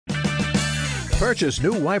Purchase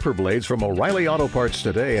new wiper blades from O'Reilly Auto Parts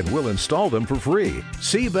today and we'll install them for free.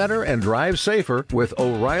 See better and drive safer with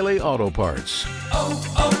O'Reilly Auto Parts.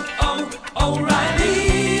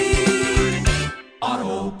 O'Reilly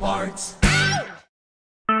Auto Parts.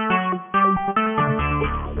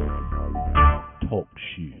 Talk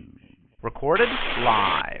shoes. Recorded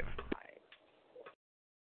live.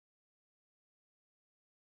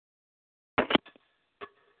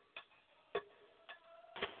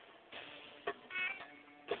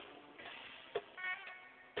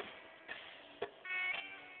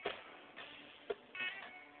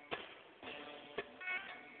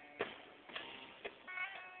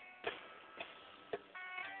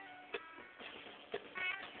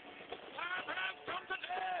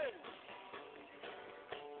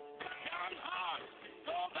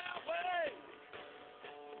 Go back!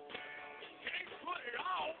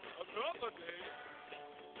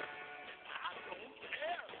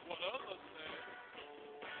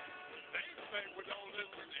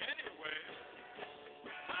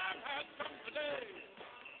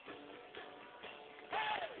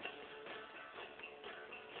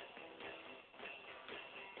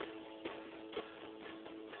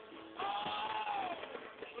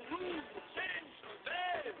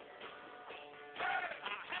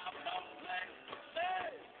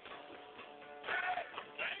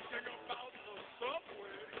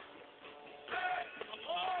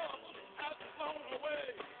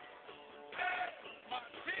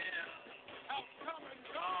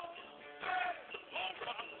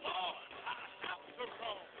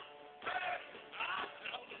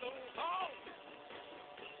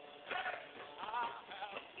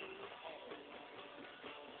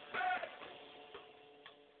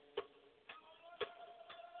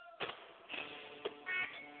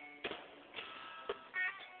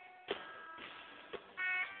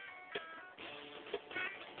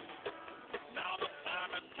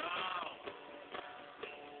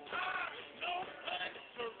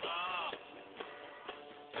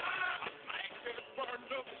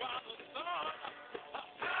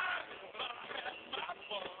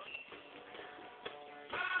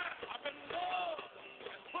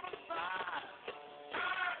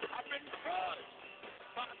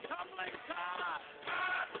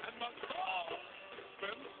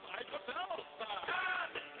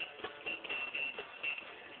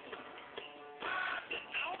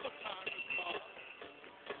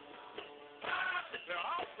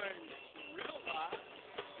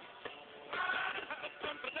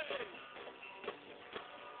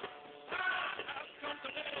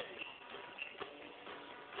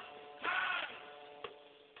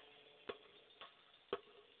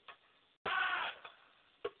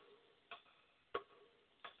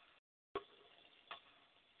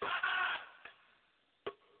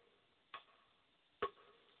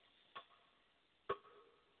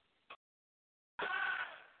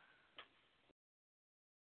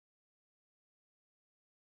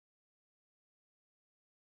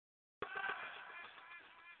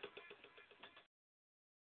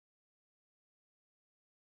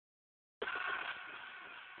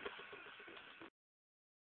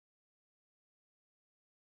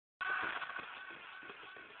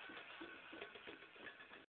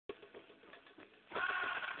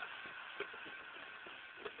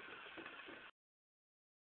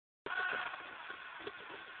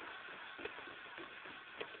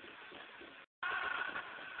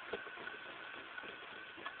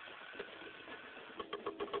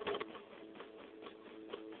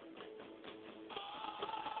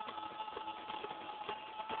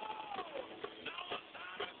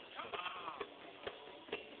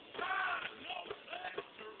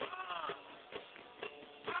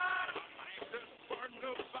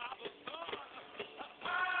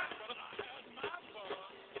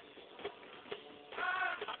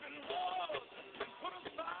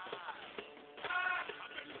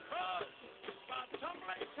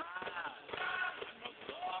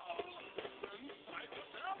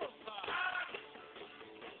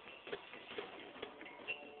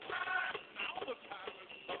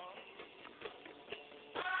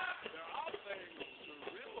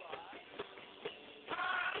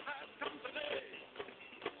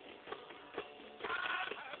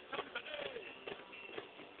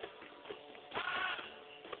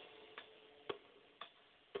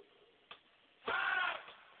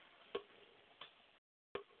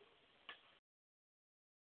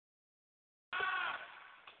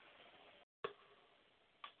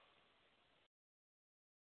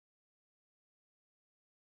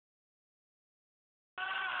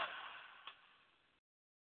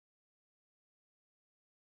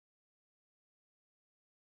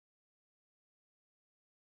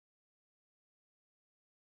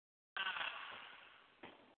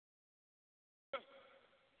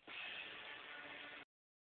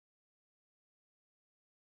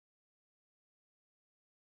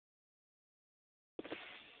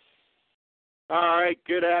 All right,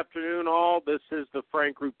 good afternoon, all. This is the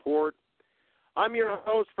Frank Report. I'm your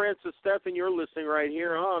host, Francis Steffen. You're listening right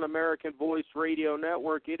here on American Voice Radio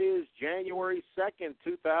Network. It is January 2nd,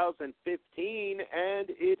 2015, and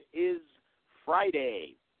it is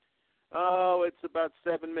Friday. Oh, it's about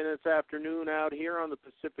 7 minutes after noon out here on the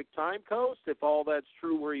Pacific Time Coast. If all that's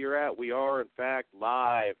true where you're at, we are, in fact,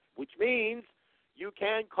 live, which means you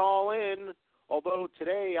can call in. Although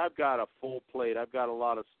today I've got a full plate. I've got a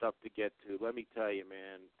lot of stuff to get to. Let me tell you,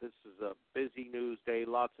 man, this is a busy news day,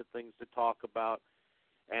 lots of things to talk about.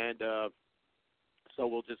 And so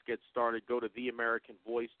we'll just get started. Go to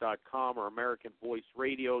theamericanvoice.com or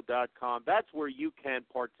americanvoiceradio.com. That's where you can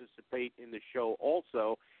participate in the show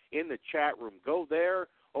also in the chat room. Go there.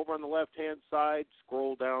 Over on the left-hand side,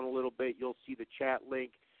 scroll down a little bit. You'll see the chat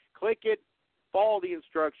link. Click it. Follow the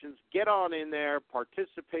instructions. Get on in there.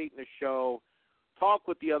 Participate in the show. Talk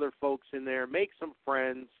with the other folks in there. Make some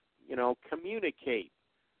friends. Communicate.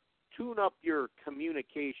 Tune up your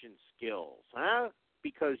communication skills, huh?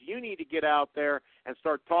 Because you need to get out there and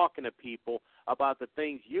start talking to people about the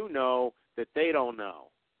things you know that they don't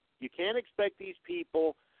know. You can't expect these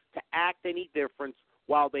people to act any different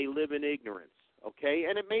while they live in ignorance, okay?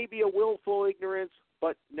 And it may be a willful ignorance,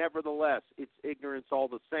 but nevertheless, it's ignorance all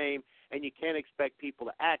the same, and you can't expect people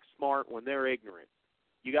to act smart when they're ignorant.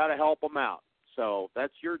 You got to help them out. So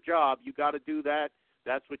that's your job. You got to do that.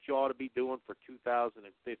 That's what you ought to be doing for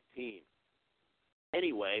 2015.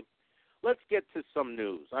 Anyway, let's get to some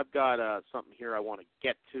news. I've got something here I want to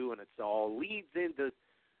get to, and it all leads into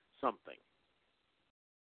something.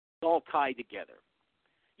 It's all tied together.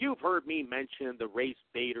 You've heard me mention the race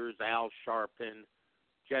baiters, Al Sharpton,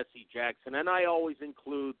 Jesse Jackson, and I always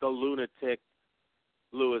include the lunatic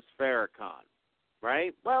Louis Farrakhan,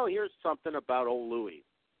 right? Well, here's something about old Louis.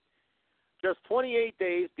 Just 28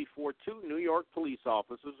 days before two New York police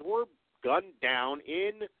officers were gunned down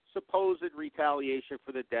in supposed retaliation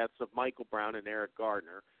for the deaths of Michael Brown and Eric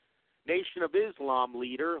Gardner, Nation of Islam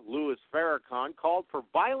leader Louis Farrakhan called for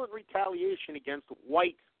violent retaliation against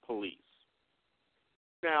white police.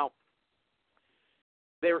 Now,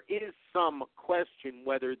 there is some question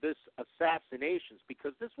whether this assassinations,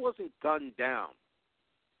 because this wasn't gunned down.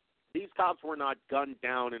 These cops were not gunned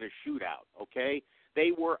down in a shootout, okay?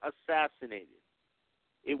 They were assassinated.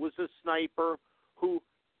 It was a sniper who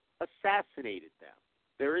assassinated them.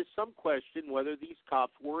 There is some question whether these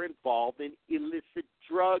cops were involved in illicit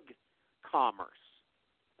drug commerce,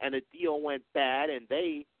 and a deal went bad and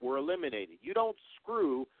they were eliminated. You don't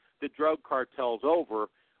screw the drug cartels over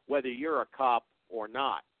whether you're a cop or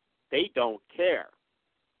not. They don't care.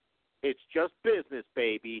 It's just business,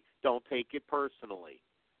 baby. Don't take it personally.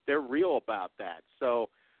 They're real about that. So,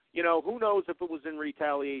 who knows if it was in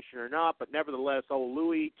retaliation or not, but nevertheless, old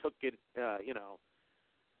Louis took it,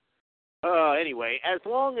 Anyway, as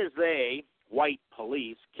long as they, white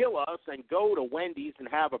police, kill us and go to Wendy's and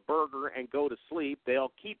have a burger and go to sleep,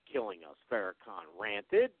 they'll keep killing us, Farrakhan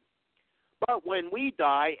ranted. But when we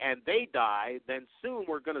die and they die, then soon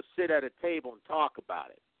we're going to sit at a table and talk about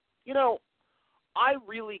it. I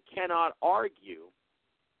really cannot argue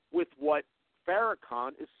with what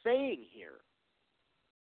Farrakhan is saying here.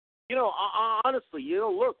 Honestly,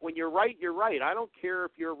 look, when you're right, you're right. I don't care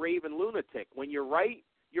if you're a raving lunatic. When you're right,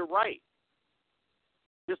 you're right.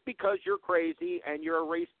 Just because you're crazy and you're a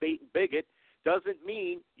race-baiting bigot doesn't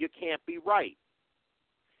mean you can't be right.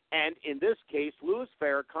 And in this case, Louis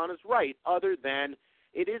Farrakhan is right, other than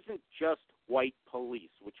it isn't just white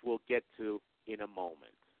police, which we'll get to in a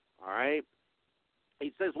moment. All right?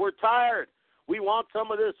 He says, we're tired. We want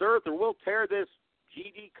some of this earth or we'll tear this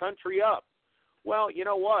GD country up. Well, you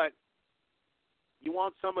know what? You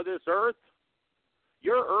want some of this earth?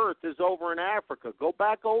 Your earth is over in Africa. Go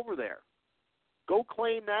back over there. Go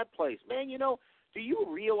claim that place. Man, do you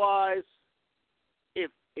realize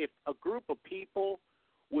if a group of people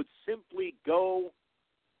would simply go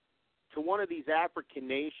to one of these African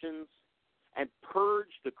nations and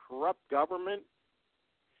purge the corrupt government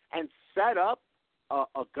and set up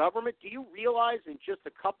a government, do you realize in just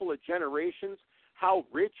a couple of generations how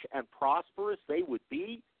rich and prosperous they would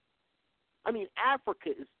be? I mean, Africa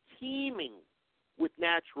is teeming with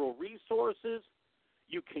natural resources.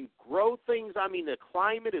 You can grow things. I mean, the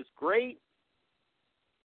climate is great.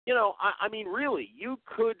 Really, you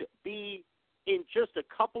could be, in just a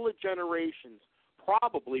couple of generations,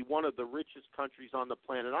 probably one of the richest countries on the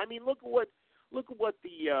planet. I mean, look at what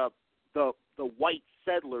the white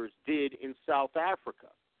settlers did in South Africa.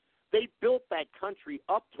 They built that country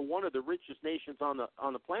up to one of the richest nations on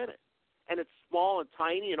the planet. And it's small and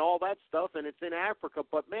tiny and all that stuff, and it's in Africa.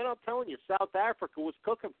 But, man, I'm telling you, South Africa was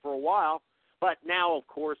cooking for a while. But now, of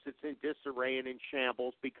course, it's in disarray and in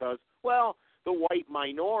shambles because, well, the white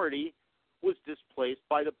minority was displaced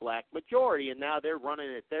by the black majority, and now they're running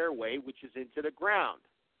it their way, which is into the ground.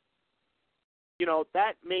 You know,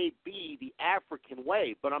 that may be the African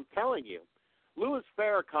way, but I'm telling you, Louis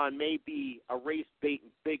Farrakhan may be a race-baiting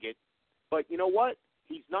bigot, but you know what?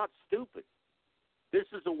 He's not stupid. This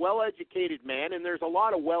is a well-educated man, and there's a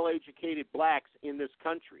lot of well-educated blacks in this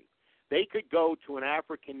country. They could go to an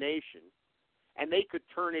African nation, and they could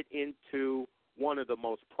turn it into one of the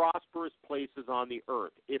most prosperous places on the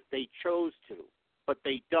earth if they chose to, but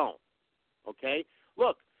they don't, okay?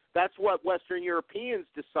 Look, that's what Western Europeans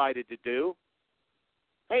decided to do.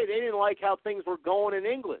 Hey, they didn't like how things were going in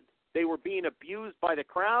England. They were being abused by the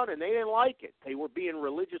crown, and they didn't like it. They were being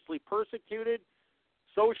religiously persecuted,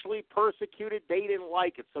 socially persecuted. They didn't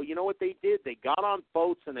like it. So you know what they did? They got on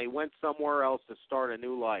boats, and they went somewhere else to start a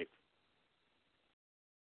new life.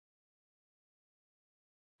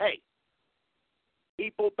 Hey,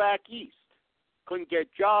 people back east couldn't get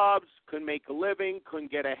jobs, couldn't make a living,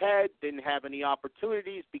 couldn't get ahead, didn't have any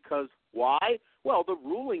opportunities because why? Well, the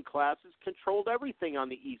ruling classes controlled everything on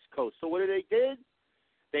the East Coast. So what did?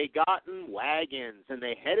 They got in wagons and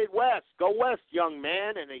they headed west. Go west, young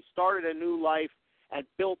man, and they started a new life and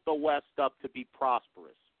built the West up to be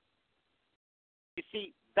prosperous. You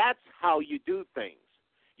see, that's how you do things.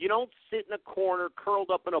 You don't sit in a corner curled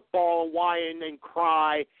up in a ball and whine and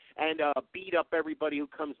cry and beat up everybody who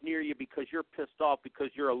comes near you because you're pissed off because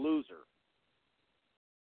you're a loser.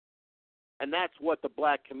 And that's what the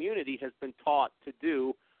black community has been taught to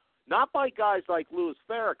do, not by guys like Louis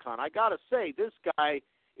Farrakhan. I got to say, this guy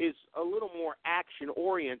is a little more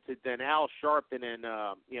action-oriented than Al Sharpton and,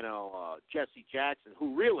 Jesse Jackson,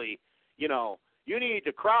 who really, you need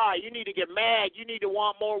to cry, you need to get mad, you need to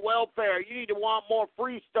want more welfare, you need to want more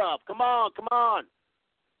free stuff. Come on.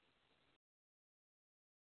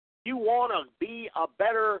 You want to be a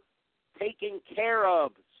better taken care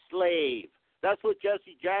of slave. That's what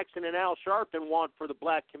Jesse Jackson and Al Sharpton want for the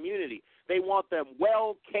black community. They want them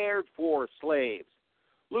well cared for slaves.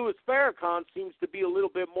 Louis Farrakhan seems to be a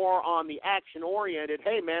little bit more on the action-oriented,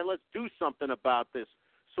 hey, man, let's do something about this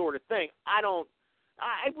sort of thing. I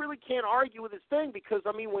really can't argue with his thing because,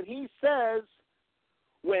 when he says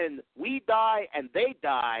when we die and they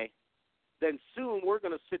die, then soon we're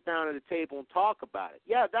going to sit down at a table and talk about it.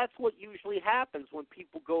 Yeah, that's what usually happens when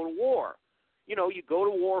people go to war. You go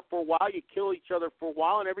to war for a while, you kill each other for a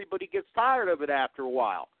while, and everybody gets tired of it after a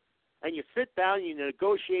while. And you sit down and you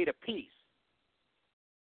negotiate a peace.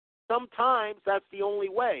 Sometimes that's the only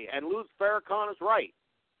way, and Louis Farrakhan is right.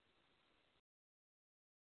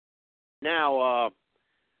 Now,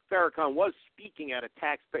 Farrakhan was speaking at a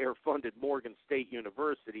taxpayer-funded Morgan State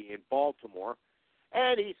University in Baltimore,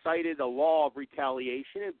 and he cited a law of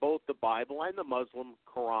retaliation in both the Bible and the Muslim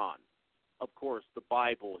Quran. Of course, the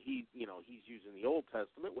Bible, he's using the Old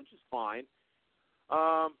Testament, which is fine.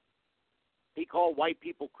 He called white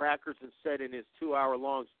people crackers and said in his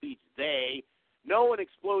 2-hour-long speech, they know an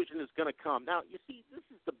explosion is going to come. Now, you see, this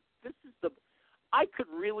is the. I could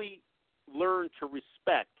really learn to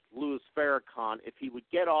respect Louis Farrakhan if he would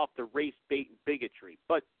get off the race bait and bigotry.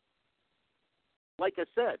 But like I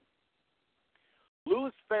said,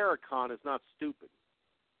 Louis Farrakhan is not stupid.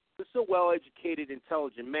 This is a well-educated,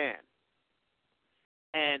 intelligent man.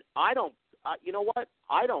 And you know what?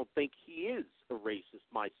 I don't think he is a racist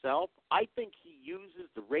myself. I think he uses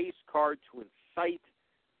the race card to incite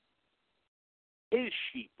his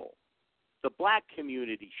sheeple, the black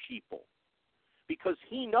community sheeple, because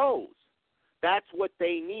he knows that's what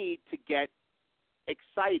they need to get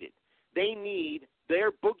excited. They need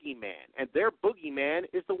their boogeyman, and their boogeyman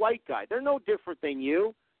is the white guy. They're no different than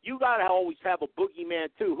you. You got to always have a boogeyman,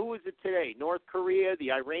 too. Who is it today? North Korea,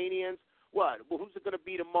 the Iranians? What? Well, who's it going to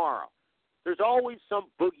be tomorrow? There's always some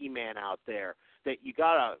boogeyman out there that you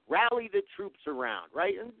got to rally the troops around,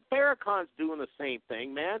 right? And Farrakhan's doing the same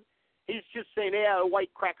thing, man. He's just saying, yeah,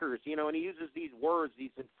 white crackers, and he uses these words,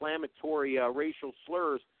 these inflammatory racial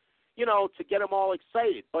slurs, to get them all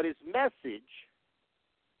excited. But his message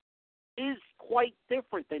is quite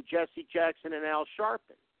different than Jesse Jackson and Al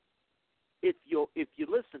Sharpton, if you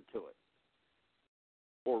listen to it,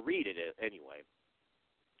 or read it anyway.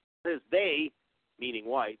 It says they, meaning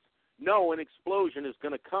whites, know an explosion is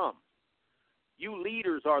going to come. You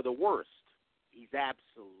leaders are the worst. He's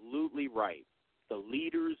absolutely right. The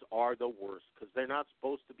leaders are the worst because they're not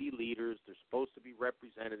supposed to be leaders. They're supposed to be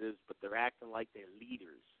representatives, but they're acting like they're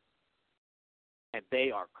leaders. And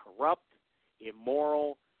they are corrupt,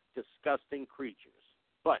 immoral, disgusting creatures.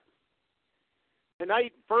 But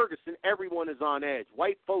Tonight in Ferguson, everyone is on edge.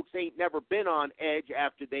 White folks ain't never been on edge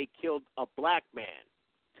after they killed a black man.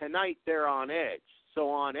 Tonight they're on edge. So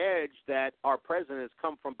on edge that our president has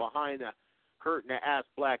come from behind the curtain to ask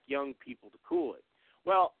black young people to cool it.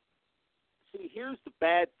 Well, see, here's the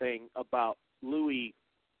bad thing about Louis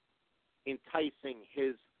enticing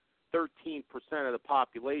his 13% of the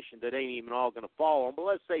population that ain't even all going to follow him. But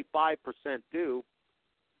let's say 5% do.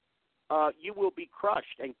 You will be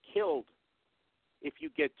crushed and killed if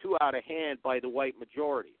you get too out of hand by the white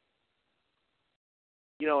majority.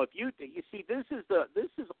 You know, if you see, this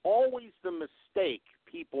is always the mistake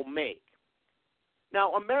people make.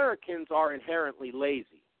 Now, Americans are inherently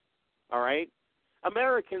lazy, all right?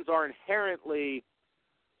 Americans are inherently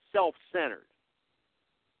self-centered.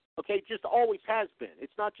 Okay, just always has been.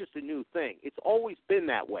 It's not just a new thing. It's always been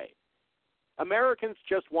that way. Americans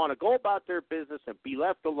just want to go about their business and be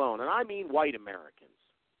left alone, and I mean white Americans.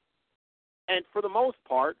 And for the most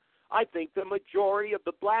part, I think the majority of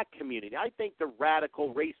the black community, I think the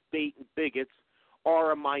radical race-baiting bigots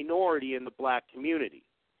are a minority in the black community.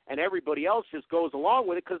 And everybody else just goes along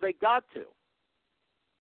with it because they got to.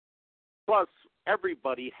 Plus,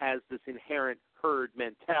 everybody has this inherent herd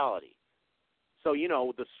mentality. So, you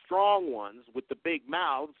know, the strong ones with the big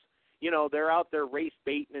mouths, you know, they're out there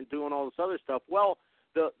race-baiting and doing all this other stuff. Well,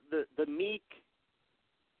 the meek,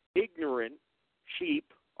 ignorant sheep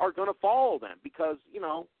are going to follow them because, you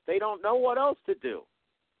know, they don't know what else to do.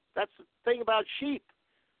 That's the thing about sheep.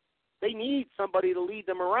 They need somebody to lead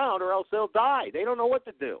them around or else they'll die. They don't know what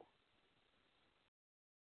to do.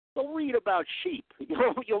 So read about sheep.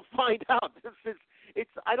 You'll find out.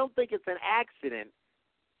 I don't think it's an accident.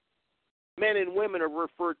 Men and women are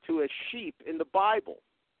referred to as sheep in the Bible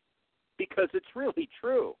because it's really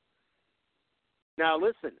true. Now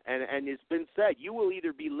listen, and it's been said, you will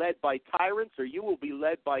either be led by tyrants or you will be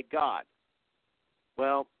led by God.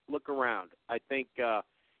 Well, look around. I think,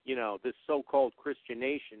 this so-called Christian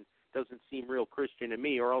nation doesn't seem real Christian to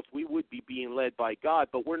me, or else we would be being led by God,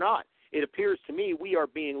 but we're not. It appears to me we are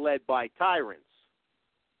being led by tyrants.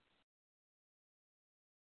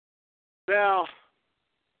 Now,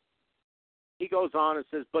 he goes on and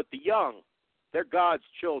says, but the young, they're God's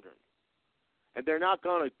children, and they're not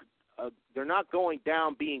going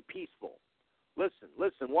down being peaceful. Listen,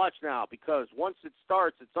 watch now, because once it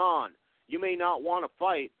starts, it's on. You may not want to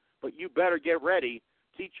fight, but you better get ready.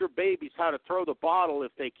 Teach your babies how to throw the bottle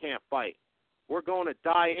if they can't fight. We're going to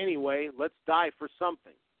die anyway. Let's die for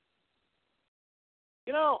something.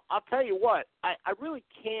 You know, I'll tell you what, I really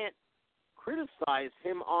can't criticize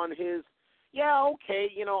him on his,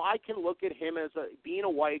 I can look at him as being a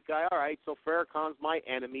white guy. All right, so Farrakhan's my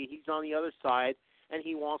enemy. He's on the other side, and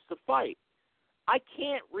he wants to fight. I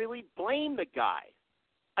can't really blame the guy.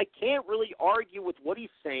 I can't really argue with what he's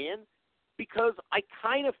saying because I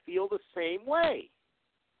kind of feel the same way.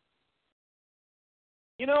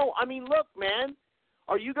 You know, I mean, look, man,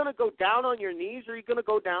 are you going to go down on your knees or are you going to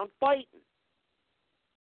go down fighting?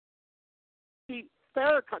 See,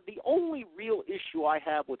 Farrakhan, the only real issue I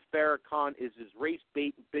have with Farrakhan is his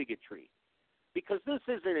race-bait and bigotry. Because this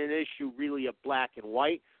isn't an issue really of black and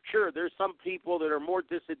white. Sure, there's some people that are more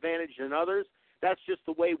disadvantaged than others. That's just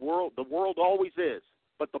the way the world always is.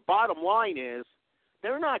 But the bottom line is,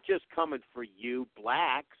 they're not just coming for you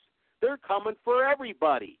blacks. They're coming for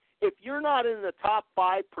everybody. If you're not in the top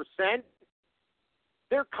 5%,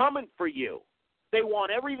 they're coming for you. They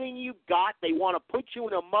want everything you've got. They want to put you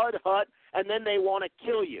in a mud hut, and then they want to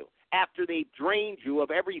kill you after they've drained you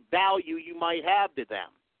of every value you might have to them.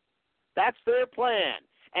 That's their plan.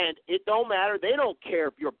 And it don't matter. They don't care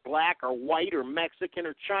if you're black or white or Mexican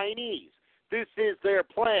or Chinese. This is their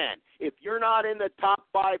plan. If you're not in the top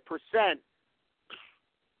 5%,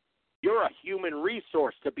 you're a human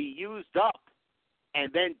resource to be used up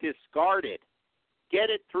and then discarded. Get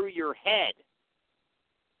it through your head.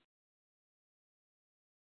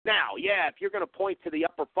 Now, if you're going to point to the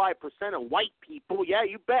upper 5% of white people,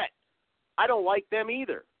 you bet. I don't like them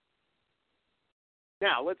either.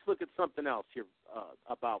 Now, let's look at something else here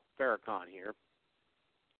about Farrakhan here.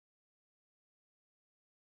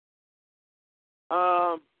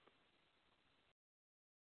 I'm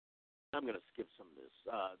going to skip some of this.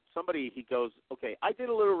 He goes, okay, I did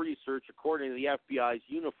a little research according to the FBI's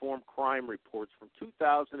Uniform Crime Reports from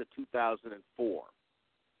 2000 to 2004.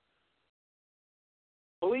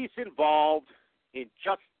 Police involved in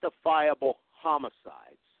justifiable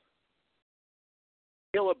homicides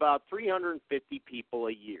kill about 350 people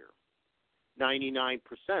a year. 99%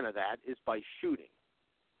 of that is by shooting.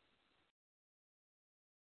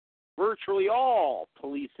 Virtually all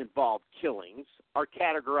police-involved killings are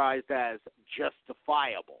categorized as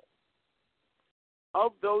justifiable.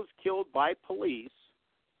 of those killed by police,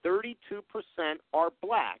 32% are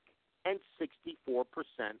black and 64%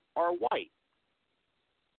 are white.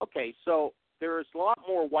 Okay, so there's a lot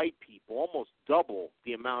more white people, almost double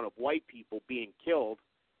the amount of white people being killed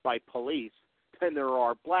by police than there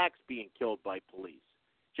are blacks being killed by police,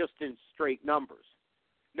 just in straight numbers.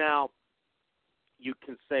 Now, you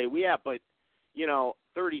can say, well, yeah, but,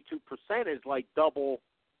 32% is like double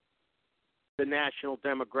the national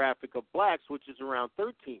demographic of blacks, which is around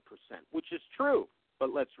 13%, which is true.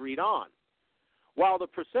 But let's read on. While the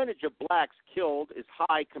percentage of blacks killed is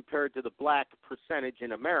high compared to the black percentage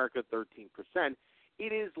in America, 13%,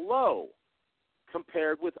 it is low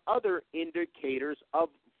compared with other indicators of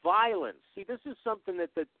violence. See, this is something that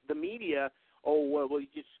the media, well, you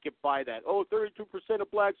just skip by that. 32%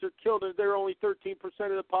 of blacks are killed and they're only 13%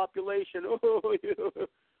 of the population. Oh, yeah.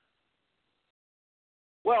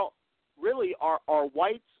 Well, really, are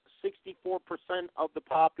whites 64% of the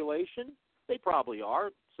population? They probably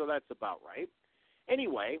are, so that's about right.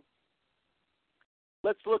 Anyway,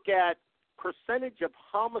 let's look at percentage of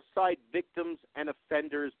homicide victims and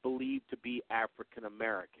offenders believed to be African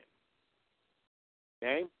American.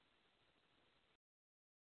 Okay?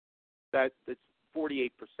 That's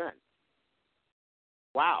 48%.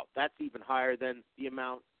 Wow, that's even higher than the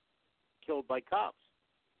amount killed by cops.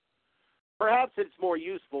 Perhaps it's more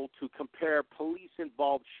useful to compare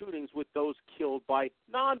police-involved shootings with those killed by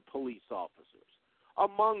non-police officers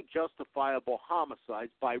among justifiable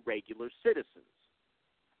homicides by regular citizens.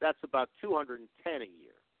 That's about 210 a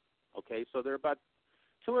year. Okay, so there are about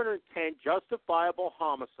 210 justifiable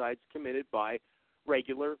homicides committed by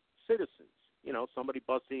regular citizens. Somebody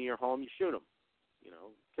busts into your home, you shoot them.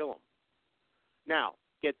 Kill them. Now,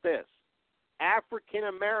 get this. African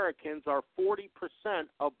Americans are 40%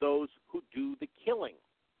 of those who do the killing,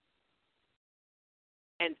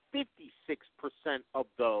 and 56% of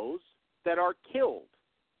those that are killed.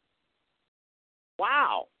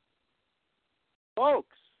 Wow.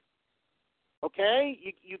 Folks, okay,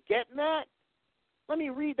 you getting that? Let me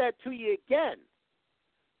read that to you again.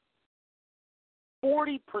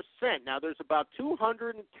 40%. Now, there's about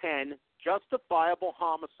 210 justifiable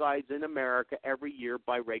homicides in America every year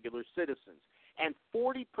by regular citizens. And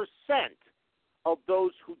 40% of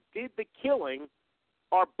those who did the killing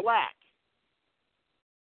are black.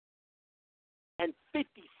 And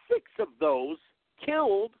 56 of those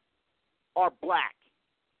killed are black.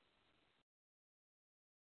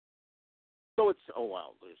 So it's,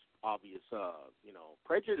 there's obvious,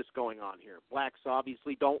 prejudice going on here. Blacks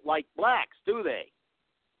obviously don't like blacks, do they?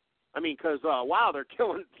 I mean, because, they're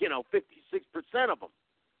killing, 56% of them.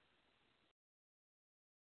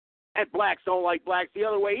 And blacks don't like blacks the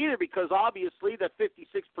other way either, because obviously the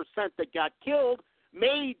 56% that got killed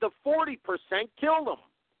made the 40% kill them.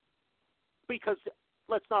 Because,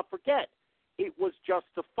 let's not forget, it was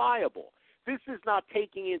justifiable. This is not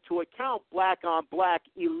taking into account black-on-black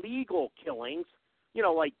illegal killings,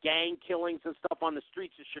 like gang killings and stuff on the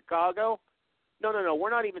streets of Chicago. No, we're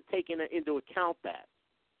not even taking into account that.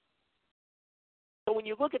 So when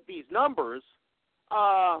you look at these numbers,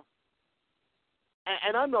 and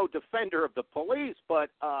I'm no defender of the police, but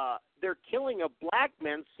their killing of black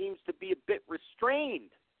men seems to be a bit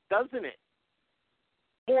restrained, doesn't it?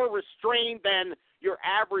 More restrained than your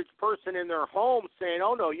average person in their home saying,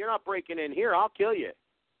 oh, no, you're not breaking in here, I'll kill you.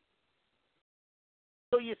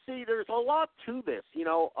 So you see, there's a lot to this,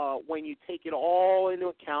 when you take it all into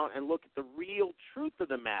account and look at the real truth of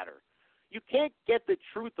the matter. You can't get the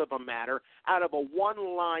truth of a matter out of a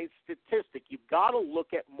one-line statistic. You've got to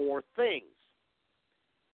look at more things.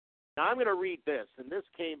 Now, I'm going to read this, and this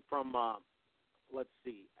came from,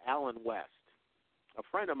 Alan West. A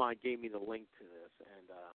friend of mine gave me the link to this, and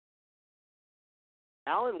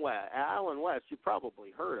Alan West, you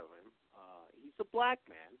probably heard of him. He's a black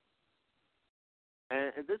man,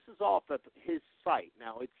 and this is off of his site.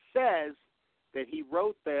 Now, it says that he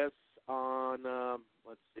wrote this on,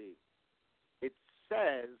 It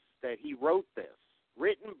says that he wrote this,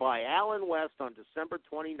 written by Alan West on December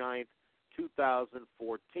 29th,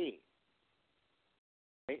 2014.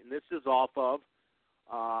 Okay, and this is off of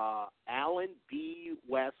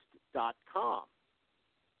AlanBWest.com.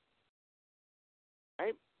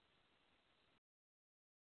 Okay?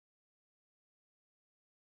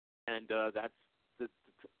 And that's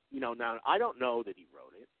now I don't know that he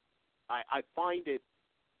wrote it. I find it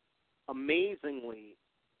amazingly,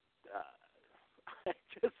 I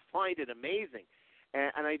just find it amazing.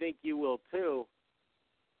 And I think you will too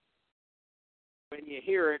when you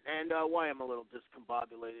hear it. And why I'm a little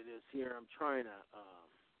discombobulated is here, I'm trying to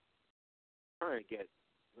get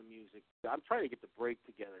the music. I'm trying to get the break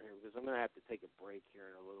together here because I'm going to have to take a break here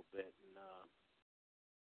in a little bit. And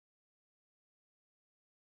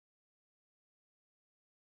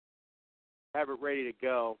have it ready to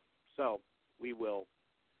go. So we will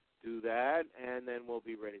do that, and then we'll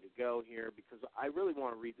be ready to go here because I really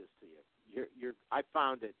want to read this to you. I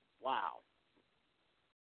found it, wow.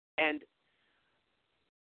 And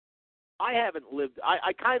I haven't lived,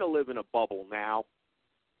 I kind of live in a bubble now.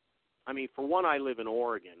 I mean, for one, I live in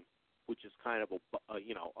Oregon, which is kind of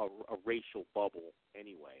a racial bubble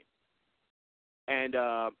anyway. And,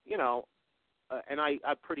 and I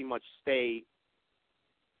pretty much stay,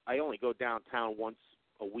 I only go downtown once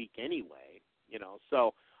a week anyway,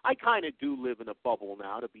 so I kind of do live in a bubble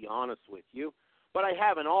now, to be honest with you, but I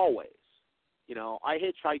haven't always. I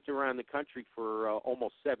hitchhiked around the country for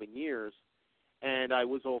almost 7 years, and I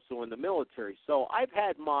was also in the military. So I've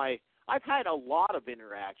had a lot of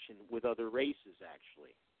interaction with other races,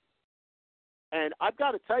 actually. And I've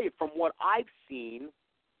got to tell you, from what I've seen,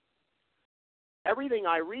 everything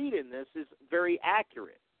I read in this is very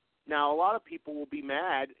accurate. Now, a lot of people will be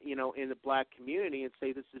mad, in the black community and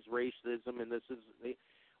say this is racism and this is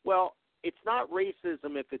well, it's not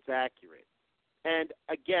racism if it's accurate. And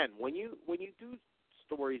again, when you do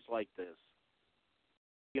stories like this,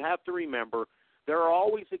 you have to remember there are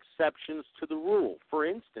always exceptions to the rule. For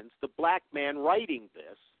instance, the black man writing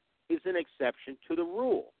this is an exception to the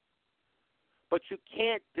rule. But you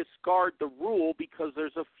can't discard the rule because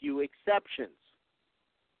there's a few exceptions.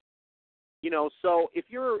 So if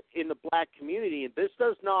you're in the black community and this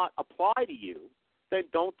does not apply to you, then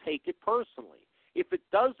don't take it personally. If it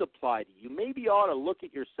does apply to you, maybe you ought to look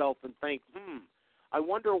at yourself and think, I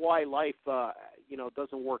wonder why life,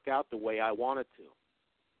 doesn't work out the way I want it to.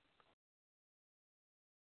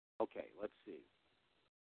 Okay, let's see.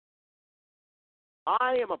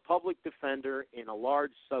 I am a public defender in a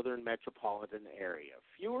large southern metropolitan area.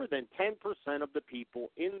 Fewer than 10% of the people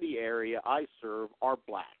in the area I serve are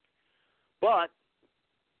black. But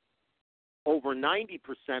over 90%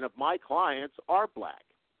 of my clients are black.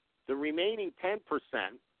 The remaining 10%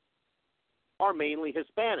 are mainly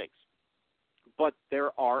Hispanics, but there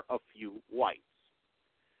are a few whites.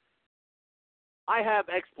 I have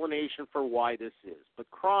explanation for why this is, but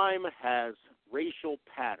crime has racial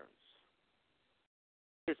patterns.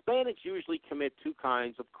 Hispanics usually commit two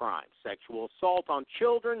kinds of crimes: sexual assault on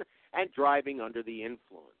children and driving under the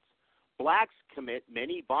influence. Blacks commit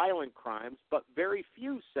many violent crimes, but very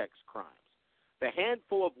few sex crimes. The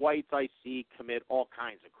handful of whites I see commit all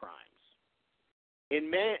kinds of crimes.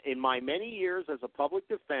 In my many years as a public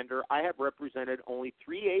defender, I have represented only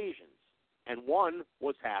 3 Asians, and one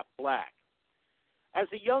was half black. As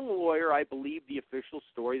a young lawyer, I believed the official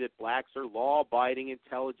story that blacks are law-abiding,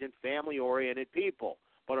 intelligent, family-oriented people,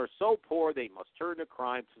 but are so poor they must turn to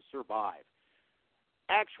crime to survive.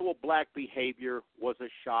 Actual black behavior was a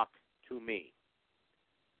shock to me.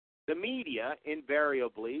 The media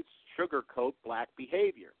invariably sugarcoat black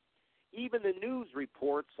behavior. Even the news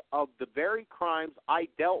reports of the very crimes I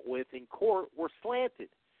dealt with in court were slanted.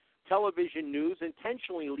 Television news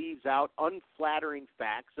intentionally leaves out unflattering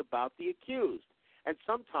facts about the accused and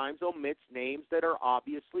sometimes omits names that are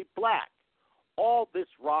obviously black. All this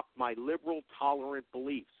rocked my liberal, tolerant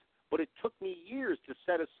beliefs, but it took me years to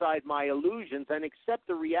set aside my illusions and accept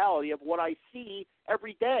the reality of what I see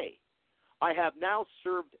every day. I have now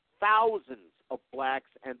served thousands of blacks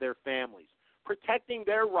and their families, protecting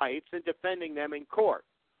their rights and defending them in court.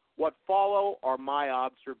 What follow are my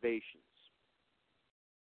observations.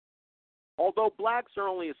 Although blacks are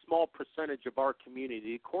only a small percentage of our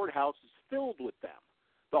community, the courthouse is filled with them.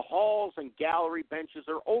 The halls and gallery benches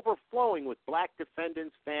are overflowing with black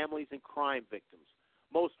defendants, families, and crime victims.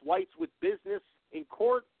 Most whites with business in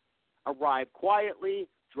court arrive quietly,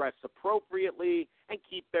 dress appropriately, and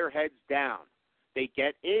keep their heads down. They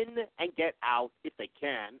get in and get out, if they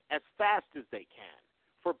can, as fast as they can.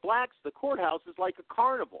 For blacks, the courthouse is like a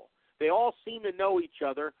carnival. They all seem to know each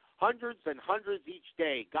other, hundreds and hundreds each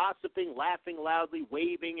day, gossiping, laughing loudly,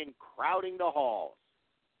 waving, and crowding the halls.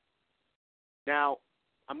 Now,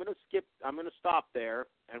 I'm going to stop there,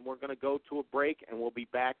 and we're going to go to a break, and we'll be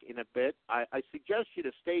back in a bit. I suggest you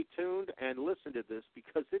to stay tuned and listen to this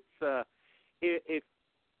because it's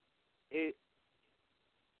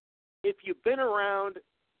if you've been around,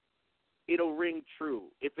 it'll ring true.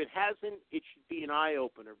 If it hasn't, it should be an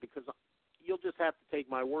eye-opener because you'll just have to take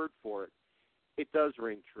my word for it. It does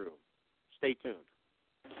ring true. Stay tuned.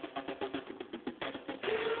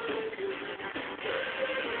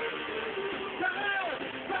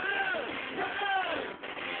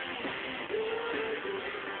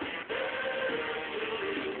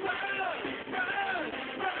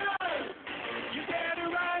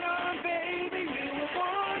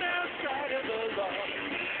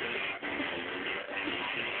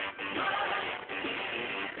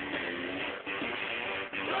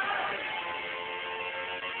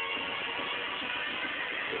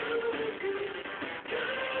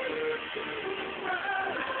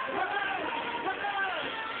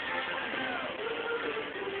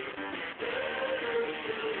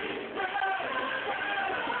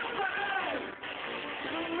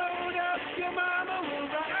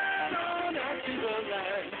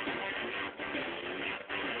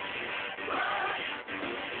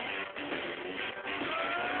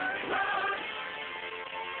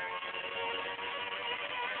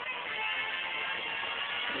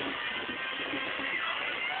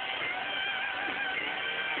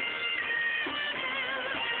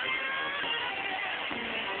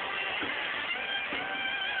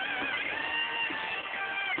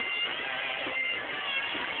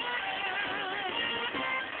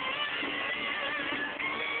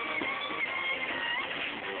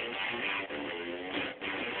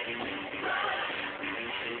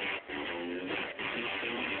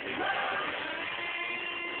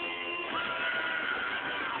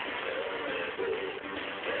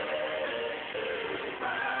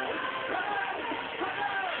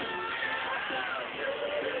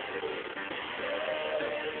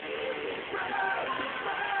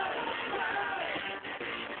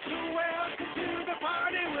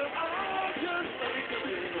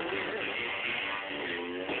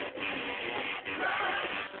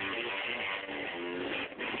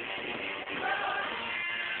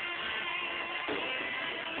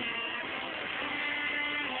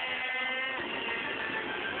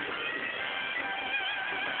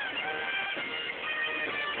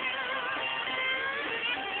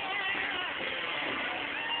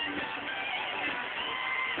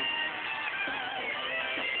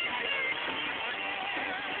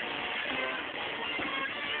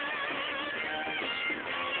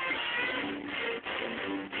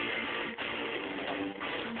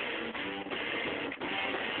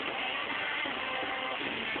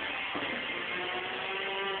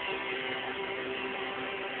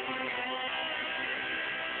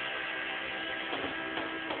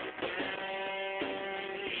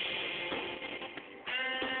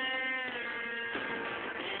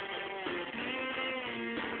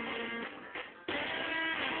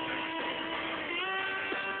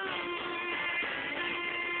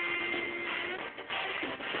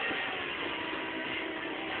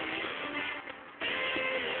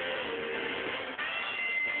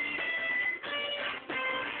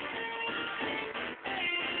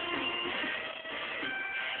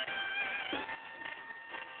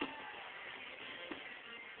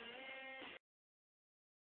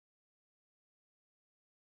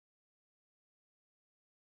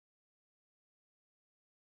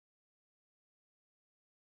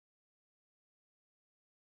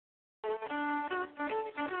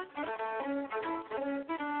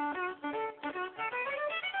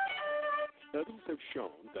 Studies have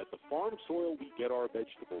shown that the farm soil we get our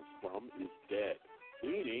vegetables from is dead,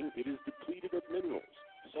 meaning it is depleted of minerals.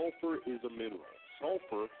 Sulfur is a mineral.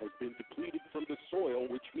 Sulfur has been depleted from the soil,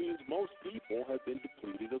 which means most people have been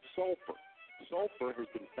depleted of sulfur. Sulfur has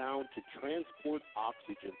been found to transport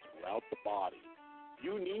oxygen throughout the body.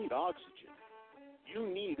 You need oxygen. You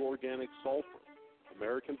need organic sulfur.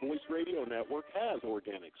 American Voice Radio Network has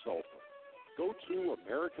organic sulfur. Go to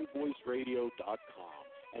AmericanVoiceRadio.com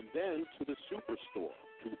and then to the Superstore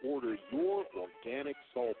to order your organic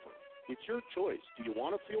sulfur. It's your choice. Do you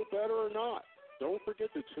want to feel better or not? Don't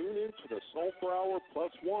forget to tune in to the Sulfur Hour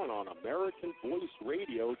Plus One on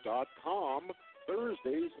AmericanVoiceRadio.com,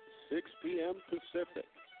 Thursdays, 6 p.m. Pacific.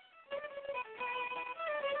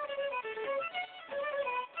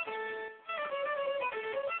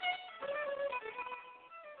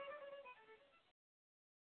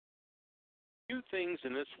 Few things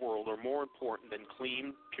in this world are more important than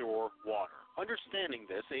clean, pure water. Understanding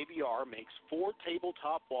this, AVR makes 4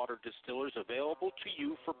 tabletop water distillers available to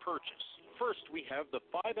you for purchase. First, we have the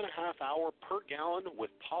 5.5-hour per gallon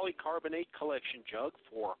with polycarbonate collection jug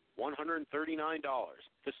for $139.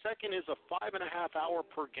 The second is a 5.5-hour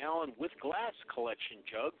per gallon with glass collection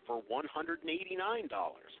jug for $189.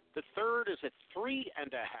 The third is a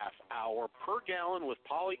 3.5-hour per gallon with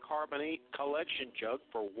polycarbonate collection jug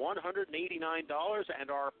for $189, and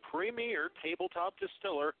our premier tabletop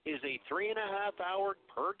distiller is a 3.5-hour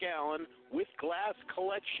per gallon with glass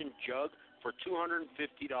collection jug for $250.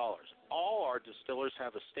 All our distillers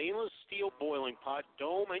have a stainless steel boiling pot,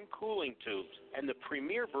 dome, and cooling tubes. And the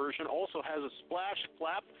premier version also has a splash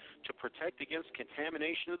flap to protect against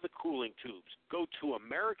contamination of the cooling tubes. Go to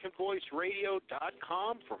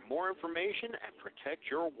AmericanVoiceRadio.com for more information and protect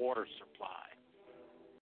your water supply.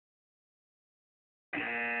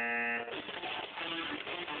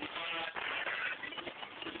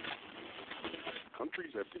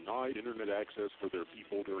 Countries have denied Internet access for their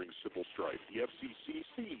people during civil strife. The FCC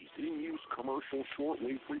seized in-use commercial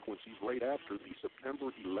shortwave frequencies right after the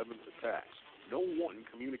September 11th attacks. No one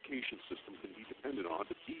communication system can be depended on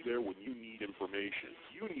to be there when you need information.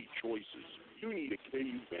 You need choices. You need a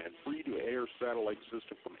Ku-band free-to-air satellite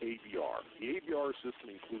system from AVR. The AVR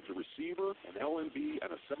system includes a receiver, an LNB,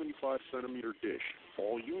 and a 75-centimeter dish.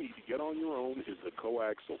 All you need to get on your own is the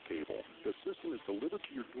coaxial cable. The system is delivered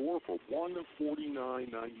to your door for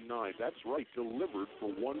 $149.99. That's right, delivered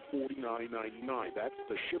for $149.99. That's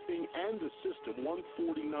the shipping and the system,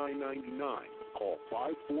 $149.99. Call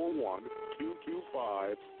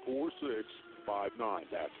 541-225-4659.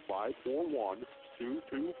 That's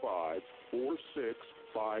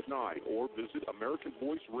 541-225-4659. Or visit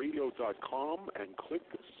AmericanVoiceRadio.com and click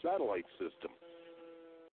Satellite System.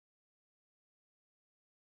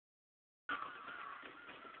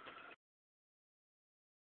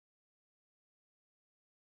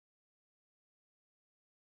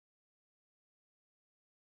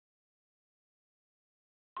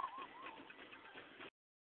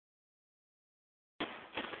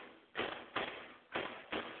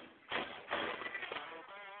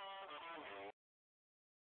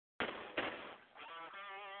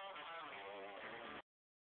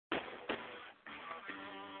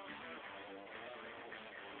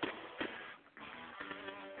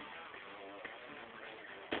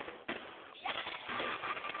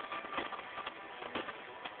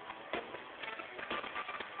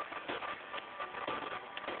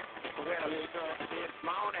 Well, it's up this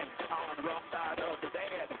morning on the wrong side of the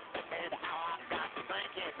bed, and how I got to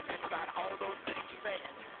thinking about all those things you said,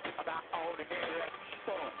 about ordinary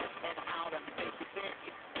people, and how that make you sick,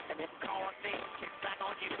 and this calling thing kicks back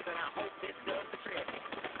on you, and I hope this does the trick.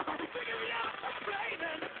 I'm figuring out I'm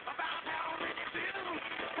blaming about how many bills,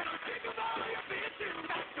 and I'm sick of all your bitches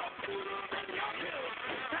about your poodles and your pills,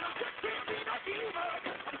 and I'm sick of being a diva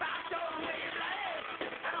about your way of life,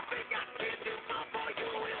 and I think I can do more for you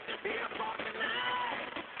with this here for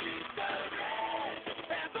tonight. Keep the rest.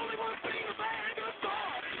 There's only one thing a bag of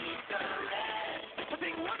salt. Keep the rest. I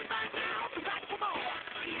think one night now, be back for more.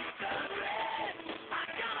 Keep the rest. I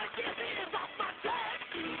gotta get this off my chest.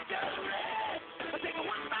 Keep the rest. I think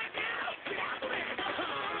one night now, get out the rest.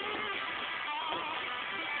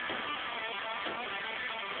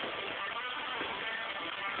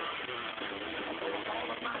 All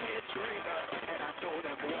of my head trainer, and I told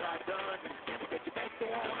them what I done. That you make the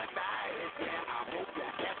one night, yeah, I hope you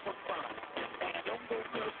have some fun. And don't go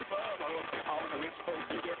close to bubble, all the rich folks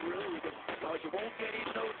to get rude, cause you won't get in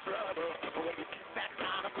no trouble when you keep that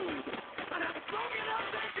kind of mood. And I'm smoking up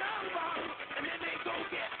that jumbo, and then they go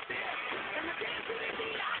get sick, and the dance to the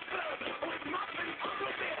nightclub,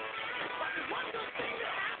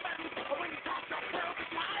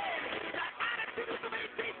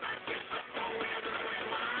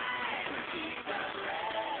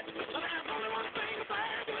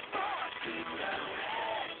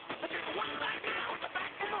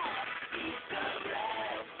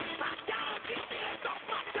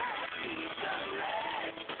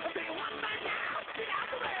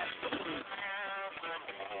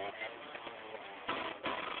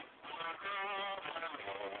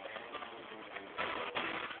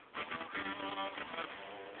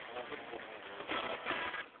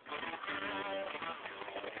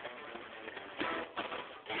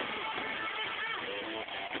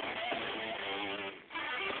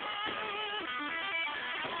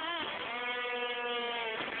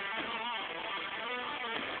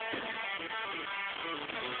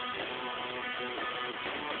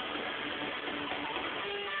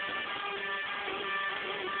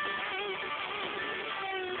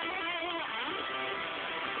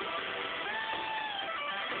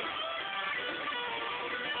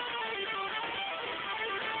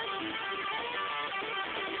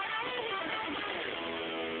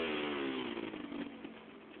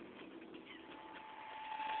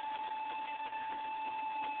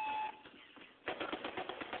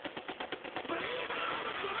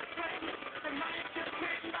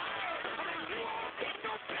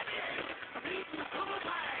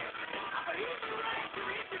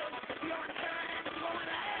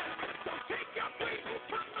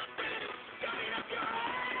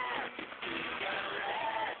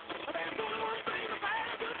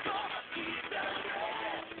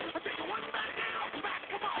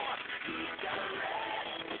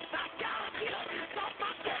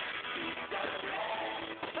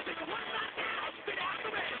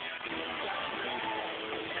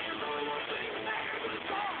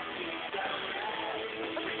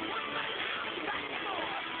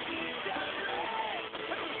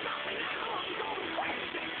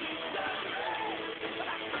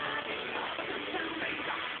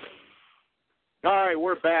 All right,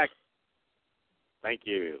 we're back. Thank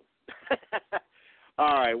you.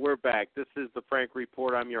 All right, we're back. This is the Frank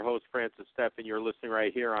Report. I'm your host, Francis Steffen. You're listening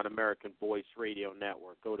right here on American Voice Radio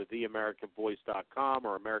Network. Go to theamericanvoice.com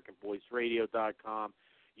or americanvoiceradio.com.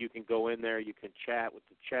 You can go in there. You can chat with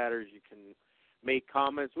the chatters. You can make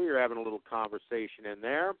comments. We were having a little conversation in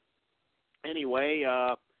there. Anyway,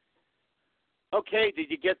 okay, did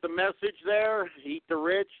you get the message there? Eat the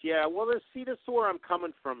rich? Yeah, well, this is where I'm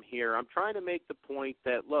coming from here. I'm trying to make the point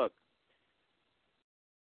that, look,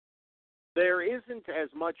 there isn't as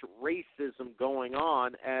much racism going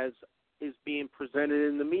on as is being presented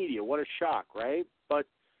in the media. What a shock, right? But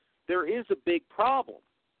there is a big problem,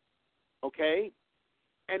 okay?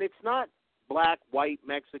 And it's not black, white,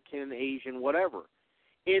 Mexican, Asian, whatever.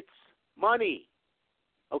 It's money,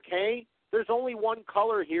 okay? There's only one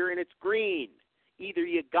color here, and it's green. Either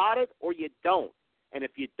you got it or you don't. And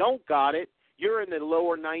if you don't got it, you're in the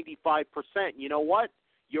lower 95%. You know what?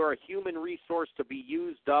 You're a human resource to be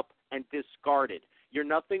used up and discarded. You're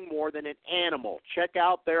nothing more than an animal. Check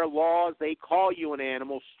out their laws. They call you an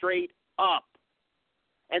animal straight up.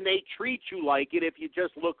 And they treat you like it if you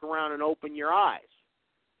just look around and open your eyes.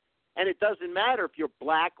 And it doesn't matter if you're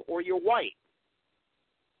black or you're white.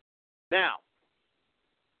 Now,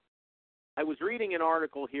 I was reading an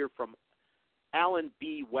article here from Alan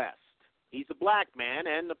B. West. He's a black man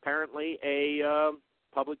and apparently a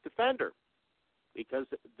public defender because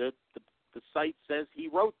the site says he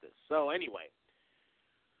wrote this. So anyway,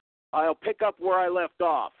 I'll pick up where I left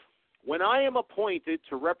off. When I am appointed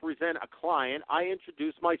to represent a client, I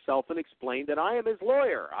introduce myself and explain that I am his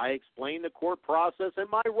lawyer. I explain the court process and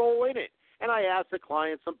my role in it, and I ask the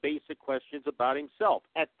client some basic questions about himself.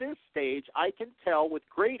 At this stage, I can tell with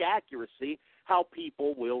great accuracy how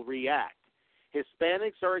people will react.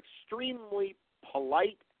 Hispanics are extremely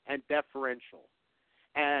polite and deferential.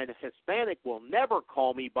 And Hispanic will never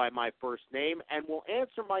call me by my first name and will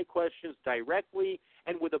answer my questions directly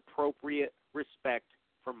and with appropriate respect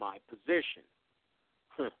for my position.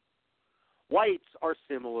 Whites are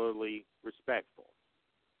similarly respectful.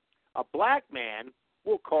 A black man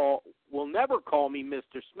will never call me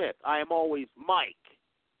Mr. Smith. I am always Mike,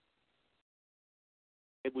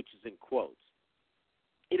 which is in quotes.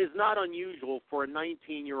 It is not unusual for a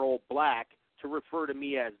 19-year-old black to refer to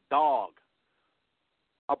me as dog.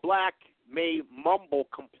 A black may mumble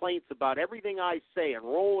complaints about everything I say and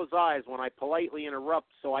roll his eyes when I politely interrupt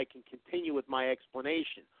so I can continue with my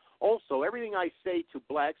explanation. Also, everything I say to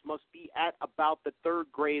blacks must be at about the third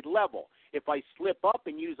grade level. If I slip up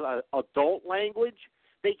and use adult language,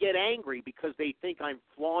 they get angry because they think I'm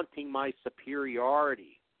flaunting my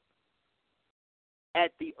superiority.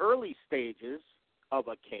 At the early stages of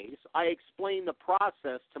a case, I explain the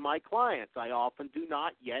process to my clients. I often do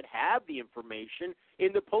not yet have the information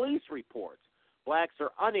in the police reports. Blacks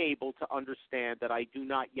are unable to understand that I do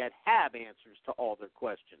not yet have answers to all their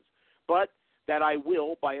questions, but that I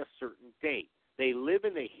will by a certain date. They live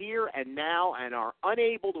in the here and now and are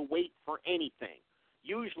unable to wait for anything.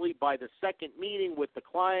 Usually by the second meeting with the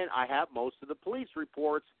client, I have most of the police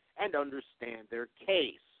reports and understand their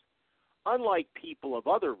case. Unlike people of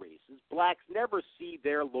other races, blacks never see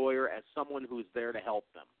their lawyer as someone who's there to help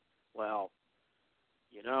them. Well,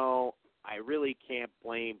 you know, I really can't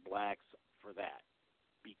blame blacks for that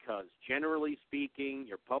because generally speaking,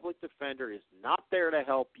 your public defender is not there to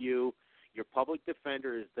help you. Your public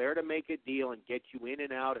defender is there to make a deal and get you in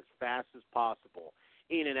and out as fast as possible,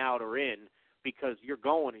 in and out or in, because you're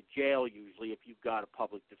going to jail usually if you've got a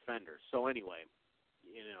public defender. So anyway,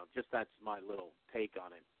 you know, just that's my little take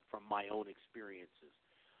on it from my own experiences.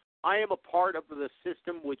 I am a part of the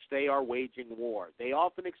system which they are waging war. They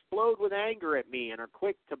often explode with anger at me and are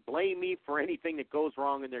quick to blame me for anything that goes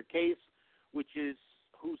wrong in their case, which is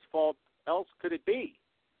whose fault else could it be?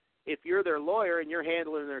 If you're their lawyer and you're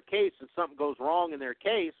handling their case and something goes wrong in their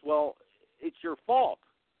case, well, it's your fault.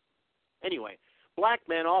 Anyway, black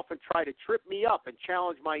men often try to trip me up and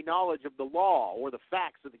challenge my knowledge of the law or the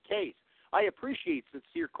facts of the case. I appreciate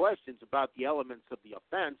sincere questions about the elements of the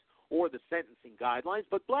offense or the sentencing guidelines,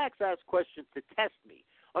 but blacks ask questions to test me.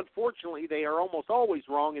 Unfortunately, they are almost always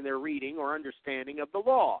wrong in their reading or understanding of the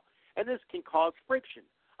law, and this can cause friction.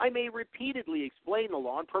 I may repeatedly explain the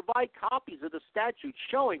law and provide copies of the statute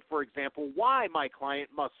showing, for example, why my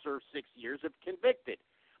client must serve 6 years if convicted.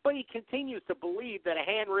 But he continues to believe that a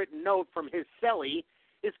handwritten note from his cellie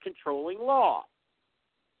is controlling law.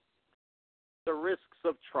 The risks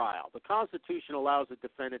of trial. The Constitution allows a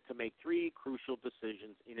defendant to make 3 crucial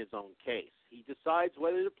decisions in his own case. He decides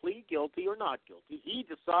whether to plead guilty or not guilty. He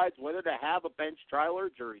decides whether to have a bench trial or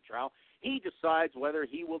a jury trial. He decides whether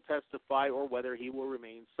he will testify or whether he will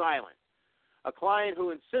remain silent. A client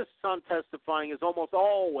who insists on testifying is almost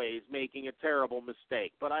always making a terrible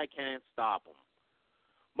mistake, but I can't stop him.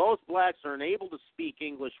 Most blacks are unable to speak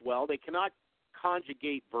English well. They cannot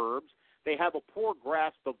conjugate verbs. They have a poor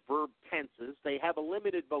grasp of verb tenses. They have a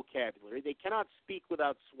limited vocabulary. They cannot speak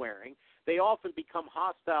without swearing. They often become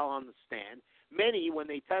hostile on the stand. Many, when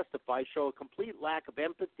they testify, show a complete lack of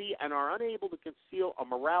empathy and are unable to conceal a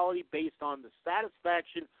morality based on the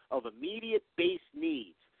satisfaction of immediate base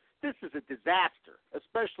needs. This is a disaster,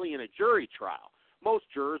 especially in a jury trial. Most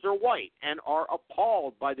jurors are white and are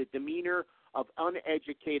appalled by the demeanor of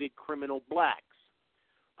uneducated criminal blacks.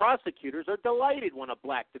 Prosecutors are delighted when a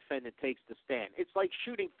black defendant takes the stand. It's like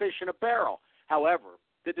shooting fish in a barrel. However,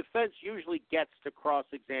 the defense usually gets to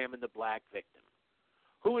cross-examine the black victim,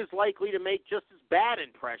 who is likely to make just as bad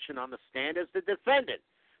impression on the stand as the defendant.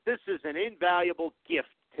 This is an invaluable gift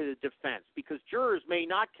to the defense because jurors may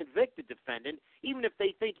not convict the defendant even if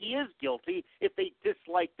they think he is guilty if they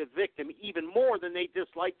dislike the victim even more than they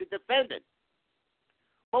dislike the defendant.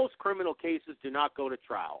 Most criminal cases do not go to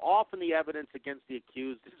trial. Often the evidence against the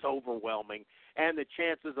accused is overwhelming, and the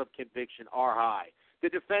chances of conviction are high. The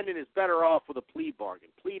defendant is better off with a plea bargain,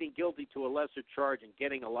 pleading guilty to a lesser charge and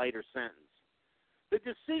getting a lighter sentence. The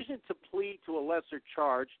decision to plead to a lesser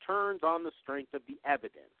charge turns on the strength of the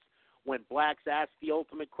evidence. When blacks ask the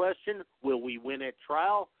ultimate question, will we win at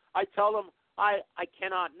trial? I tell them, I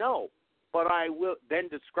cannot know, but I will then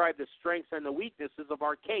describe the strengths and the weaknesses of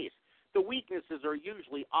our case. The weaknesses are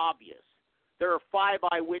usually obvious. There are 5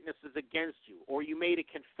 eyewitnesses against you, or you made a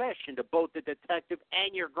confession to both the detective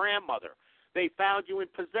and your grandmother. They found you in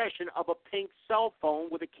possession of a pink cell phone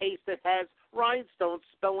with a case that has rhinestones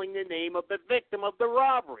spelling the name of the victim of the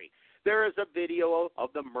robbery. There is a video of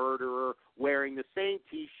the murderer wearing the same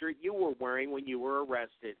T-shirt you were wearing when you were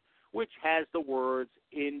arrested, which has the words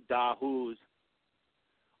 "In Dahoo's"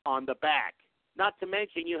 on the back. Not to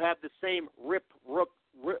mention you have the same Rip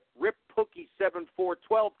Pookie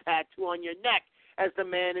 7412 tattoo on your neck as the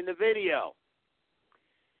man in the video.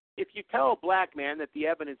 If you tell a black man that the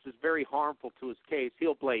evidence is very harmful to his case,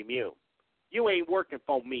 he'll blame you. You ain't working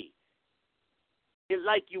for me. It's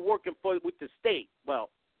like you working with the state. Well,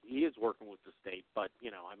 he is working with the state, but, hey,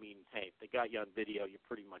 if they got you on video, you're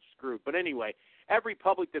pretty much screwed. But anyway, every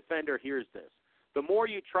public defender hears this. The more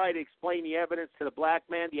you try to explain the evidence to the black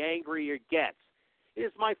man, the angrier it gets. It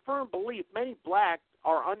is my firm belief many blacks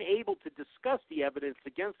are unable to discuss the evidence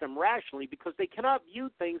against them rationally because they cannot view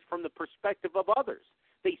things from the perspective of others.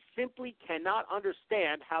 They simply cannot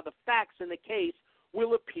understand how the facts in the case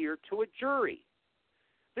will appear to a jury.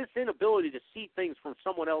 This inability to see things from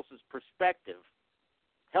someone else's perspective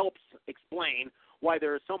helps explain why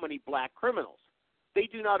there are so many black criminals. They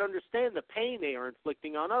do not understand the pain they are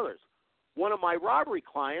inflicting on others. One of my robbery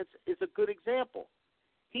clients is a good example.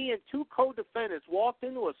 He and 2 co-defendants walked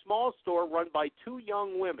into a small store run by 2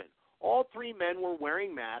 young women. All 3 men were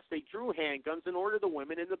wearing masks. They drew handguns and ordered the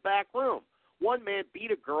women in the back room. One man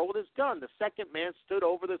beat a girl with his gun. The second man stood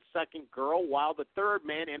over the second girl while the third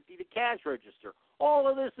man emptied the cash register. All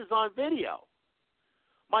of this is on video.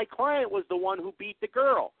 My client was the one who beat the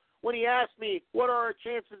girl. When he asked me, what are our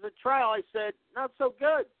chances at trial, I said, not so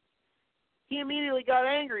good. He immediately got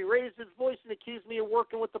angry, raised his voice, and accused me of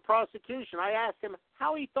working with the prosecution. I asked him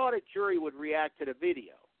how he thought a jury would react to the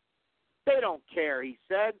video. They don't care, he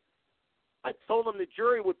said. I told him the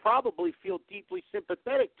jury would probably feel deeply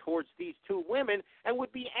sympathetic towards these 2 women and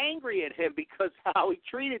would be angry at him because of how he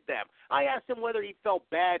treated them. I asked him whether he felt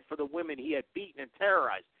bad for the women he had beaten and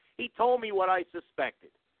terrorized. He told me what I suspected.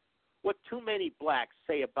 What too many blacks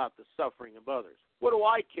say about the suffering of others. What do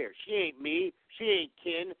I care? She ain't me. She ain't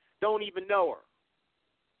kin. Don't even know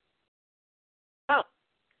her.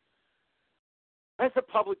 As a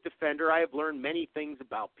public defender, I have learned many things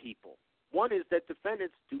about people. One is that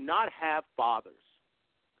defendants do not have fathers.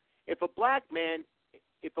 If a black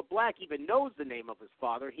even knows the name of his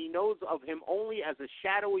father, he knows of him only as a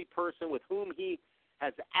shadowy person with whom he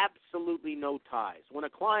has absolutely no ties. When a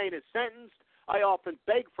client is sentenced, I often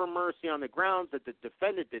beg for mercy on the grounds that the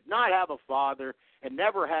defendant did not have a father and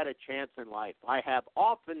never had a chance in life. I have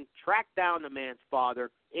often tracked down the man's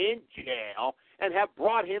father in jail and have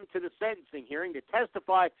brought him to the sentencing hearing to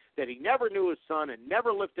testify that he never knew his son and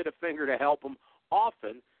never lifted a finger to help him.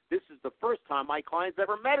 Often, this is the first time my client's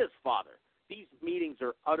ever met his father. These meetings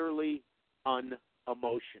are utterly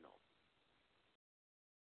unemotional.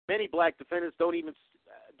 Many black defendants don't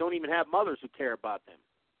even have mothers who care about them.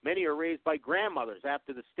 Many are raised by grandmothers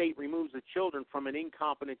after the state removes the children from an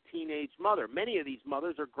incompetent teenage mother. Many of these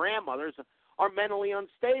mothers or grandmothers are mentally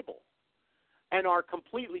unstable. and are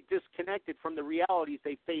completely disconnected from the realities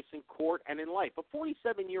they face in court and in life. A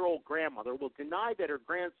 47-year-old grandmother will deny that her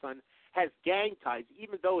grandson has gang ties,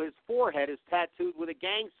 even though his forehead is tattooed with a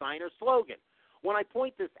gang sign or slogan. When I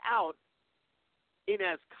point this out in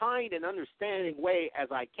as kind and understanding way as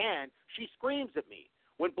I can, she screams at me.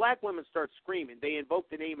 When black women start screaming, they invoke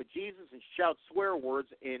the name of Jesus and shout swear words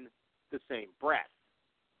in the same breath.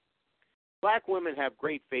 Black women have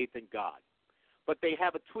great faith in God, but they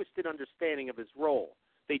have a twisted understanding of his role.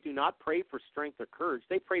 They do not pray for strength or courage.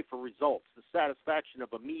 They pray for results, the satisfaction of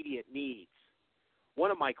immediate needs.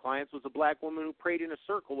 One of my clients was a black woman who prayed in a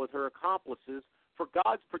circle with her accomplices for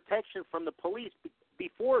God's protection from the police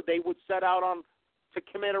before they would set out to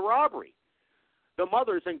commit a robbery. The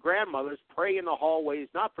mothers and grandmothers pray in the hallways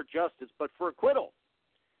not for justice but for acquittal.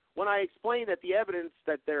 When I explain that the evidence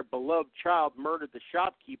that their beloved child murdered the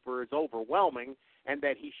shopkeeper is overwhelming and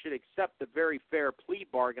that he should accept the very fair plea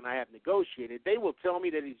bargain I have negotiated, they will tell me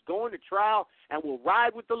that he's going to trial and will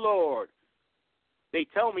ride with the Lord. They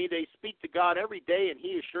tell me they speak to God every day, and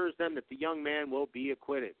he assures them that the young man will be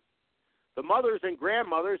acquitted. The mothers and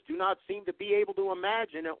grandmothers do not seem to be able to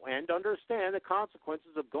imagine and understand the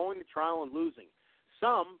consequences of going to trial and losing.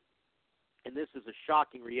 Some, and this is a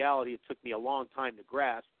shocking reality it took me a long time to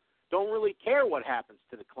grasp, don't really care what happens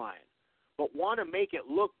to the client, but want to make it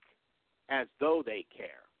look as though they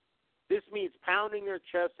care. This means pounding their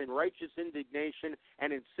chests in righteous indignation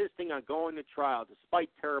and insisting on going to trial despite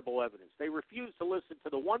terrible evidence. They refuse to listen to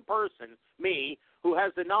the one person, me, who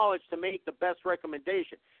has the knowledge to make the best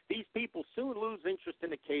recommendation. These people soon lose interest in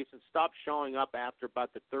the case and stop showing up after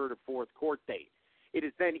about the third or fourth court date. It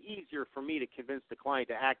is then easier for me to convince the client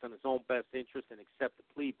to act on his own best interest and accept the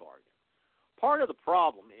plea bargain. Part of the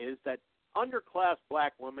problem is that underclass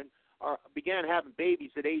black women began having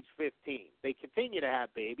babies at age 15. They continue to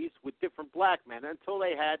have babies with different black men until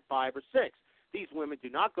they had 5 or 6. These women do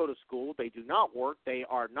not go to school. They do not work. They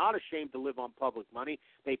are not ashamed to live on public money.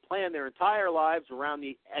 They plan their entire lives around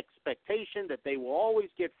the expectation that they will always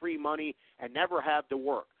get free money and never have to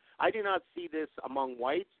work. I do not see this among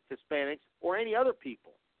whites, Hispanics, or any other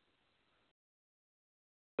people.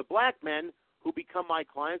 The black men who become my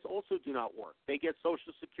clients also do not work. They get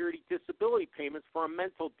Social Security disability payments for a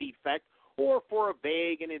mental defect or for a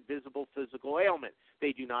vague and invisible physical ailment.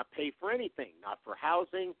 They do not pay for anything, not for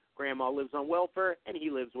housing. Grandma lives on welfare, and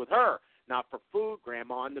he lives with her. Not for food.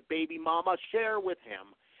 Grandma and the baby mama share with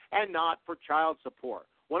him, and not for child support.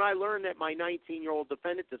 When I learn that my 19-year-old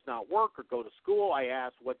defendant does not work or go to school, I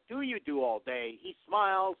ask, what do you do all day? He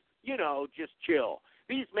smiles, just chill.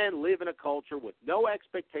 These men live in a culture with no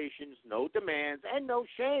expectations, no demands, and no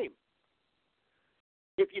shame.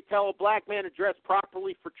 If you tell a black man to dress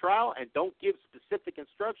properly for trial and don't give specific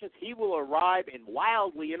instructions, he will arrive in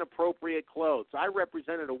wildly inappropriate clothes. I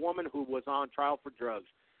represented a woman who was on trial for drugs.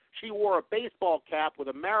 She wore a baseball cap with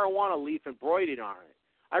a marijuana leaf embroidered on it.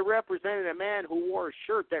 I represented a man who wore a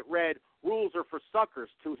shirt that read, "Rules are for suckers,"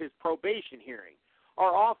 to his probation hearing.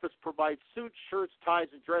 Our office provides suits, shirts, ties,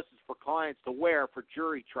 and dresses for clients to wear for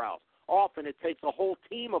jury trials. Often it takes a whole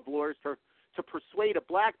team of lawyers to persuade a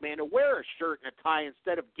black man to wear a shirt and a tie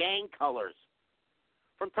instead of gang colors.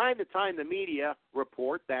 From time to time, the media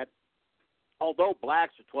report that although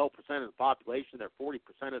blacks are 12% of the population, they're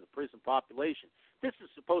 40% of the prison population. This is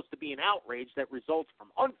supposed to be an outrage that results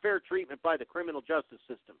from unfair treatment by the criminal justice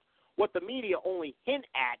system. What the media only hint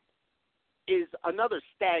at is another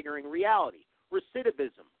staggering reality: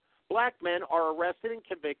 recidivism. Black men are arrested and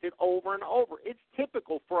convicted over and over. It's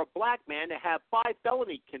typical for a black man to have 5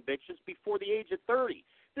 felony convictions before the age of 30.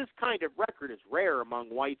 This kind of record is rare among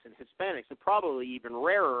whites and Hispanics, and probably even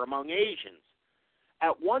rarer among Asians.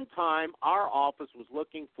 At one time, our office was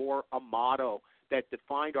looking for a motto that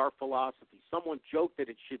defined our philosophy. Someone joked that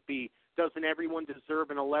it should be, "Doesn't everyone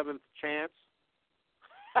deserve an 11th chance?"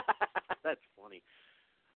 That's funny.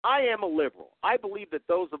 I am a liberal. I believe that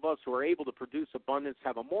those of us who are able to produce abundance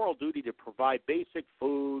have a moral duty to provide basic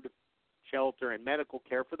food, shelter, and medical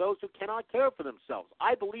care for those who cannot care for themselves.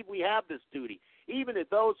 I believe we have this duty, even to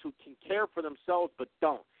those who can care for themselves but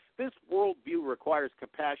don't. This worldview requires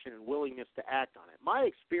compassion and willingness to act on it. My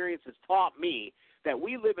experience has taught me that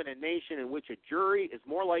we live in a nation in which a jury is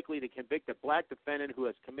more likely to convict a black defendant who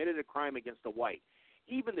has committed a crime against a white.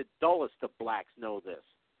 Even the dullest of blacks know this.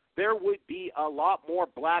 There would be a lot more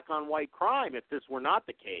black-on-white crime if this were not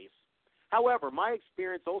the case. However, my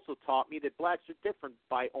experience also taught me that blacks are different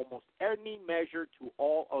by almost any measure to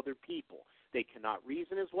all other people. They cannot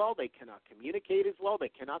reason as well. They cannot communicate as well. They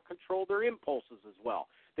cannot control their impulses as well.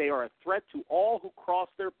 They are a threat to all who cross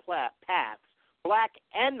their paths, black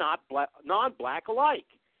and non-black alike.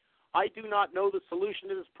 I do not know the solution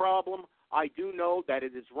to this problem. I do know that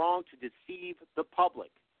it is wrong to deceive the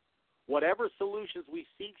public. Whatever solutions we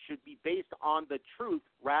seek should be based on the truth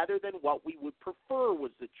rather than what we would prefer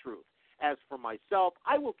was the truth. As for myself,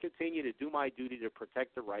 I will continue to do my duty to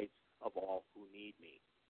protect the rights of all who need me.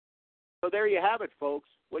 So there you have it, folks.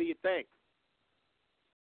 What do you think?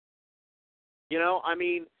 You know, I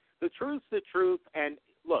mean, the truth's the truth, and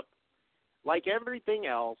look, like everything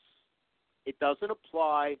else, it doesn't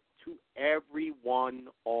apply to everyone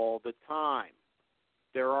all the time.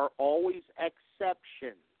 There are always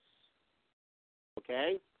exceptions,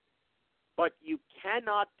 okay? But you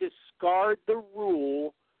cannot discard the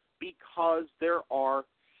rule because there are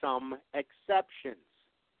some exceptions,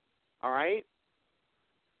 all right?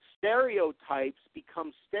 Stereotypes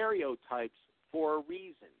become stereotypes for a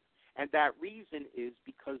reason, and that reason is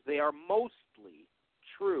because they are mostly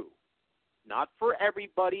true. Not for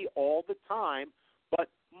everybody all the time, but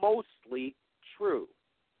mostly true.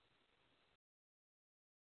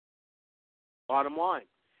 Bottom line.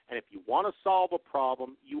 And if you want to solve a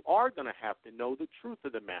problem, you are going to have to know the truth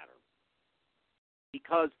of the matter.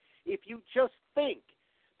 Because if you just think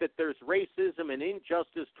that there's racism and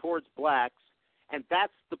injustice towards blacks, and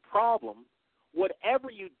that's the problem, whatever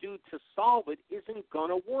you do to solve it isn't going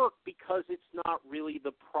to work because it's not really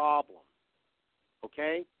the problem.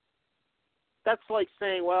 Okay? That's like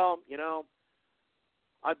saying, well, you know,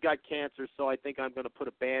 I've got cancer, so I think I'm going to put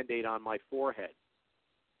a Band-Aid on my forehead.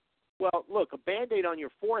 Well, look, a Band-Aid on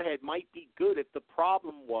your forehead might be good if the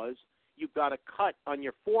problem was you've got a cut on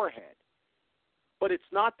your forehead. But it's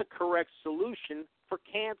not the correct solution for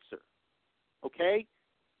cancer. Okay?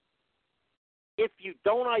 If you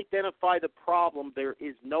don't identify the problem, there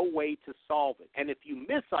is no way to solve it. And if you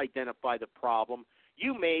misidentify the problem,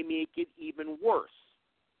 you may make it even worse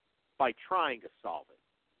by trying to solve it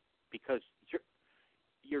because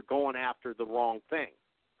you're going after the wrong thing.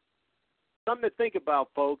 Something to think about,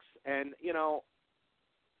 folks, and, you know,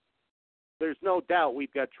 there's no doubt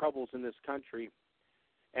we've got troubles in this country,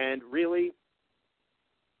 and really,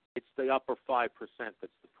 it's the upper 5% that's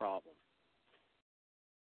the problem.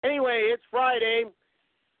 Anyway, it's Friday.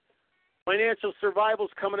 Financial Survival's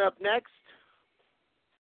coming up next.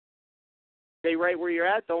 Stay right where you're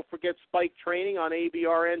at. Don't forget Spike Training on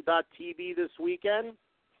AVRN.TV this weekend.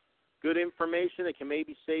 Good information that can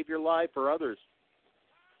maybe save your life or others.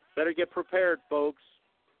 Better get prepared, folks.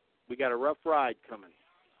 We got a rough ride coming.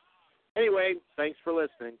 Anyway, thanks for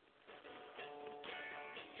listening.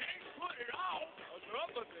 Can't put it off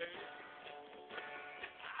another day.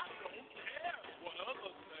 I don't care what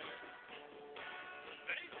others say.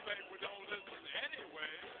 They say we don't listen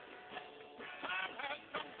anyway. Time has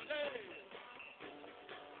come today.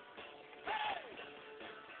 Hey!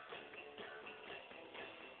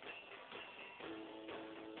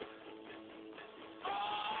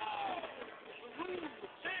 Oh! The rules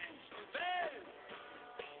have changed today.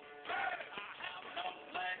 Hey! I have no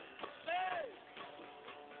place to stay.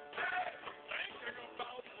 Hey! Thinking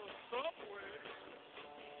about the subway.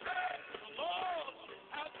 Hey! The Lord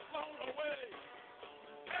has flown away.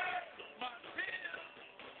 Hey! My tears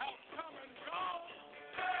have come and gone.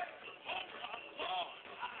 Hey! Oh my Lord,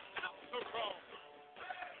 I have to go.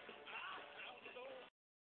 Hey! I have no.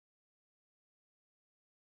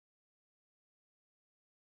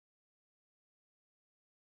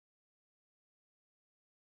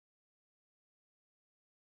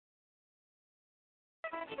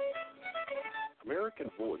 American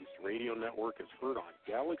Voice Radio Network is heard on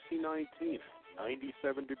Galaxy 19,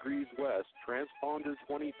 97 degrees west, transponder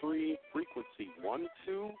 23, frequency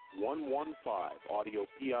 12115, audio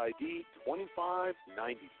PID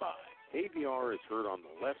 2595. AVR is heard on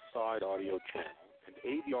the left side audio channel, and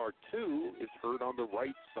AVR2 is heard on the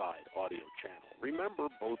right side audio channel. Remember,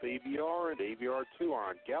 both AVR and AVR2 are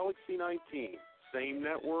on Galaxy 19. Same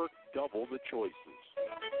network, double the choices.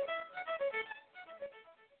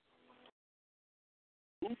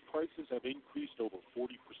 Food prices have increased over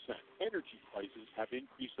 40%. Energy prices have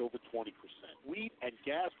increased over 20%. Wheat and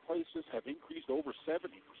gas prices have increased over 70%.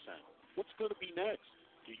 What's going to be next?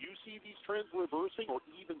 Do you see these trends reversing or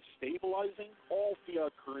even stabilizing? All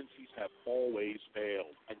fiat currencies have always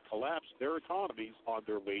failed and collapsed their economies on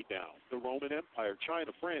their way down. The Roman Empire,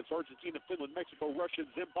 China, France, Argentina, Finland, Mexico, Russia,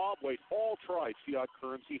 Zimbabwe all tried fiat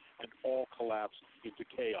currency and all collapsed into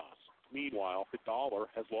chaos. Meanwhile, the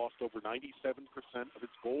dollar has lost over 97% of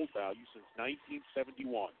its gold value since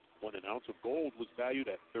 1971, when an ounce of gold was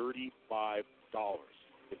valued at $35.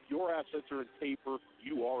 If your assets are in paper,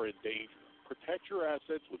 you are in danger. Protect your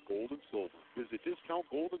assets with gold and silver. Visit Discount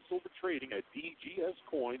Gold and Silver Trading at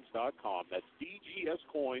dgscoins.com. That's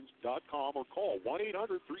dgscoins.com or call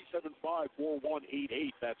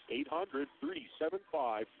 1-800-375-4188. That's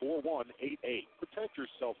 800-375-4188. Protect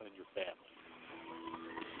yourself and your family.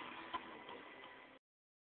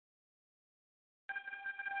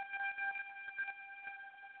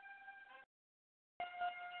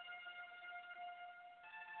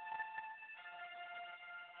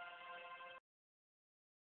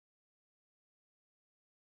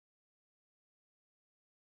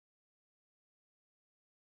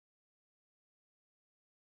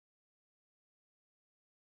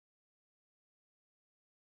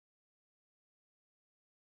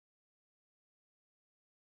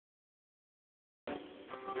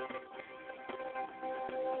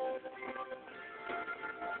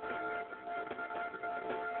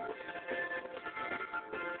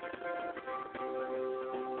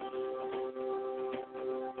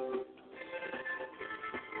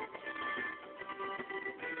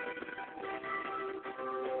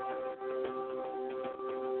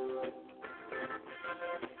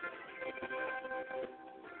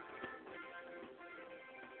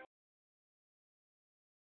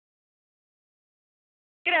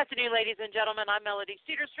 Good afternoon, ladies and gentlemen. I'm Melody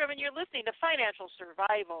Cedarstrom, and you're listening to Financial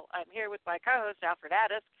Survival. I'm here with my co-host, Alfred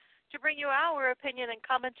Addis, to bring you our opinion and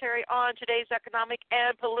commentary on today's economic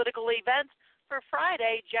and political events for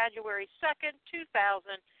Friday, January 2nd,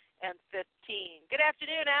 2015. Good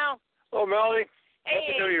afternoon, Al. Hello, Melody.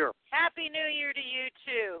 Hey, Happy New Year. Happy New Year to you,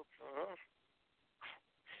 too.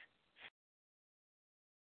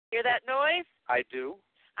 Hear that noise? I do.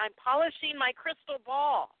 I'm polishing my crystal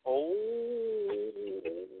ball. Oh.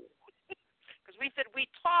 Because we said we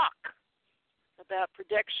talk about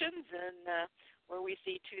predictions and where we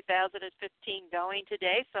see 2015 going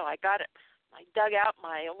today. So I got it. I dug out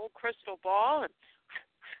my old crystal ball and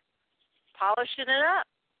polishing it up.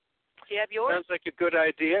 Do you have yours? Sounds like a good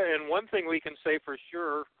idea. And one thing we can say for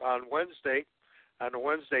sure on the Wednesday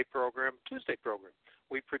program, Tuesday program,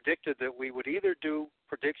 we predicted that we would either do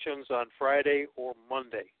predictions on Friday or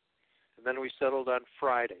Monday. And then we settled on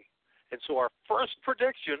Friday. And so our first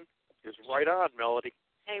prediction is right on, Melody.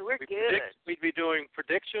 Hey, we're good. We'd be doing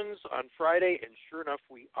predictions on Friday, and sure enough,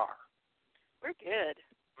 we are. We're good.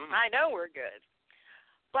 I know we're good.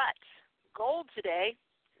 But gold today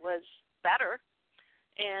was better,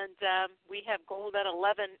 and we have gold at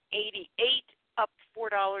 $11.88, up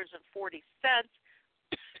 $4.40.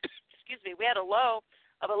 Excuse me. We had a low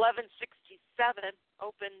of $11.67,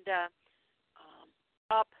 opened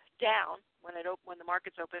up, down when the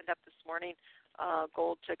markets opened up this morning.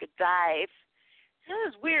 Gold took a dive. It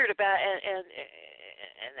was weird about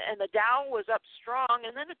and the Dow was up strong,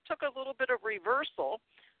 and then it took a little bit of reversal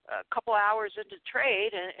a couple hours into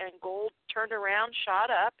trade, and gold turned around,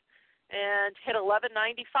 shot up, and hit 11.95.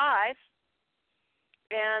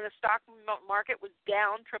 And the stock market was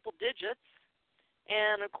down triple digits.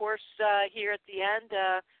 And, of course, here at the end,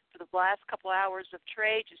 for the last couple hours of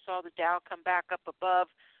trade, you saw the Dow come back up above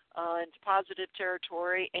into positive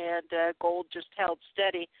territory, and gold just held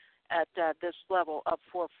steady at this level of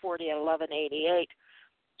 440 at 11.88.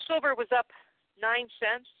 Silver was up 9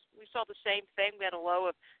 cents. We saw the same thing. We had a low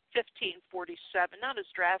of 15.47. Not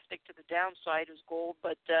as drastic to the downside as gold,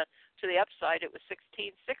 but to the upside, it was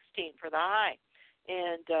 16.16 for the high,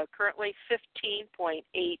 and currently 15.88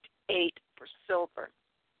 for silver.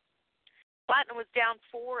 Platinum was down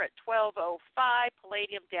 4 at 12.05.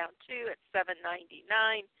 Palladium down 2 at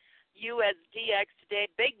 7.99. USDX today,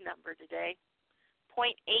 big number today,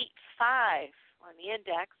 0.85 on the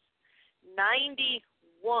index,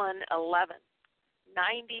 91.11.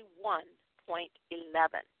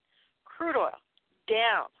 91.11. Crude oil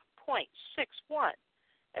down 0.61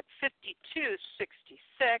 at 52.66.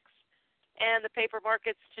 And the paper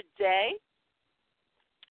markets today,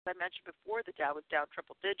 as I mentioned before, the Dow was down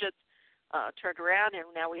triple digits, turned around, and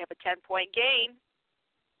now we have a 10-point gain,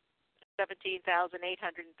 17,832.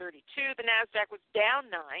 The NASDAQ was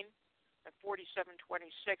down 9 at 47.26.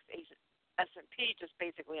 S&P just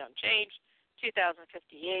basically unchanged,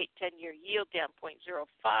 2,058. 10-year yield down 0.05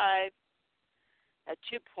 at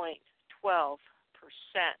 2.12%.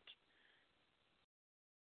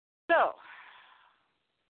 So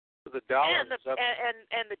the Dow and the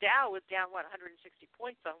Dow was down 160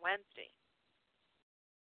 points on Wednesday.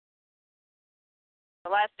 The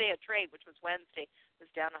last day of trade, which was Wednesday, was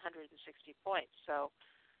down 160 points. So,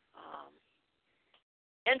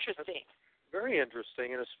 interesting. That's very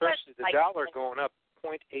interesting, and especially the dollar going up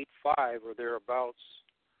 0.85 or thereabouts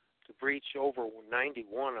to breach over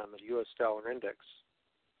 91 on the U.S. dollar index.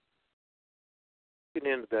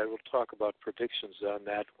 get into that. We'll talk about predictions on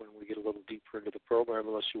that when we get a little deeper into the program,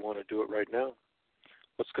 unless you want to do it right now.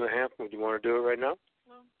 What's going to happen? Do you want to do it right now?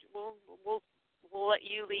 Well, we'll let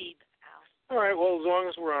you lead, Al. All right. Well, as long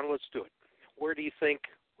as we're on, let's do it. What do you think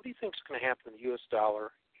is going to happen in the U.S.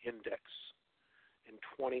 dollar index in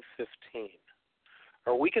 2015?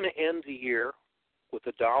 Are we going to end the year with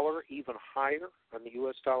the dollar even higher on the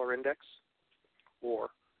U.S. dollar index? Or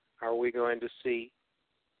are we going to see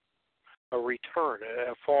a return,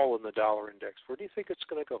 a fall in the dollar index? Where do you think it's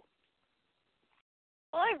going to go?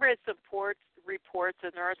 Well, I've read some reports,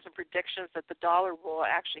 and there are some predictions that the dollar will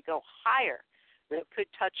actually go higher. It could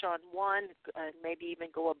touch on 1 and maybe even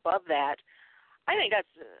go above that. I think that's...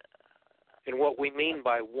 and what we mean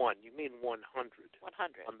by 1, you mean 100.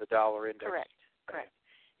 100. On the dollar index. Correct.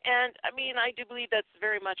 And, I mean, I do believe that's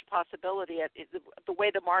very much a possibility the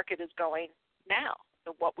way the market is going now,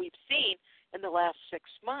 what we've seen in the last 6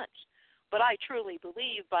 months. But I truly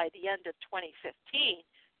believe by the end of 2015,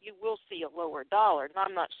 you will see a lower dollar. And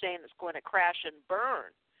I'm not saying it's going to crash and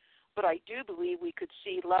burn, but I do believe we could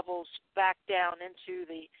see levels back down into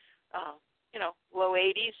the, low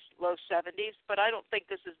 80s, low 70s. But I don't think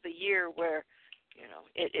this is the year where,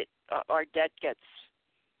 our debt gets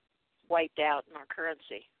wiped out in our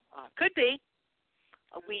currency. Could be.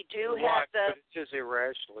 We do have but it's just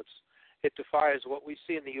irrational. It defies what we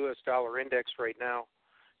see in the U.S. dollar index right now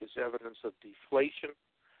is evidence of deflation.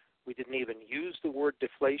 We didn't even use the word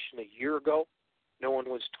deflation a year ago. No one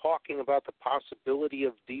was talking about the possibility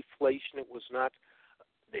of deflation. It was not,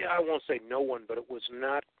 I won't say no one, but it was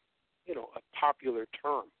not, a popular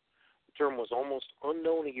term. The term was almost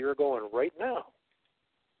unknown a year ago, and right now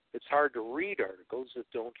it's hard to read articles that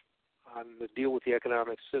don't deal with the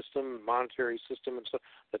economic system, monetary system, and stuff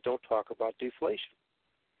that don't talk about deflation.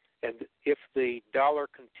 And if the dollar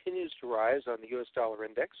continues to rise on the U.S. dollar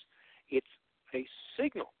index, it's a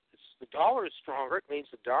signal. The dollar is stronger. It means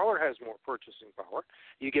the dollar has more purchasing power.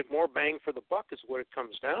 You get more bang for the buck is what it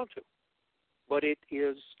comes down to. But it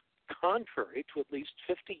is contrary to at least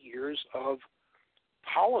 50 years of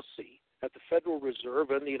policy at the Federal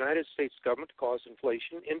Reserve and the United States government to cause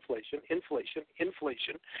inflation,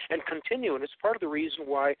 and continue. And it's part of the reason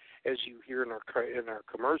why, as you hear in our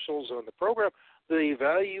commercials on the program, the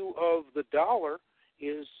value of the dollar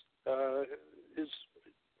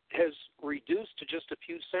has reduced to just a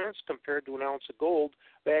few cents compared to an ounce of gold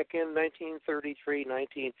back in 1933,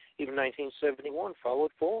 even 1971. Follow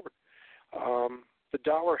it forward. The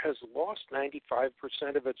dollar has lost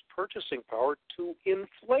 95% of its purchasing power to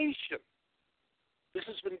inflation. This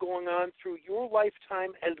has been going on through your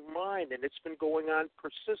lifetime and mine, and it's been going on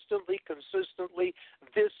persistently, consistently.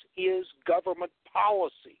 This is government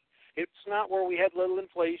policy. It's not where we had little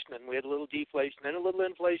inflation and we had a little deflation, and a little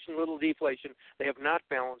inflation, little deflation. They have not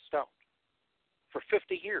balanced out. For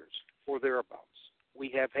 50 years or thereabouts, we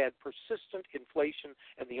have had persistent inflation,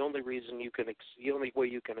 and the only way you can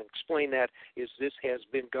explain that is this has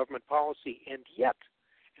been government policy. And yet,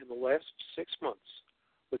 in the last 6 months,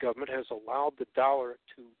 the government has allowed the dollar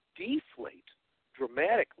to deflate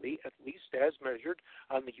dramatically, at least as measured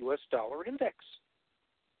on the U.S. dollar index.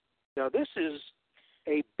 Now, this is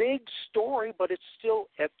a big story, but it's still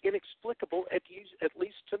inexplicable, at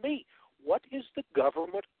least to me. What is the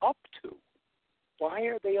government up to? Why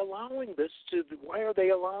are they allowing this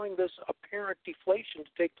apparent deflation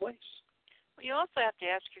to take place? Well, you also have to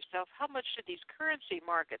ask yourself, how much do these currency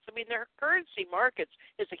markets, their currency markets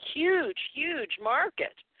is a huge, huge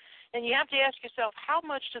market. And you have to ask yourself, how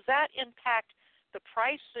much does that impact the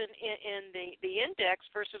price in the index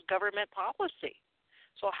versus government policy?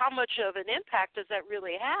 So how much of an impact does that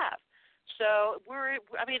really have? So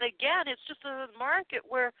again, it's just a market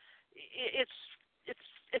where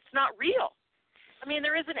it's not real.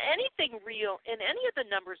 There isn't anything real in any of the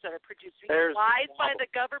numbers that are produced. We get lies by the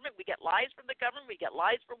government. We get lies from the government. We get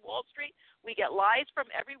lies from Wall Street. We get lies from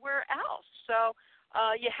everywhere else. So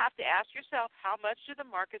you have to ask yourself, how much do the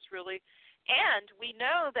markets really? And we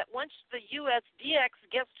know that once the USDX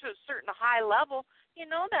gets to a certain high level,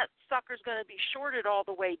 that sucker's going to be shorted all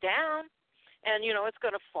the way down, and it's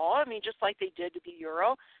going to fall. Just like they did to the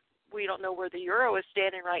euro. We don't know where the euro is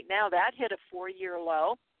standing right now. That hit a 4-year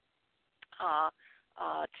low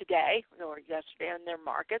today or yesterday in their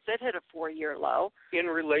markets. It hit a 4-year low in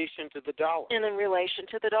relation to the dollar. And in relation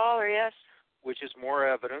to the dollar, yes. Which is more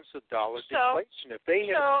evidence of dollar deflation. If they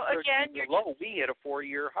hit a 4-year low, we hit a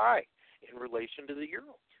 4-year high in relation to the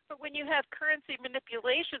euro. But when you have currency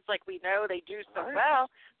manipulations like we know they do so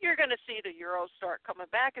well, you're going to see the euro start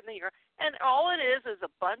coming back in the euro. And all it is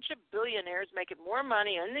a bunch of billionaires making more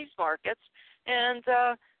money in these markets. And,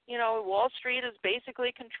 Wall Street is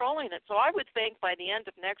basically controlling it. So I would think by the end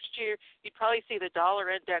of next year, you'd probably see the dollar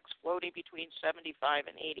index floating between 75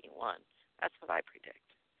 and 81. That's what I predict.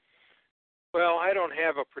 Well, I don't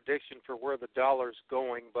have a prediction for where the dollar's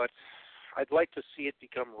going, but I'd like to see it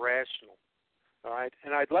become rational. All right,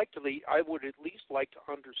 and I would at least like to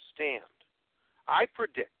understand. I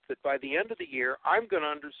predict that by the end of the year, I'm going to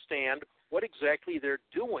understand what exactly they're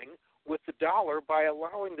doing with the dollar by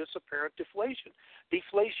allowing this apparent deflation.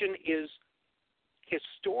 Deflation is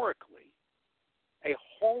historically a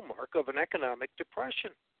hallmark of an economic depression.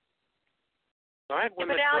 Right? When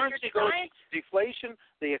the currency goes into deflation,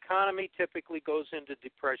 the economy typically goes into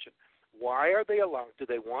depression. Why are they allowed? Do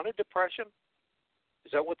they want a depression?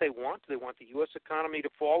 Is that what they want? Do they want the U.S. economy to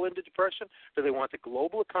fall into depression? Do they want the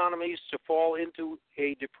global economies to fall into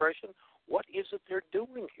a depression? What is it they're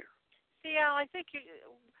doing here? Yeah, I think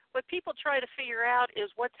what people try to figure out is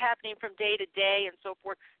what's happening from day to day and so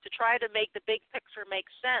forth to try to make the big picture make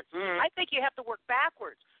sense. I think you have to work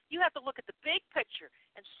backwards. You have to look at the big picture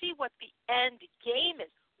and see what the end game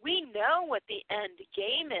is. We know what the end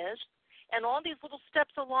game is, and all these little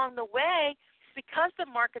steps along the way, because the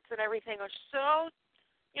markets and everything are so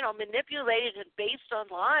manipulated and based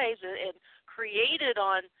on lies and created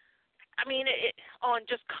on, on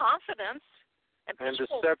just confidence and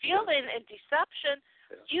feeling and deception.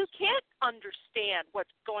 Yes. You can't understand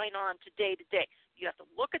what's going on today to day. You have to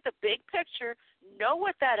look at the big picture, know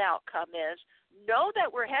what that outcome is, know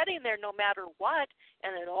that we're heading there no matter what,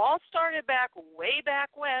 and it all started way back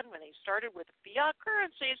when they started with fiat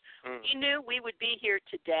currencies. We knew we would be here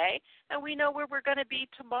today, and we know where we're going to be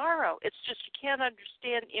tomorrow. It's just you can't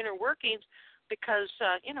understand inner workings because,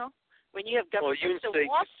 when you have governments you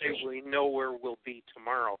Wall say we know where we'll be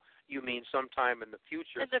tomorrow. You mean sometime in the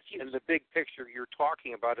future. And the big picture you're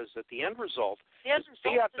talking about is that the end result, the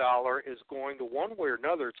fiat dollar is going to, one way or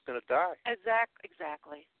another, it's going to die.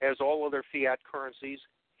 Exactly. As all other fiat currencies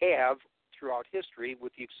have throughout history,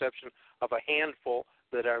 with the exception of a handful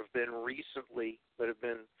that have been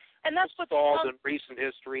installed in recent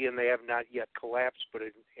history, and they have not yet collapsed, but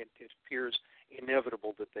it appears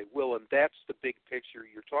inevitable that they will. And that's the big picture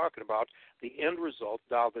you're talking about. The end result,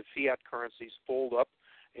 now the fiat currencies fold up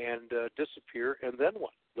and disappear, and then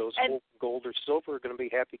what? Those gold or silver are going to be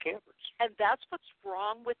happy campers. And that's what's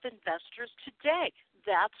wrong with investors today.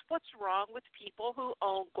 That's what's wrong with people who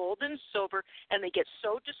own gold and silver, and they get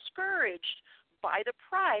so discouraged by the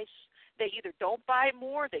price, they either don't buy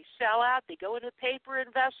more, they sell out, they go into paper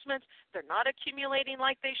investments, they're not accumulating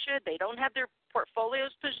like they should, they don't have their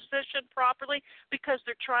portfolios positioned properly because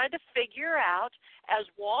they're trying to figure out, as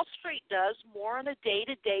Wall Street does, more on a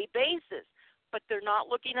day-to-day basis. But they're not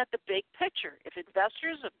looking at the big picture. If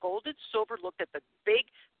investors of gold and silver looked at the big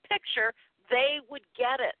picture, they would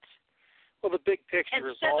get it. Well, the big picture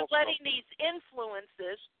is also... Instead of letting these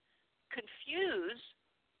influences confuse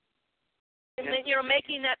and then,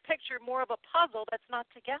 making that picture more of a puzzle that's not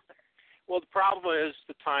together. Well, the problem is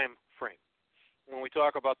the time frame. When we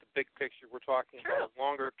talk about the big picture, we're talking about a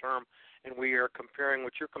longer term, and we are comparing,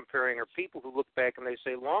 what you're comparing are people who look back and they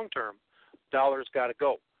say long term, dollar's got to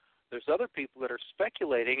go. There's other people that are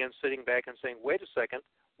speculating and sitting back and saying, wait a second,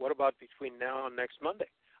 what about between now and next Monday?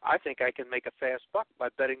 I think I can make a fast buck by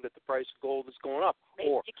betting that the price of gold is going up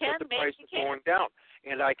or that the price is going down.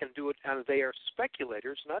 And I can do it, and they are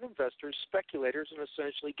speculators, not investors, speculators and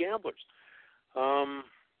essentially gamblers.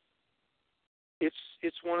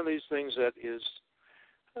 It's one of these things that is,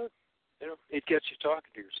 it gets you talking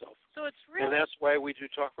to yourself. So it's really, and that's why we do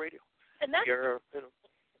talk radio. And that's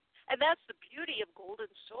And that's the beauty of gold and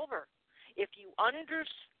silver. If you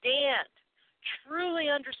truly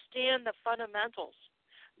understand the fundamentals,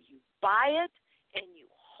 you buy it and you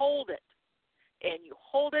hold it. And you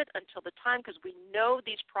hold it until the time, because we know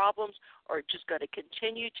these problems are just going to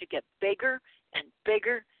continue to get bigger and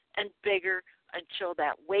bigger and bigger until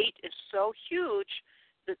that weight is so huge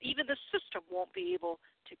that even the system won't be able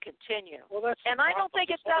to continue. Well, and I don't think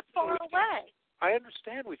it's that far away. I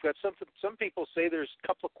understand. We've got some people say there's a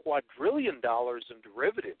couple of $quadrillion in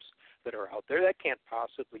derivatives that are out there. That can't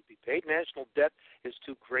possibly be paid. National debt is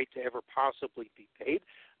too great to ever possibly be paid.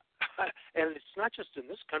 And it's not just in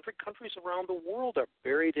this country. Countries around the world are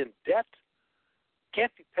buried in debt.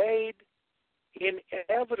 Can't be paid.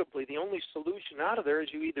 Inevitably, the only solution out of there is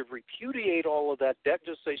you either repudiate all of that debt,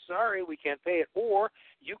 just say, sorry, we can't pay it, or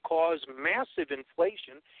you cause massive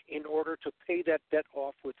inflation in order to pay that debt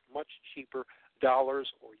off with much cheaper dollars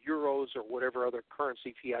or euros or whatever other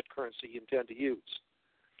currency, fiat currency you intend to use.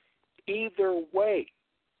 Either way,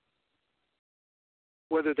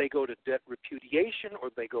 whether they go to debt repudiation or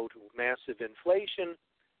they go to massive inflation,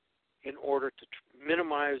 in order to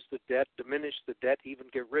minimize the debt, diminish the debt, even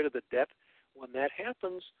get rid of the debt. When that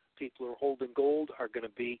happens, people who are holding gold are going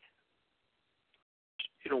to be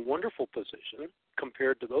in a wonderful position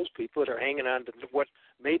compared to those people that are hanging on to what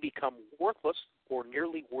may become worthless or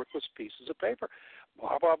nearly worthless pieces of paper.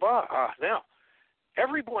 Blah, blah, blah. Now,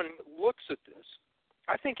 everyone looks at this.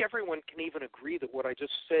 I think everyone can even agree that what I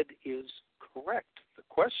just said is correct. The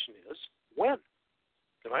question is, when?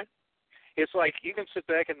 Right? It's like you can sit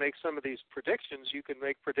back and make some of these predictions. You can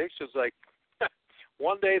make predictions like,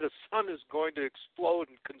 one day the sun is going to explode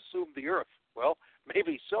and consume the earth. Well,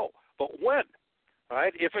 maybe so. But when?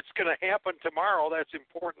 Right? If it's going to happen tomorrow, that's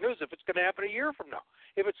important news. If it's going to happen a year from now,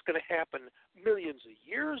 if it's going to happen millions of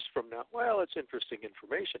years from now, well, it's interesting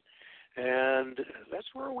information. And that's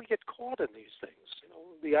where we get caught in these things. You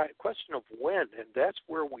know, the question of when, and that's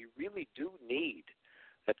where we really do need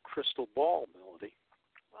that crystal ball, Melody.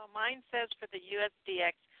 Well, mine says for the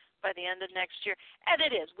USDX by the end of next year, and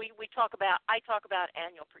it is. I talk about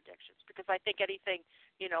annual predictions because I think anything,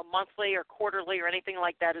 monthly or quarterly or anything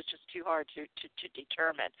like that is just too hard to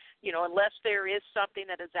determine. Unless there is something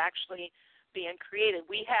that is actually being created.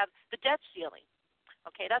 We have the debt ceiling.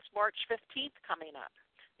 Okay, that's March 15th coming up.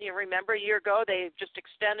 You remember a year ago they just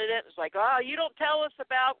extended it. It's like, you don't tell us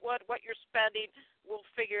about what you're spending. We'll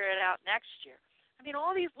figure it out next year. I mean,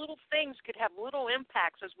 all these little things could have little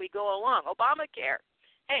impacts as we go along. Obamacare.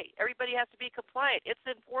 Hey, everybody has to be compliant. It's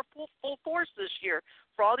in full force this year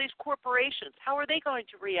for all these corporations. How are they going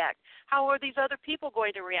to react? How are these other people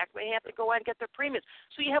going to react? They have to go out and get their premiums.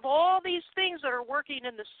 So you have all these things that are working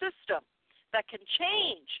in the system that can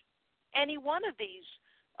change any one of these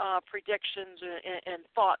predictions and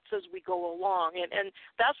thoughts as we go along. And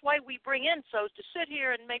that's why we bring in so to sit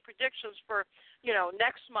here and make predictions for,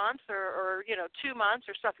 next month or 2 months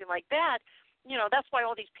or something like that, that's why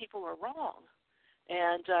all these people are wrong.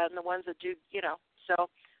 And the ones that do, so,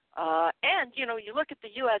 you look at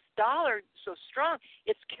the U.S. dollar so strong,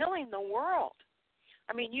 it's killing the world.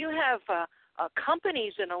 I mean, you have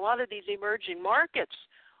companies in a lot of these emerging markets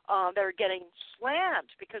that are getting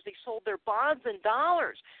slammed because they sold their bonds in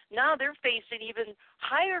dollars. Now they're facing even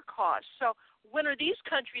higher costs. So when are these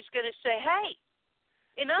countries going to say, hey,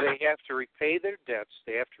 enough? They have to repay their debts.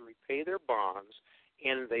 They have to repay their bonds.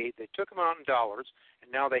 And they took them out in dollars, and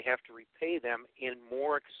now they have to repay them in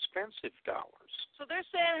more expensive dollars. So they're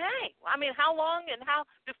saying, hey, I mean, how long and how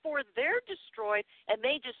before they're destroyed and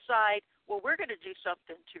they decide, well, we're going to do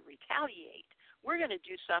something to retaliate. We're going to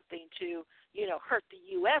do something to, hurt the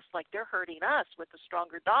U.S. like they're hurting us with the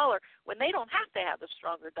stronger dollar when they don't have to have the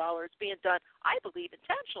stronger dollar. It's being done, I believe,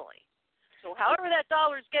 intentionally. So however that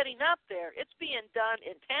dollar is getting up there, it's being done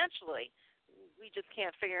intentionally. We just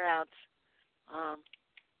can't figure out.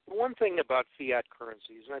 One thing about fiat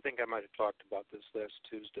currencies, and I think I might have talked about this last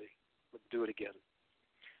Tuesday, but do it again.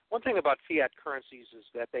 One thing about fiat currencies is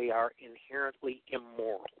that they are inherently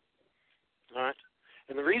immoral. All right?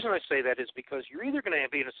 And the reason I say that is because you're either going to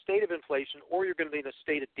be in a state of inflation or you're going to be in a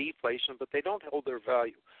state of deflation, but they don't hold their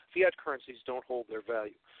value. Fiat currencies don't hold their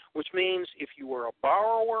value, which means if you were a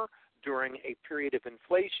borrower during a period of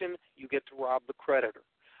inflation, you get to rob the creditor.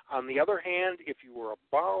 On the other hand, if you were a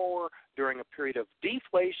borrower during a period of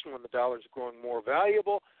deflation when the dollar is growing more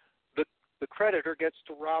valuable, the creditor gets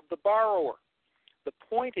to rob the borrower. The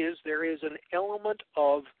point is there is an element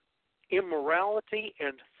of immorality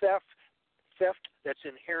and theft that's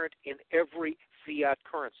inherent in every fiat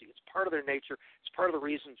currency. It's part of their nature. It's part of the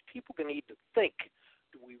reasons people need to think,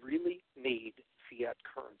 do we really need fiat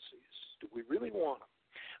currencies? Do we really want them?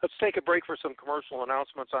 Let's take a break for some commercial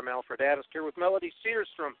announcements. I'm Alfred Addis here with Melody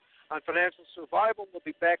Cedarstrom on Financial Survival. We'll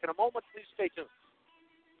be back in a moment. Please stay tuned.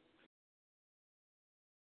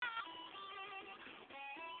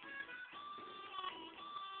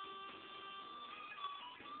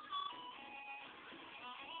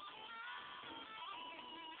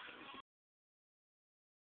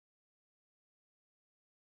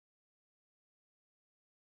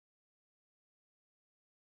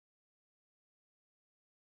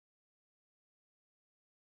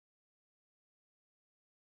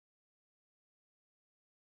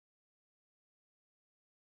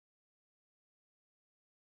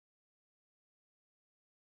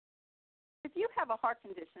 If you have a heart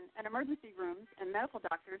condition and emergency rooms and medical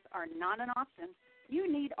doctors are not an option,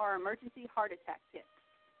 you need our emergency heart attack kit.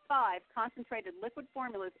 5 concentrated liquid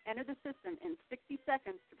formulas enter the system in 60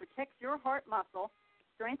 seconds to protect your heart muscle,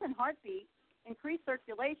 strengthen heartbeat, increase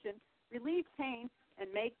circulation, relieve pain,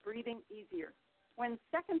 and make breathing easier. When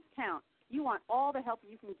seconds count, you want all the help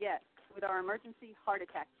you can get with our emergency heart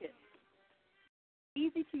attack kit.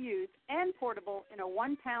 Easy to use and portable in a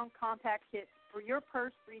 1-pound compact kit for your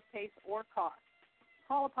purse, briefcase, or car.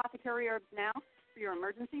 Call Apothecary Herbs now for your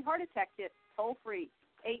emergency heart attack kit, toll free,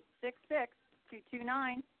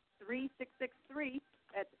 866-229-3663.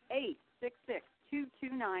 That's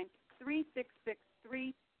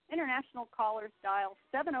 866-229-3663. International callers dial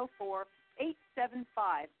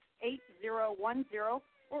 704-875-8010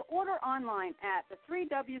 or order online at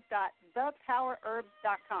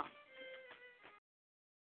the3ws.thepowerherbs.com.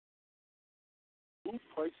 Food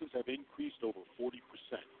prices have increased over 40%.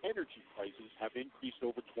 Energy prices have increased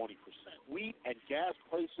over 20%. Wheat and gas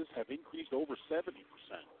prices have increased over 70%.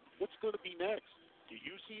 What's going to be next? Do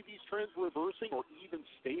you see these trends reversing or even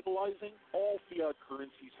stabilizing? All fiat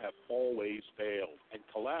currencies have always failed and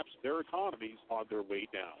collapsed their economies on their way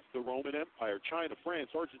down. The Roman Empire, China,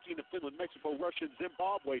 France, Argentina, Finland, Mexico, Russia, and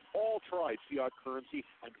Zimbabwe all tried fiat currency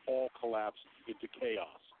and all collapsed into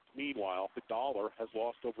chaos. Meanwhile, the dollar has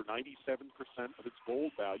lost over 97% of its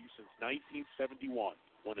gold value since 1971,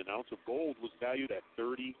 when an ounce of gold was valued at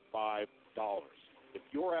 $35. If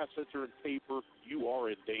your assets are in paper, you are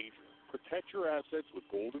in danger. Protect your assets with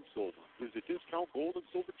gold and silver. Visit Discount Gold and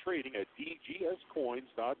Silver Trading at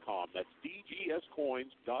dgscoins.com. That's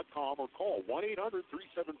dgscoins.com, or call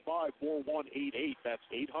 1-800-375-4188. That's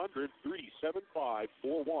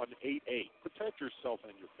 800-375-4188. Protect yourself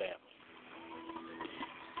and your family.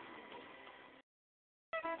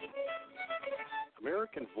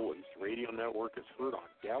 American Voice Radio Network is heard on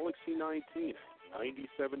Galaxy 19.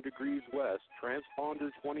 97 degrees west,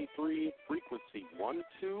 transponder 23, frequency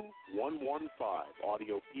 12115,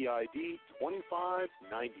 audio PID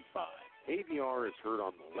 2595. AVR is heard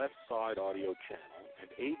on the left side audio channel, and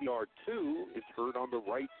AVR2 is heard on the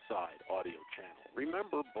right side audio channel.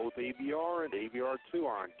 Remember, both AVR and AVR2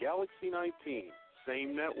 are on Galaxy 19.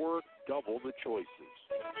 Same network, double the choices.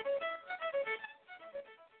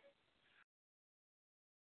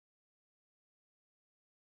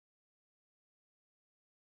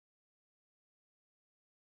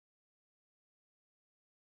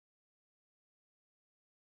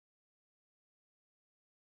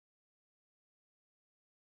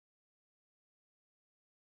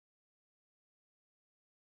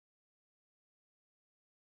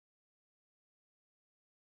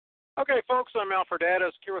 Okay, folks, I'm Alfred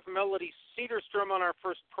Addis here with Melody Cedarstrom on our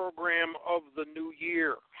first program of the new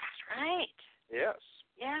year. That's right. Yes.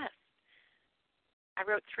 Yes. I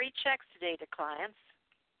wrote 3 checks today to clients.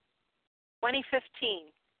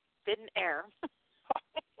 2015 didn't air.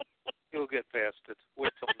 You'll get past it.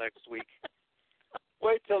 Wait till next week.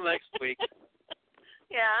 Wait till next week.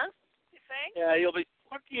 Yeah, you think? Yeah, you'll be,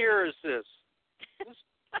 what year is this? This is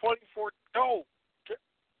 24. No. You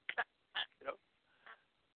know.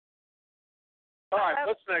 All right,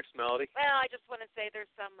 what's next, Melody? Well, I just want to say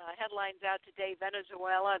there's some headlines out today.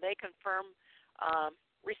 Venezuela, they confirm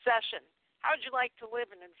recession. How would you like to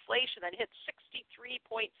live in inflation that hit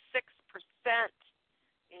 63.6%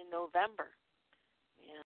 in November?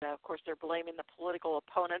 And, of course, they're blaming the political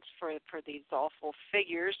opponents for these awful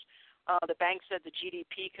figures. The bank said the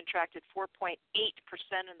GDP contracted 4.8%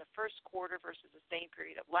 in the first quarter versus the same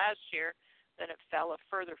period of last year. Then it fell a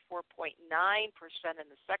further 4.9% in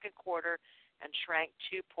the second quarter and shrank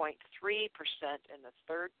 2.3% in the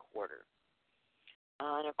third quarter.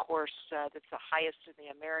 And, of course, that's the highest in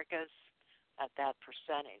the Americas at that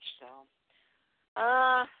percentage. So,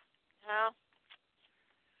 no.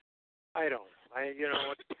 I don't.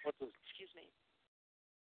 What does, excuse me.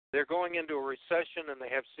 They're going into a recession and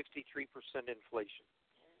they have 63% inflation.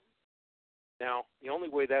 Now, the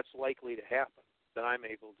only way that's likely to happen that I'm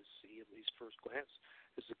able to see, at least first glance,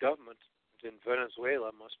 is the government in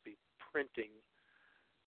Venezuela must be printing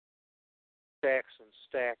stacks and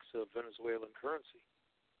stacks of Venezuelan currency.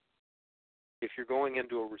 If you're going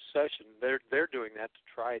into a recession, they're doing that to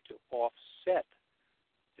try to offset.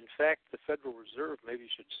 In fact, the Federal Reserve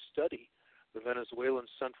maybe should study the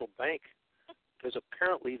Venezuelan central bank, because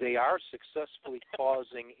apparently they are successfully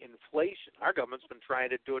causing inflation. Our government's been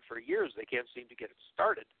trying to do it for years. They can't seem to get it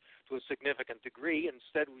started to a significant degree.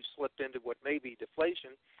 Instead, we slipped into what may be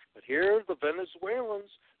deflation. But here, the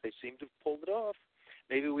Venezuelans, they seem to have pulled it off.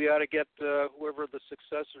 Maybe we ought to get whoever the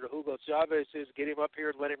successor to Hugo Chavez is, get him up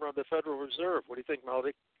here and let him run the Federal Reserve. What do you think,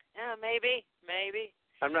 Melody? Yeah, maybe.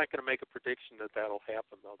 I'm not going to make a prediction that that'll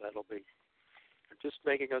happen, though. That'll be I'm just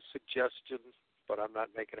making a suggestion, but I'm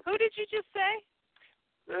not making a Who did you just say?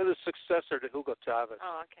 The successor to Hugo Chavez.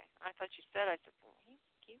 Oh, okay. I thought you said, well, he's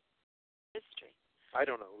cute. History. I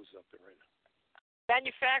don't know who's up there right now.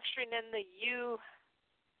 Manufacturing in the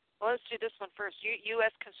Well, let's do this one first.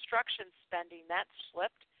 U.S. construction spending, that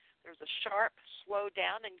slipped. There was a sharp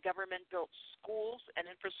slowdown in government-built schools and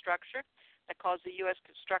infrastructure that caused the U.S.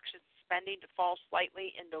 construction spending to fall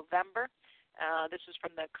slightly in November. This is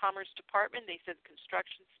from the Commerce Department. They said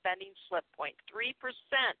construction spending slipped 0.3%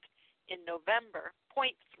 in November,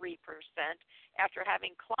 0.3%, after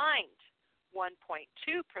having climbed 1.2%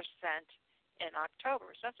 in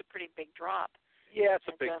October. So that's a pretty big drop. Yeah,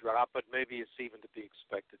 it's a big drop, but maybe it's even to be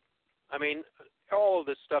expected. I mean, all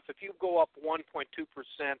of this stuff, if you go up 1.2%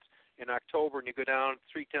 in October and you go down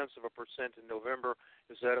 0.3% in November,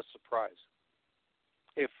 is that a surprise?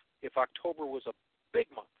 If October was a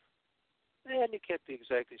big month, then you can't be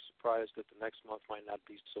exactly surprised that the next month might not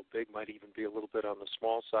be so big, might even be a little bit on the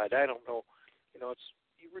small side. I don't know. You know,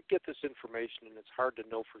 you get this information and it's hard to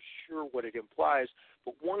know for sure what it implies,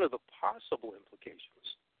 but one of the possible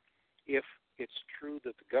implications, if it's true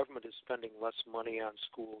that the government is spending less money on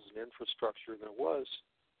schools and infrastructure than it was,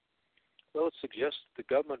 well, it suggests that the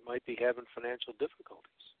government might be having financial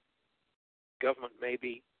difficulties. Government may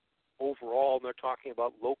be overall, and they're talking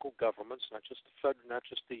about local governments, not just the federal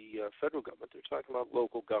government. They're talking about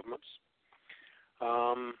local governments.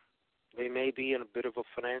 They may be in a bit of a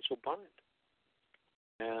financial bind.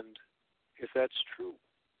 And if that's true,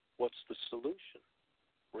 what's the solution?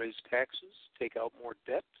 Raise taxes? Take out more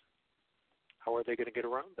debt? How are they going to get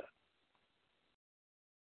around that?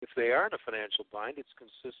 If they are in a financial bind, it's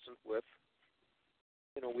consistent with,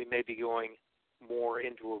 you know, we may be going more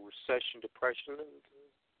into a recession, depression, and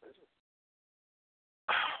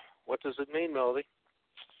what does it mean, Melody?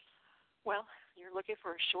 Well, you're looking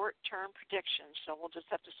for a short-term prediction, so we'll just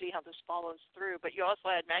have to see how this follows through. But you also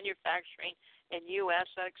had manufacturing in U.S.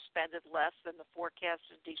 that expended less than the forecast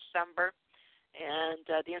in December, and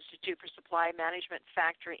the Institute for Supply Management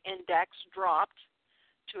Factory Index dropped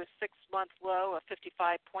to a 6-month low of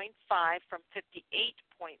 55.5 from 58.7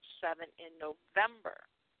 in November.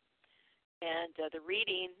 And the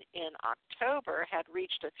reading in October had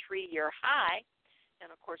reached a 3-year high. And,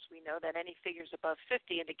 of course, we know that any figures above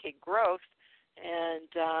 50 indicate growth. And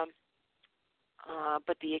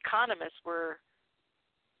but the economists were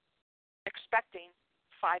expecting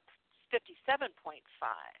 57.5.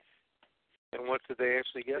 And what did they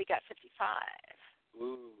actually get? We got 55.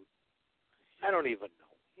 Ooh. I don't even know.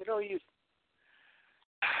 Again,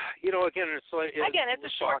 it's like it's a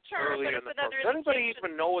short term, but it's another. Does anybody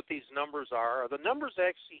even know what these numbers are? Are the numbers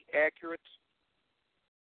actually accurate?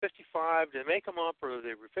 55, do they make them up, or are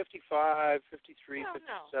they 55, 53,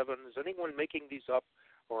 57? Is anyone making these up,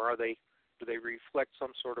 or do they reflect some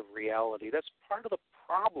sort of reality? That's part of the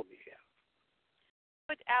problem you have.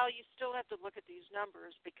 But, Al, you still have to look at these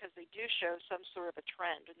numbers because they do show some sort of a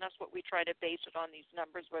trend, and that's what we try to base it on, these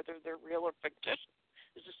numbers, whether they're real or fictitious,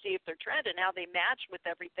 is to see if they're trend and how they match with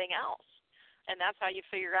everything else. And that's how you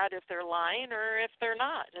figure out if they're lying or if they're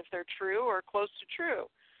not, if they're true or close to true.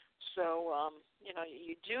 So,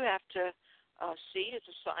 you do have to see it's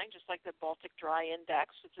a sign, just like the Baltic Dry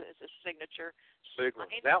Index. It's a signature. Big one.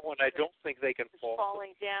 That one, I don't think they can falsify.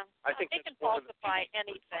 Falling down. I think they can falsify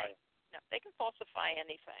anything. No, they can falsify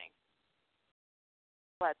anything.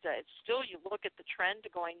 But it's still, you look at the trend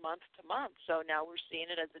going month to month. So now we're seeing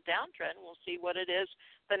it as a downtrend. We'll see what it is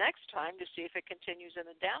the next time to see if it continues in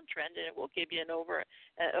the downtrend, and it will give you an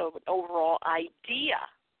overall idea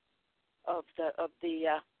of the.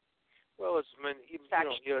 Well, you got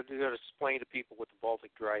to explain to people what the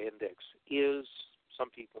Baltic Dry Index is.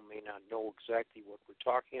 Some people may not know exactly what we're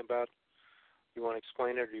talking about. You want to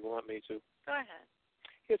explain it, or do you want me to? Go ahead.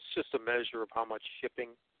 It's just a measure of how much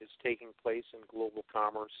shipping is taking place in global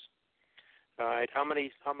commerce. All right, how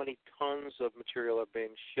many tons of material are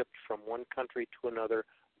being shipped from one country to another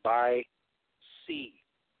by sea?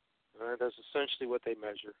 All right, that's essentially what they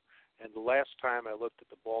measure. And the last time I looked at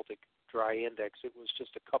the Baltic Dry Index, it was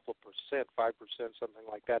just a couple of percent, 5%, something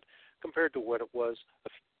like that, compared to what it was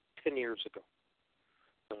 10 years ago,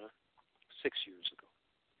 6 years ago.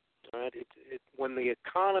 All right, when the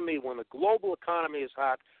global economy is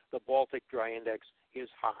hot, the Baltic Dry Index is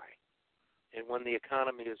high. And when the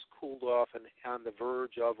economy is cooled off and on the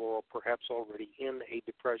verge of, or perhaps already in a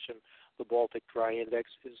depression, the Baltic Dry Index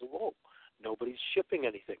is low. Nobody's shipping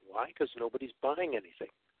anything. Why? Because nobody's buying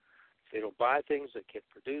anything. They don't buy things. They can't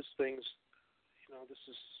produce things.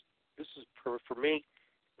 This is for me.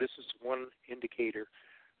 This is one indicator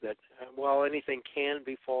that while anything can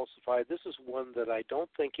be falsified, this is one that I don't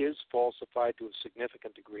think is falsified to a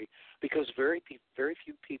significant degree because very few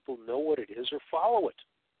people know what it is or follow it.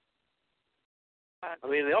 I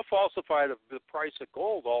mean, they'll falsify the price of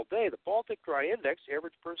gold all day. The Baltic Dry Index, the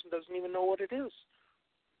average person doesn't even know what it is.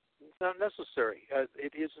 It's not necessary.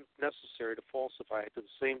 It isn't necessary to falsify it to the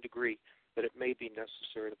same degree that it may be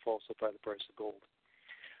necessary to falsify the price of gold.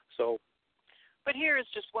 So But here is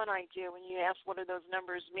just one idea when you ask what do those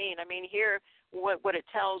numbers mean. I mean, here what it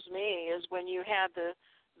tells me is when you had the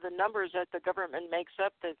numbers that the government makes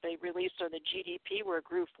up that they released on the GDP where it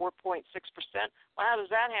grew 4.6%, well, how does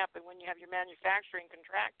that happen when you have your manufacturing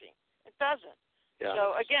contracting? It doesn't. Yeah.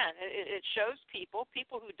 So, again, it shows people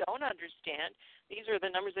who don't understand, these are the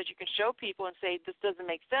numbers that you can show people and say, this doesn't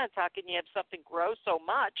make sense. How can you have something grow so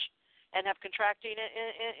much and have contracting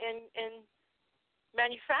in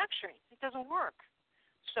manufacturing? It doesn't work.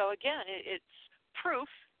 So, again, it's proof.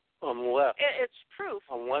 It's proof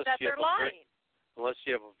that they're lying. Unless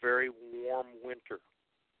you have a very warm winter.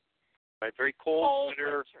 Right? Very cold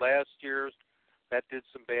winter. Last year's, that did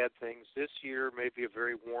some bad things. This year, maybe a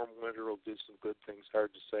very warm winter will do some good things.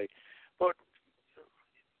 Hard to say. But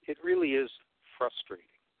it really is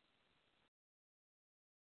frustrating.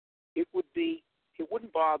 It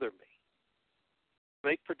wouldn't bother me to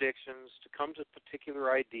make predictions, to come to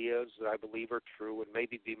particular ideas that I believe are true and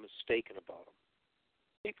maybe be mistaken about them.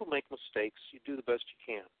 People make mistakes. You do the best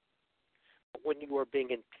you can. But when you are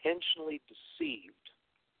being intentionally deceived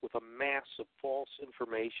with a mass of false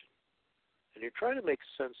information and you're trying to make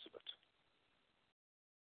sense of it,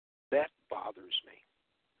 that bothers me.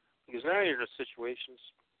 Because now you're in a situation,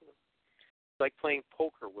 it's like playing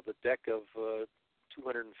poker with a deck of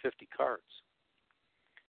 250 cards.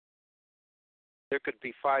 There could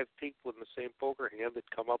be 5 people in the same poker hand that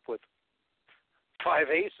come up with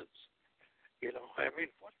 5 aces. You know, I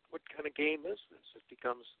mean, what kind of game is this? It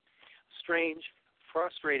becomes strange,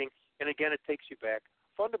 frustrating, and again, it takes you back.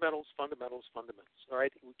 Fundamentals. All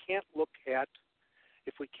right, if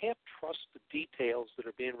we can't trust the details that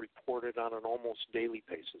are being reported on an almost daily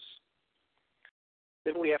basis,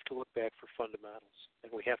 then we have to look back for fundamentals,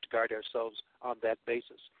 and we have to guide ourselves on that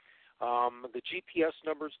basis. The GPS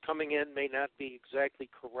numbers coming in may not be exactly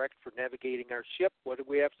correct for navigating our ship. What do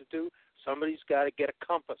we have to do? Somebody's got to get a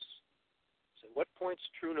compass. So what point's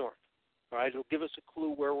true north? All right, it'll give us a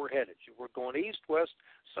clue where we're headed. We're going east, west,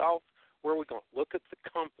 south. Where are we going? Look at the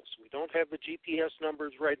compass. We don't have the GPS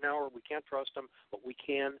numbers right now, or we can't trust them, but we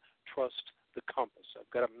can trust the compass. I've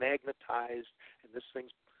got it magnetized, and this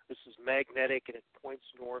is magnetic, and it points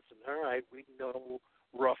north. And all right, we know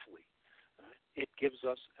roughly. It gives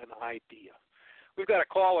us an idea. We've got a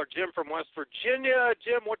caller, Jim from West Virginia.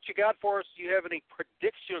 Jim, what you got for us? Do you have any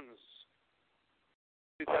predictions?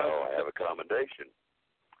 I have a commendation.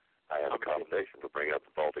 For bringing up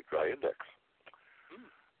the Baltic Dry Index.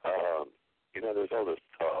 You know, there's all this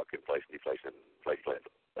talk, inflation,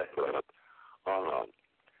 on.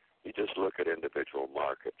 You just look at individual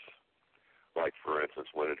markets. Like, for instance,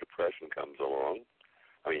 when a depression comes along,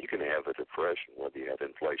 I mean, you can have a depression whether you have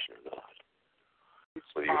inflation or not.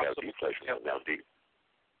 Whether you have deflation or not.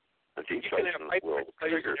 Now, deflation will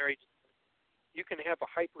trigger. You can have a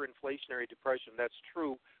hyperinflationary depression, that's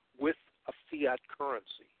true, with a fiat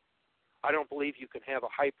currency. I don't believe you can have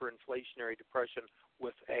a hyperinflationary depression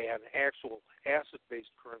with an actual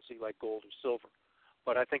asset-based currency like gold or silver.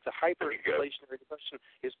 But I think the hyperinflationary depression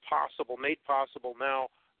is possible, made possible now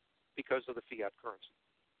because of the fiat currency.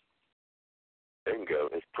 Bingo.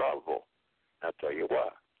 It's probable. I'll tell you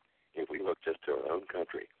why. If we look just to our own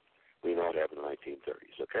country, we know what happened in the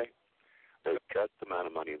 1930s, okay? They cut the amount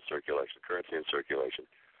of money in circulation, currency in circulation,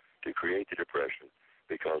 to create the depression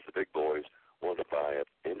because the big boys wanted to buy up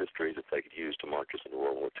industries that they could use to march us into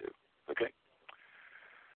World War II, okay?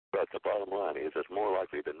 But the bottom line is it's more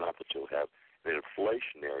likely than not that you'll have an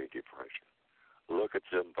inflationary depression. Look at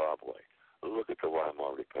Zimbabwe. Look at the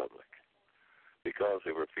Weimar Republic. Because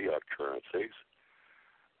they were fiat currencies,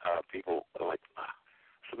 people are like,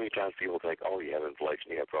 so many times people think, oh, you have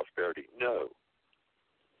inflation, you have prosperity. No,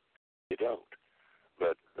 you don't.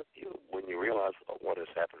 But when you realize what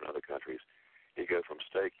has happened in other countries, you go from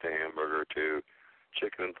steak to hamburger to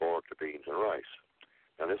chicken and pork to beans and rice.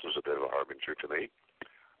 Now, this was a bit of a harbinger to me.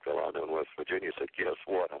 A fellow I know in West Virginia said, guess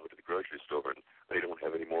what? I went to the grocery store and they don't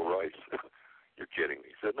have any more rice. You're kidding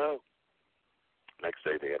me. He said, no. Next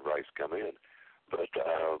day they had rice come in. But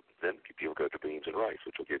then people go to beans and rice,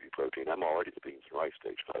 which will give you protein. I'm already at the beans and rice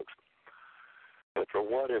stage, folks. But for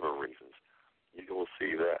whatever reasons, you will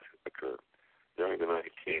see that occur. During the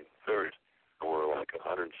 1930s, there were like 100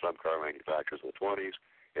 and some car manufacturers in the 20s.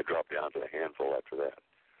 It dropped down to a handful after that.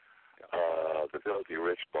 The filthy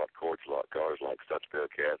rich bought cars like Stutz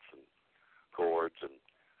Bearcats and Cords and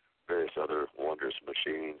various other wondrous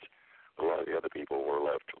machines. A lot of the other people were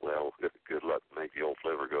left, well, good luck, make the old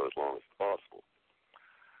flavor go as long as possible.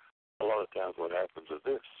 A lot of times what happens is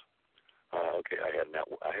this. I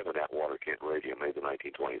have an Atwater Kent radio made in the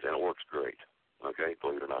 1920s, and it works great. Okay,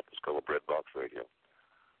 believe it or not, it's called a bread box radio.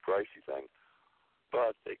 Pricey thing.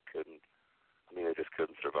 But they couldn't I mean, they just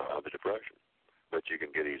couldn't survive the Depression. But you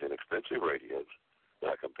can get these inexpensive radios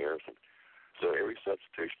by comparison. So every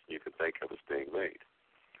substitution you can think of is being made.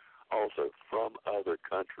 Also, from other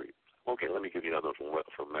countries. Okay, let me give you another one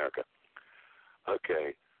from America.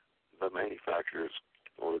 Okay, the manufacturers,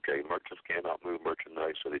 merchants cannot move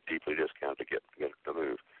merchandise, so they deeply discount to get the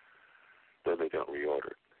move. Then they don't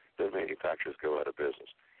reorder. Then manufacturers go out of business.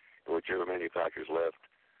 And whichever manufacturer's left,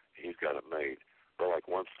 he's got it made. But like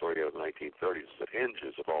one story out of the 1930s that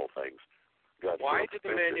hinges, of all things, got Why so did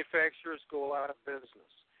the expensive. manufacturers go out of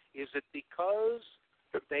business? Is it because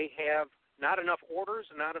they have not enough orders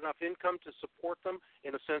and not enough income to support them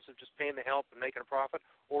in the sense of just paying the help and making a profit?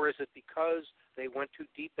 Or is it because they went too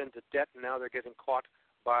deep into debt and now they're getting caught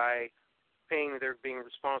by they're being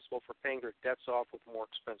responsible for paying their debts off with more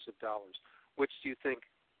expensive dollars? Which do you think?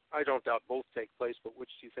 I don't doubt both take place, but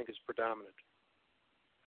which do you think is predominant?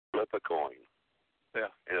 Flip a coin.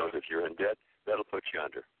 Yeah. If you're in debt, that'll put you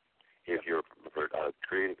under. If you're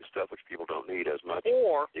creating stuff which people don't need as much,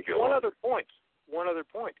 or you go one on. other point.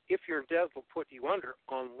 If you're in debt, will put you under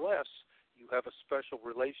unless you have a special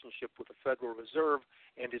relationship with the Federal Reserve,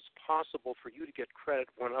 and it's possible for you to get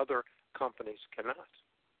credit when other companies cannot.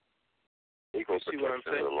 Equal see what I'm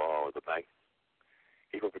protection saying? under the law of the bank.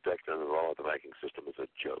 Equal protection under the law of the banking system is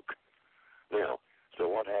a joke. Now,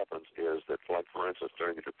 so what happens is that, like for instance,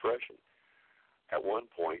 during the Depression, at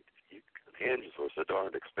one point, hinges were so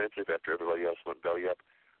darn expensive after everybody else went belly up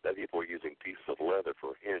that people were using pieces of leather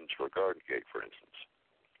for a hinge for a garden gate, for instance.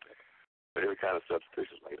 But every kind of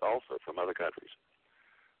substitution is made also from other countries.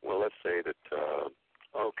 Well, let's say that,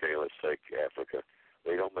 let's take Africa.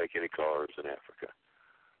 They don't make any cars in Africa.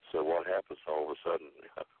 So what happens all of a sudden?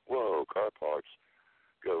 Whoa, car parts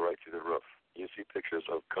go right through the roof. You see pictures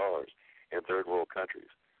of cars in third world countries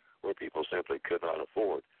where people simply could not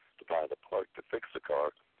afford to buy the part to fix the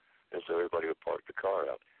car, and so everybody would park the car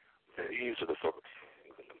out. These are the sort of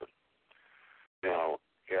now,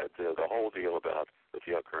 the whole deal about the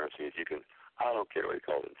fiat currency is I don't care what you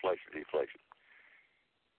call it, inflation or deflation.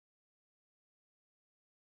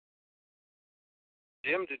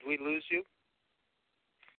 Jim, did we lose you?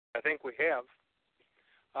 I think we have.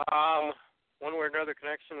 One way or another,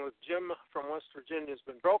 connection with Jim from West Virginia has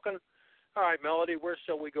been broken. All right, Melody, where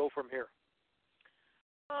shall we go from here?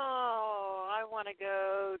 Oh, I want to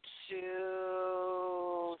go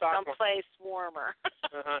to someplace warmer.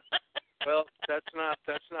 Well, that's not.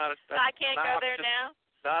 I can't go there now.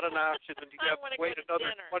 Not an option, and you have to wait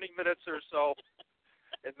another dinner. 20 minutes or so,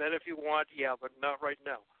 and then if you want, but not right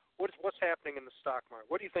now. What's happening in the stock market?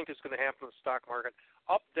 What do you think is going to happen in the stock market?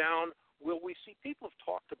 Up, down? Will we see? People have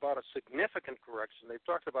talked about a significant correction. They've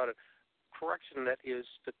talked about a correction that is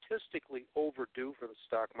statistically overdue for the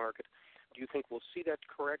stock market. Do you think we'll see that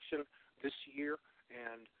correction this year?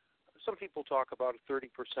 And some people talk about a 30%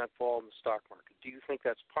 fall in the stock market. Do you think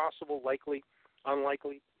that's possible, likely,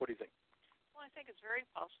 unlikely? What do you think? Well, I think it's very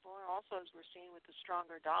possible. And also, as we're seeing with the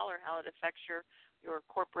stronger dollar, how it affects your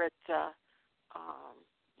corporate, your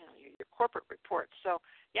corporate reports. So,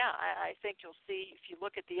 yeah, I think you'll see if you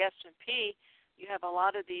look at the S&P, you have a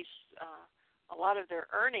lot of these, a lot of their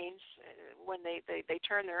earnings when they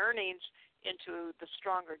turn their earnings into the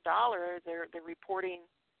stronger dollar, they're reporting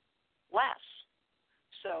less.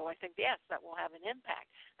 So I think, yes, that will have an impact.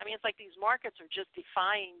 I mean, it's like these markets are just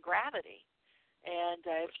defying gravity. And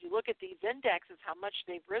if you look at these indexes, how much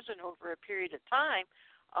they've risen over a period of time,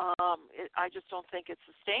 I just don't think it's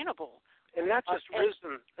sustainable. And not just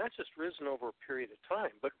risen over a period of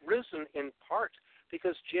time, but risen in part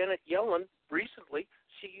because Janet Yellen recently,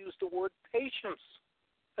 she used the word patience,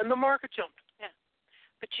 and the market jumped. Yeah.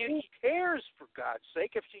 But who cares, for God's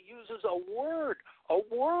sake, if she uses a word? A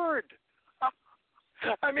word.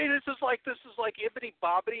 I mean, this is like Ibbity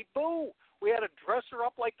Bobbity Boo. We had to dress her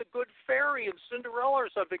up like the Good Fairy in Cinderella or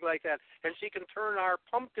something like that, and she can turn our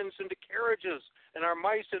pumpkins into carriages and our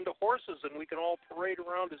mice into horses, and we can all parade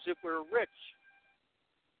around as if we were rich.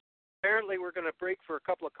 Apparently, we're going to break for a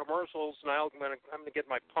couple of commercials, and I'm going to get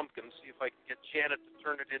my pumpkin, see if I can get Janet to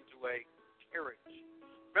turn it into a carriage.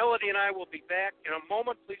 Melody and I will be back in a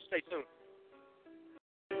moment. Please stay tuned.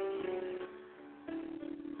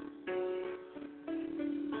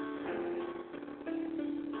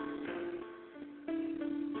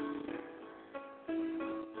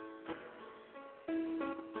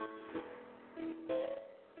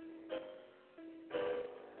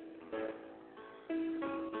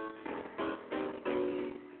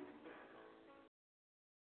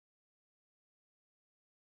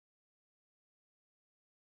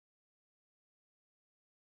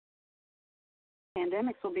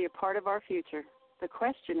 Pandemics will be a part of our future. The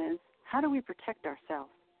question is, how do we protect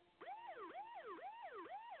ourselves?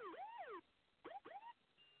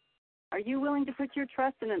 Are you willing to put your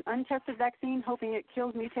trust in an untested vaccine hoping it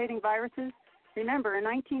kills mutating viruses? Remember, in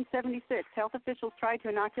 1976, health officials tried to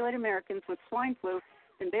inoculate Americans with swine flu,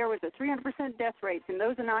 and there was a 300% death rate in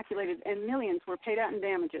those inoculated, and millions were paid out in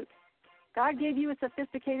damages. God gave you a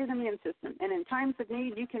sophisticated immune system, and in times of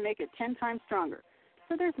need, you can make it 10 times stronger.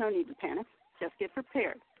 So there's no need to panic. Just get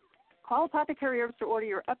prepared. Call Apothecary Herbs to order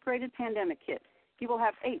your upgraded pandemic kit. You will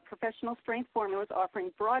have 8 professional strength formulas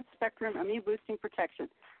offering broad-spectrum immune-boosting protection.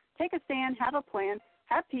 Take a stand, have a plan,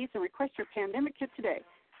 have peace, and request your pandemic kit today,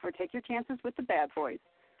 or take your chances with the bad boys.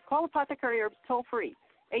 Call Apothecary Herbs toll-free,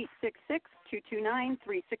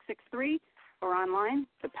 866-229-3663, or online,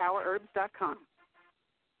 thepowerherbs.com.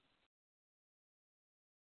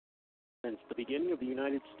 Since the beginning of the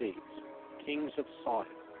United States, kings have sought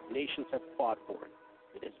it, nations have fought for it.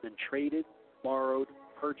 It has been traded, borrowed,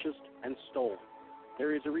 purchased, and stolen.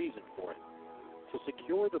 There is a reason for it. To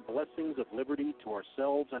secure the blessings of liberty to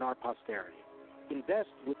ourselves and our posterity, invest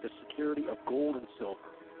with the security of gold and silver.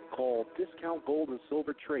 Call Discount Gold and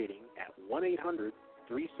Silver Trading at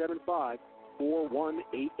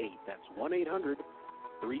 1-800-375-4188. That's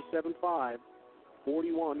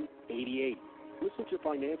 1-800-375-4188. Listen to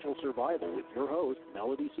Financial Survival with your host,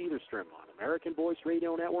 Melody Cedarstrom, on American Voice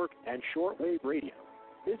Radio Network and Shortwave Radio.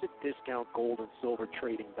 Visit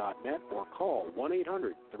DiscountGoldandSilverTrading.net or call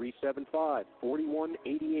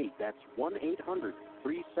 1-800-375-4188. That's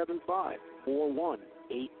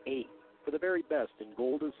 1-800-375-4188. For the very best in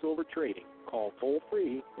gold and silver trading, call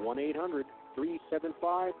toll-free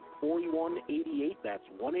 1-800-375-4188. That's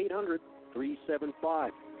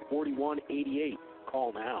 1-800-375-4188.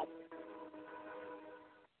 Call now.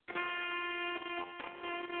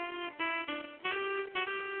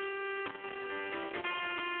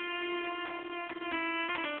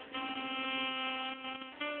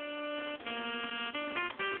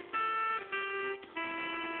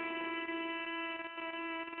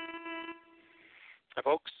 Hi,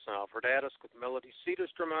 folks. Alfred Addis with Melody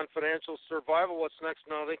Cedarstrom on Financial Survival. What's next,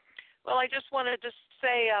 Melody? Well, I just wanted to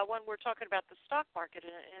say when we're talking about the stock market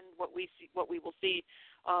and what we will see,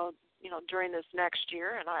 during this next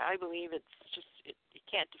year, and I believe it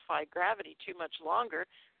can't defy gravity too much longer.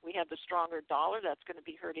 We have the stronger dollar that's going to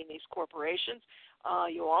be hurting these corporations.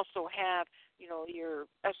 You also have, your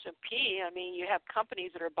S&P. I mean, you have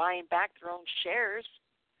companies that are buying back their own shares,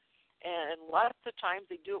 and lots of times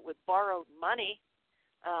they do it with borrowed money.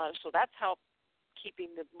 So that's helped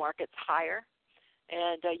keeping the markets higher.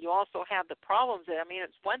 And you also have the problems. I mean,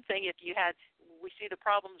 it's one thing if we see the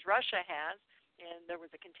problems Russia has, and there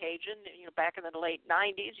was a contagion, back in the late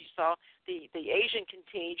 90s, you saw the Asian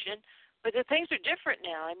contagion. But the things are different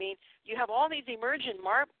now. I mean, you have all these emerging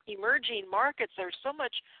markets that are so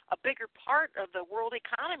much a bigger part of the world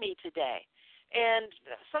economy today. And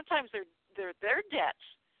sometimes their debt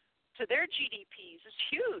to their GDPs is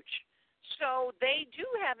huge. So they do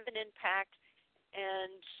have an impact. And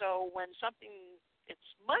so when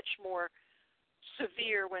it's much more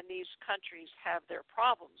severe when these countries have their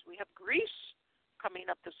problems. We have Greece coming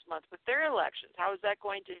up this month with their elections. How is that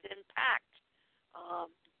going to impact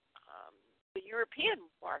the European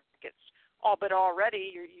markets? But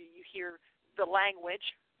already you hear the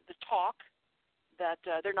language, the talk, that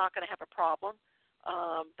they're not going to have a problem,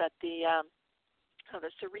 that the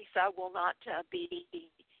Syriza will not be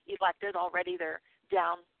elected. Already they're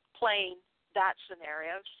downplaying that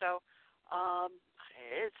scenario. So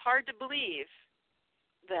it's hard to believe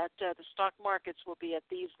that the stock markets will be at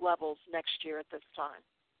these levels next year at this time.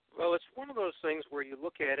 Well, it's one of those things where you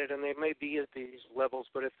look at it and they may be at these levels,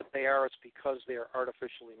 but if they are, it's because they are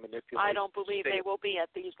artificially manipulated. I don't believe they will be at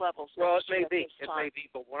these levels. Well, it may be. It may be,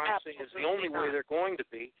 but what I'm saying is the only way they're going to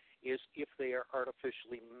be is if they are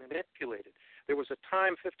artificially manipulated. There was a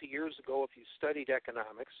time 50 years ago, if you studied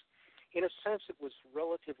economics, in a sense it was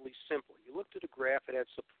relatively simple. You looked at a graph, it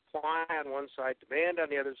had supply on one side, demand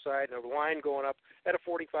on the other side, and a line going up at a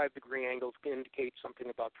 45-degree angle to indicate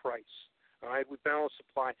something about price. All right, we balanced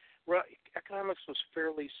supply. Well, economics was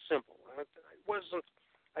fairly simple. It wasn't,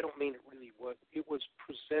 I don't mean it really was. It was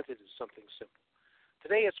presented as something simple.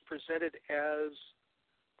 Today it's presented as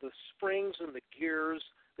the springs and the gears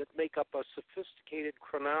that make up a sophisticated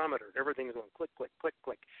chronometer. Everything's going click, click, click,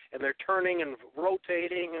 click. And they're turning and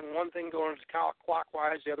rotating, and one thing going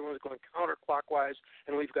clockwise, the other one's going counterclockwise,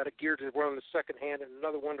 and we've got a gear to run the second hand and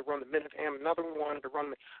another one to run the minute hand, another one to run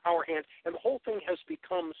the hour hand. And the whole thing has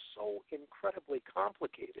become so incredibly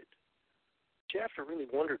complicated. You have to really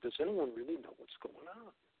wonder, does anyone really know what's going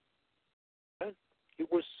on? And it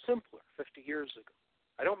was simpler 50 years ago.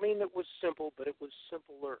 I don't mean it was simple, but it was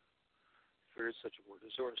simpler. If there is such a word.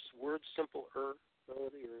 Is there a word simpler,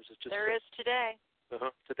 Melody, or is it just... There is today.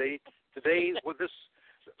 Today Today, with this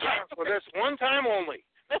one time only,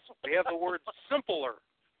 we have the word simpler.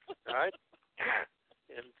 All right?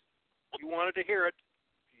 And you wanted to hear it.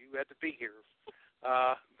 You had to be here.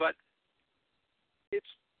 But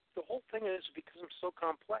the whole thing is become so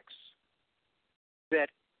complex that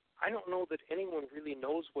I don't know that anyone really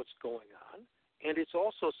knows what's going on. And it's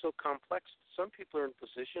also so complex that some people are in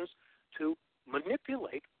positions to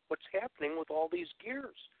manipulate what's happening with all these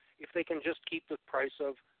gears if they can just keep the price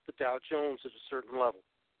of the Dow Jones at a certain level.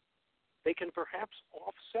 They can perhaps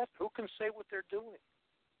offset. Who can say what they're doing?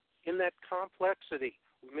 In that complexity,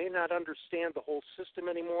 we may not understand the whole system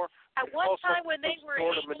anymore. At one time when they were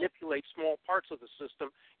able to manipulate small parts of the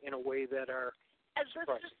system in a way that are as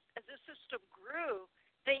the system grew,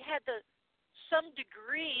 they had some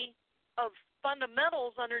degree of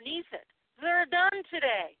fundamentals underneath it. They're done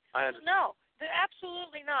today. No, they're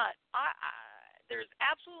absolutely not. There's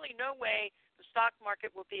absolutely no way the stock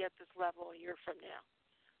market will be at this level a year from now.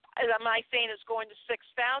 Am I saying it's going to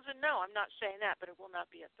 6,000? No, I'm not saying that, but it will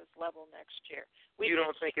not be at this level next year. You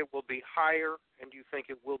don't think it will be higher, and you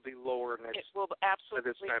think it will be lower next? It will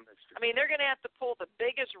absolutely. This time next year. I mean, they're going to have to pull the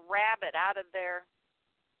biggest rabbit out of their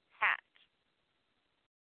hat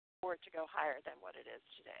for it to go higher than what it is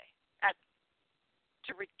today.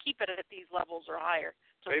 Keep it at these levels or higher.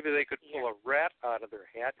 Maybe they could pull a rat out of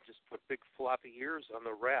their hat and just put big floppy ears on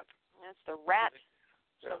the rat. That's the rat.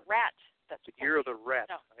 Yeah. The rat. That's the year of the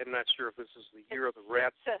rat. No. I'm not sure if this is the year of the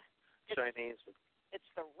rat. Chinese.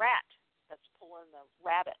 It's the rat that's pulling the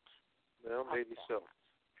rabbit. Well, maybe so.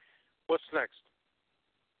 What's next?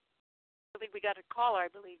 I believe we got a caller.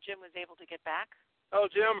 I believe Jim was able to get back.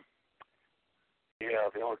 Oh, Jim. Yeah,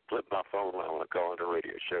 if you want to flip my phone when I want to call into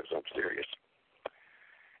radio shows, I'm serious.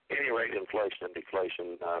 Any rate, inflation and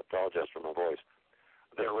deflation, I apologize for my voice,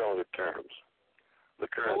 they're relative terms.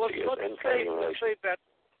 The currency is in let's say that.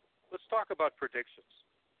 Let's talk about predictions,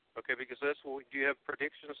 okay? Because do you have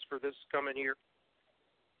predictions for this coming year?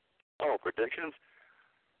 Oh, predictions?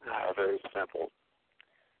 Very simple.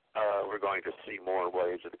 We're going to see more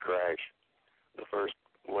waves of the crash. The first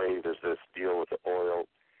wave is this deal with the oil,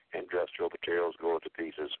 industrial materials going to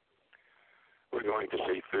pieces. We're going to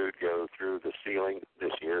see food go through the ceiling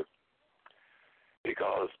this year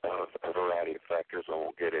because of a variety of factors I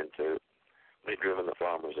won't get into. They've driven the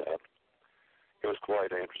farmers out. It was quite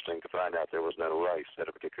interesting to find out there was no rice at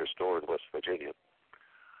a particular store in West Virginia.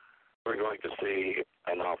 We're going to see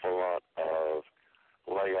an awful lot of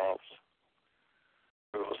layoffs.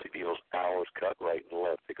 We're going to see people's hours cut right and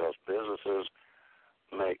left because businesses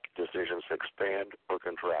make decisions to expand or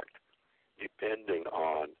contract depending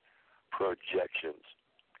on projections.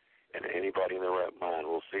 And anybody in their right mind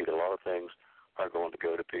will see that a lot of things are going to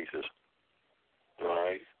go to pieces. All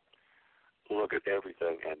right? Look at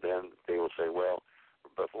everything, and then they will say, well,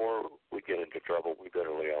 before we get into trouble, we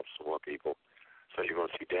better lay off some more people. So you're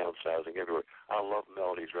going to see downsizing everywhere. I love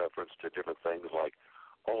Melody's reference to different things like,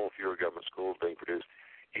 fewer government schools being produced.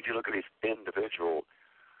 If you look at these individual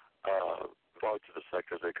parts of the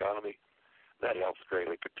sector of the economy, that helps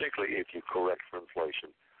greatly, particularly if you correct for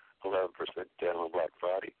inflation. 11% down on Black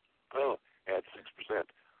Friday. Add 6%,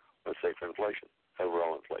 let's say, for inflation,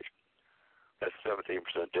 overall inflation. That's 17%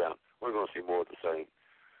 down. We're going to see more of the same.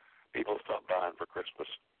 People stop buying for Christmas.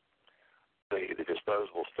 The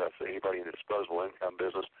disposable stuff, anybody in the disposable income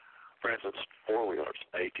business, for instance, four-wheelers,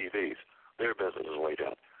 ATVs, their business is way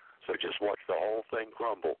down. So just watch the whole thing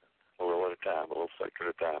crumble a little at a time, a little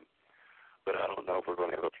sector at a time. But I don't know if we're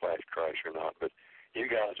going to have a flash crash or not. But you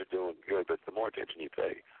guys are doing good. But the more attention you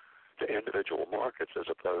pay to individual markets as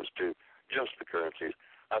opposed to just the currencies,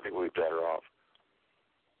 I think we'll be better off.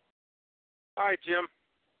 All right, Jim.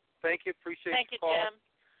 Thank you. Appreciate Thank the you, call. Jim.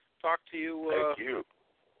 Talk to you. Thank you.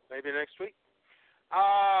 Maybe next week.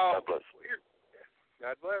 God bless.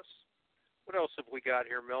 God bless. What else have we got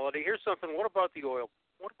here, Melody? Here's something. What about the oil?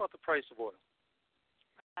 What about the price of oil?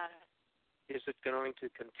 Is it going to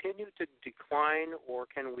continue to decline, or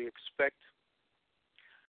can we expect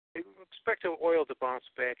oil to bounce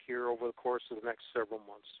back here over the course of the next several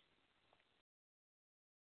months?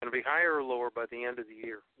 Going to be higher or lower by the end of the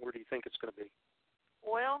year? Where do you think it's going to be?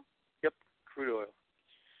 Oil? Yep, crude oil.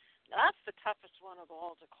 That's the toughest one of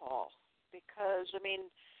all to call because, I mean,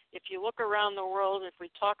 if you look around the world, if we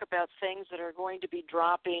talk about things that are going to be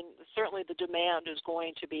dropping, certainly the demand is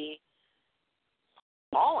going to be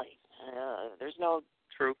falling. There's no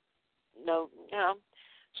true. No,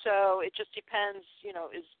 so it just depends.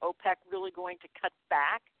 Is OPEC really going to cut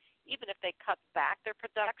back? Even if they cut back their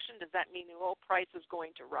production, does that mean the oil price is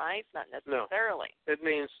going to rise? Not necessarily. No, it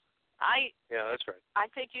means. Yeah, that's right. I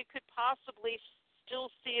think you could possibly still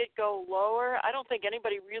see it go lower. I don't think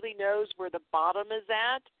anybody really knows where the bottom is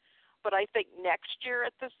at, but I think next year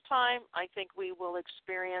at this time, I think we will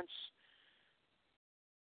experience,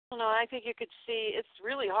 I don't know, I think you could see, it's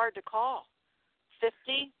really hard to call,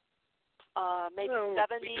 50, maybe 70,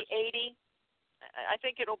 80. I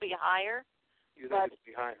think it'll be higher. You think it'll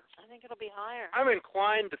be higher? I think it'll be higher. I'm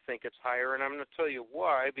inclined to think it's higher, and I'm going to tell you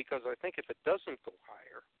why, because I think if it doesn't go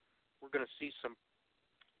higher, we're going to see some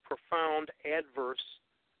profound adverse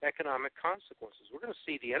economic consequences. We're going to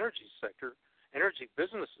see the energy sector, energy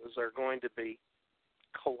businesses are going to be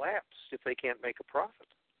collapsed if they can't make a profit.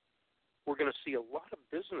 We're going to see a lot of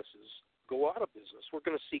businesses go out of business. We're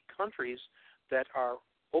going to see countries that are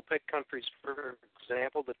OPEC countries, for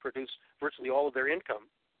example, that produce virtually all of their income,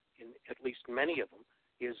 in at least many of them,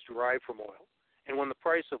 is derived from oil. And when the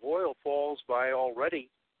price of oil falls by already,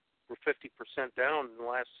 we're 50% down in the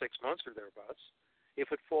last 6 months or thereabouts, if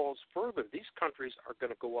it falls further, these countries are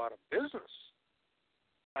going to go out of business.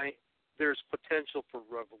 There's potential for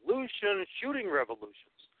revolution, shooting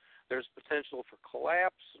revolutions. There's potential for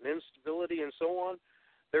collapse and instability and so on.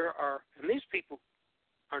 And these people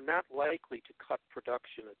are not likely to cut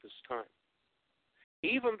production at this time.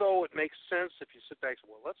 Even though it makes sense if you sit back and say,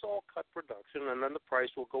 well, let's all cut production and then the price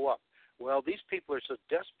will go up. Well, these people are so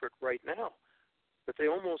desperate right now that they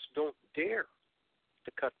almost don't dare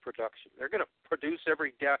to cut production. They're going to produce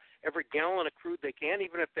every gallon of crude they can,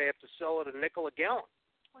 even if they have to sell it a nickel a gallon.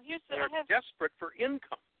 Well, they're desperate for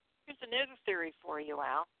income. Here's another theory for you,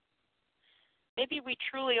 Al. Maybe we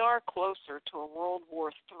truly are closer to a World War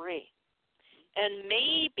III. And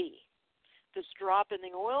maybe this drop in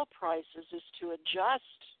the oil prices is to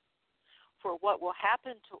adjust for what will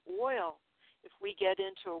happen to oil if we get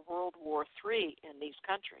into a World War III in these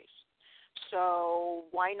countries. So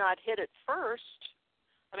why not hit it first?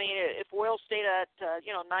 I mean, if oil stayed at $90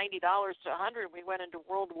 to $100, we went into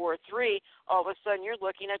World War III, all of a sudden you're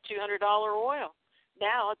looking at $200 oil.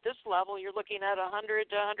 Now at this level, you're looking at 100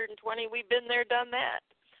 to 120. We've been there, done that.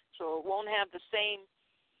 So it won't have the same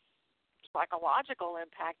psychological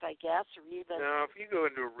impact, I guess, or even... Now, if you go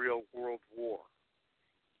into a real world war,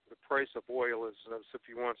 the price of oil is, if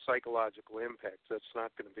you want psychological impact, that's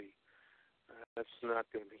not going to be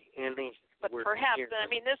any... But perhaps, I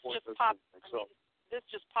mean, this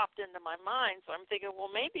just popped into my mind, so I'm thinking, well,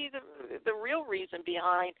 maybe the real reason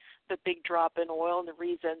behind the big drop in oil and the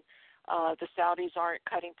reason the Saudis aren't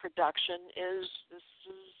cutting production is this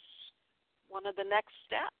is one of the next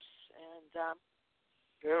steps, and...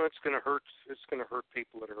 it's going to hurt. It's going to hurt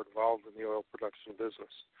people that are involved in the oil production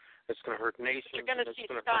business. It's going to hurt nations. You're going to see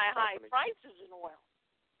sky-high prices in oil.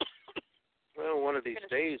 Well, one of these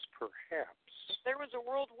days, perhaps. If there was a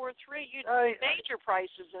World War III, you'd see major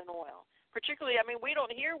prices in oil. Particularly, I mean, we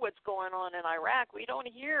don't hear what's going on in Iraq. We don't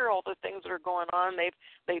hear all the things that are going on.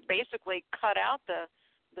 They basically cut out the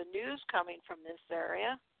news coming from this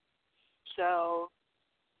area. So,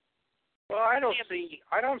 well, I don't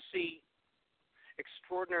see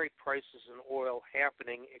extraordinary prices in oil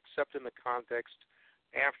happening except in the context,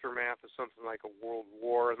 aftermath of something like a world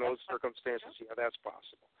war. In those circumstances, yeah, that's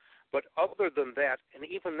possible. But other than that, and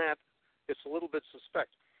even that, it's a little bit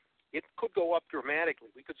suspect. It could go up dramatically.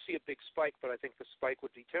 We could see a big spike, but I think the spike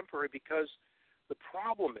would be temporary because the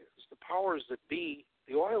problem is the powers that be,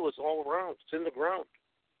 the oil is all around. It's in the ground.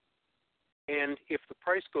 And if the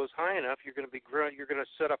price goes high enough, you're going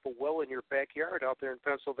to set up a well in your backyard out there in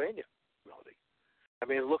Pennsylvania, Melody. I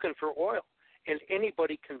mean, looking for oil. And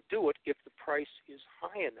anybody can do it if the price is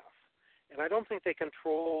high enough. And I don't think the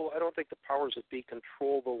powers that be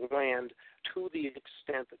control the land to the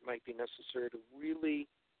extent that might be necessary to really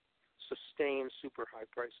sustain super high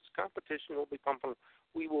prices. Competition will be pumping.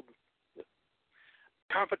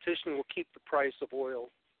 Competition will keep the price of oil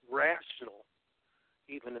rational,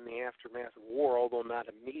 even in the aftermath of war, although not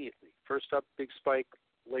immediately. First up, big spike.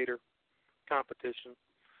 Later, competition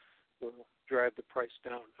will drive the price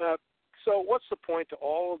down. So what's the point to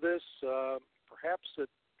all of this? Perhaps that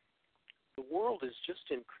the world is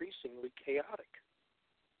just increasingly chaotic.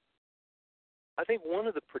 I think one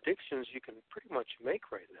of the predictions you can pretty much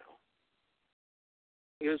make right now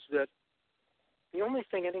is that the only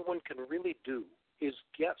thing anyone can really do is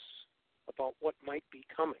guess about what might be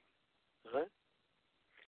coming. Right?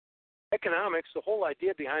 Economics, the whole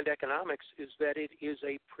idea behind economics is that it is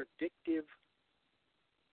a predictive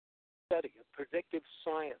study, a predictive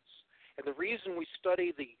science. And the reason we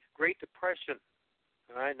study the Great Depression,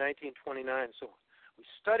 1929 and so on, we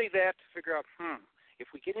study that to figure out,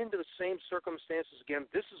 if we get into the same circumstances again,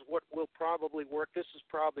 this is what will probably work, this is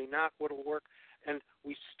probably not what will work, and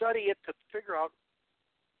we study it to figure out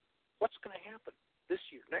what's going to happen. this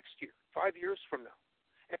year, next year, 5 years from now.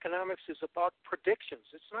 Economics is about predictions.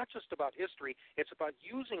 It's not just about history. It's about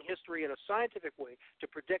using history in a scientific way to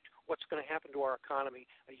predict what's going to happen to our economy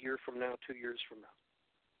a year from now, 2 years from now.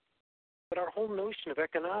 But our whole notion of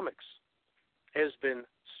economics has been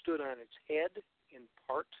stood on its head in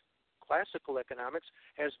part. Classical economics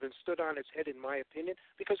has been stood on its head, in my opinion,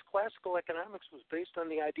 because classical economics was based on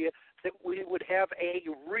the idea that we would have a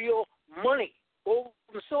real money, gold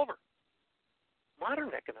and silver.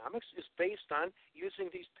 Modern economics is based on using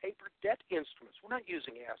these paper debt instruments. We're not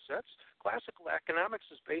using assets. Classical economics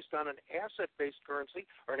is based on an asset-based currency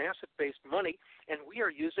or an asset-based money, and we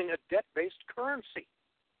are using a debt-based currency.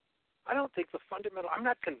 I'm not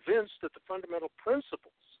convinced that the fundamental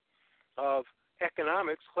principles of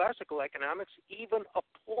economics, classical economics, even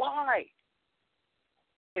apply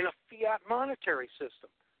in a fiat monetary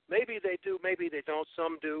system. Maybe they do, maybe they don't.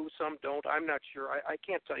 Some do, some don't. I'm not sure. I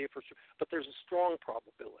can't tell you for sure. But there's a strong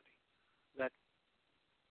probability that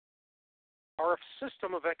our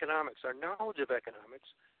system of economics, our knowledge of economics,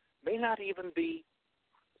 may not even be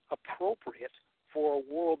appropriate for a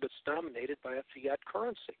world that's dominated by a fiat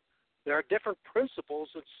currency. There are different principles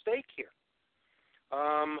at stake here.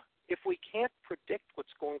 If we can't predict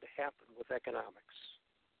what's going to happen with economics,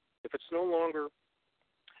 if it's no longer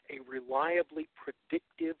a reliably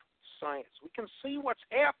predictive science. We can see what's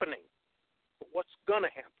happening, but what's going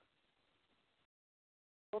to happen?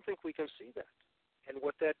 I don't think we can see that. And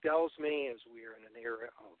what that tells me is we are in an era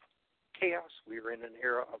of chaos. We are in an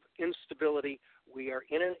era of instability. We are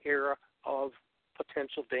in an era of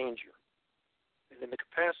potential danger. And in the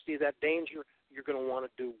capacity of that danger, you're going to want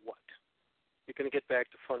to do what? You're going to get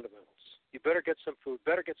back to fundamentals. You better get some food,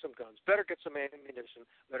 better get some guns, better get some ammunition,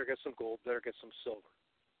 better get some gold, better get some silver.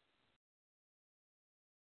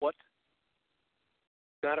 What?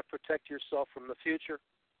 You've got to protect yourself from the future.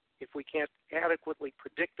 If we can't adequately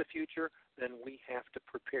predict the future, then we have to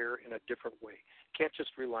prepare in a different way. Can't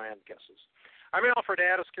just rely on guesses. I'm Alfred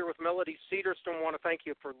Addis here with Melody Cedarstone. I want to thank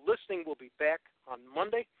you for listening. We'll be back on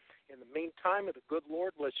Monday. In the meantime, may the good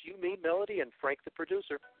Lord bless you, me, Melody, and Frank the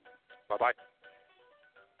producer. Bye-bye.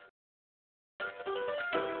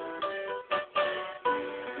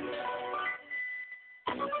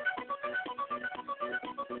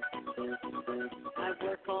 I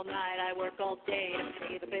work all night, I work all day to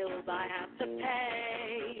pay the bills I have to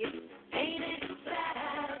pay. Ain't it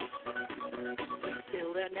sad?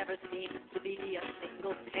 Still there never seems to be a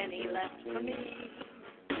single penny left for me.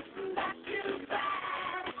 That's too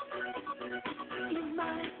bad. In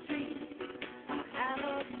my street, I have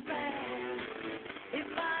a plan. If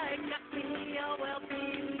I got me a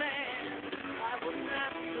wealthy man, I wouldn't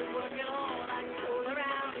have to work at all. I'd fool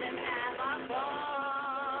around and have a ball.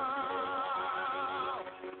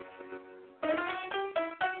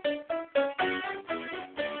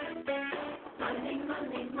 Money,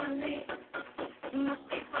 money, money, must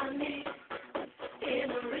be funny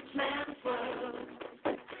in a rich man's world.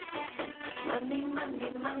 Money,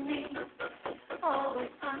 money, money, always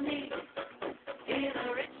funny in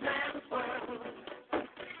a rich man's world.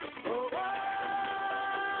 Oh, oh,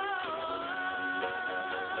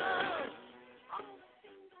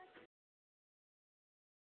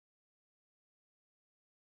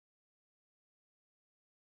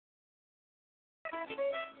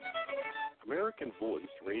 American Voice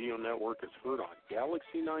Radio Network is heard on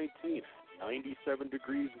Galaxy 19, 97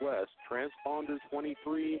 degrees west, transponder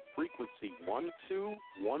 23, frequency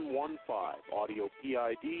 12115, audio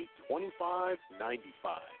PID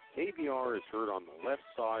 2595. AVR is heard on the left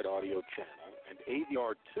side audio channel, and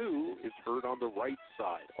AVR2 is heard on the right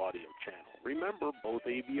side audio channel. Remember, both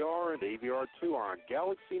AVR and AVR2 are on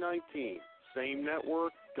Galaxy 19. Same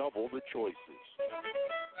network, double the choices.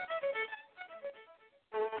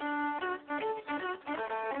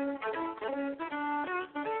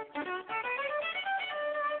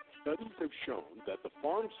 Studies have shown that the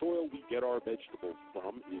farm soil we get our vegetables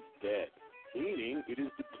from is dead, meaning it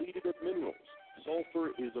is depleted of minerals. Sulfur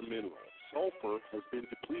is a mineral. Sulfur has been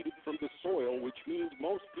depleted from the soil, which means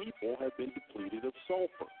most people have been depleted of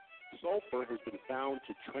sulfur. Sulfur has been found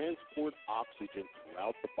to transport oxygen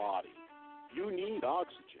throughout the body. You need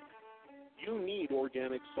oxygen. You need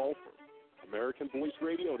organic sulfur. American Voice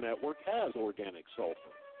Radio Network has organic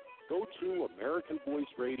sulfur. Go to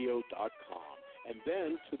AmericanVoiceRadio.com and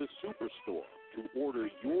then to the Superstore to order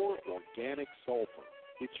your organic sulfur.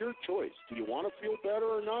 It's your choice. Do you want to feel better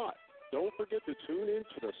or not? Don't forget to tune in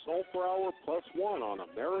to the Sulfur Hour +1 on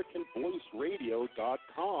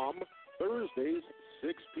AmericanVoiceRadio.com, Thursdays,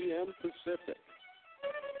 6 p.m. Pacific.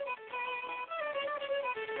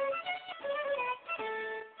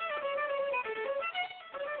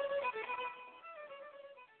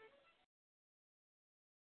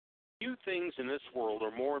 Few things in this world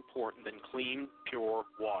are more important than clean, pure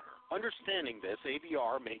water. Understanding this,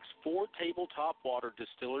 AVR makes 4 tabletop water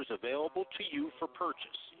distillers available to you for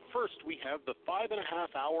purchase. First, we have the 5.5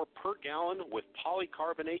 hour per gallon with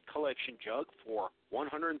polycarbonate collection jug for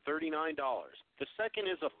 $139. The second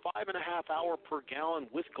is a 5.5 hour per gallon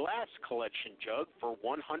with glass collection jug for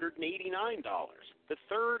 $189. The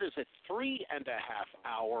third is a 3.5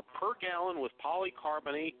 hour per gallon with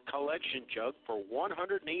polycarbonate collection jug for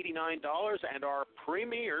 $189, and our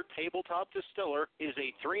premier tabletop distiller is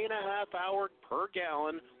a 3.5 hour per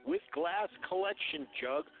gallon with glass collection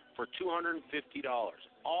jug for $250.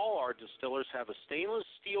 All our distillers have a stainless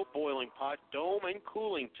steel boiling pot, dome, and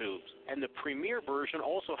cooling tubes. And the premier version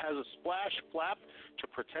also has a splash flap to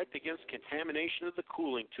protect against contamination of the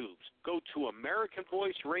cooling tubes. Go to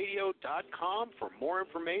AmericanVoiceRadio.com for more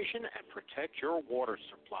information and protect your water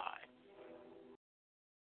supply.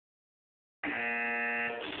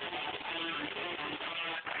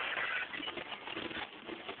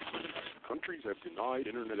 Countries have denied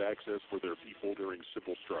Internet access for their people during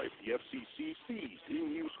civil strife. The FCC seized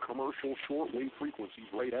in-use commercial shortwave frequencies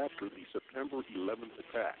right after the September 11th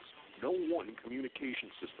attacks. No one communication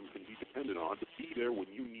system can be depended on to be there when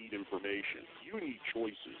you need information. You need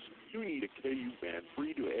choices. You need a KU-band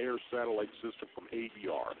free-to-air satellite system from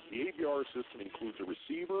AVR. The AVR system includes a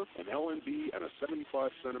receiver, an LNB, and a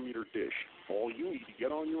 75-centimeter dish. All you need to get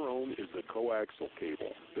on your own is the coaxial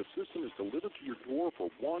cable. The system is delivered to your door for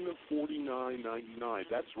 $149.99.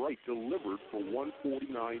 That's right, delivered for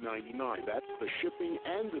 $149.99. That's the shipping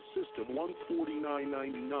and the system,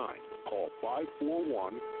 $149.99. Call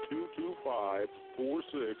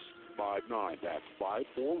 541-225-4659. That's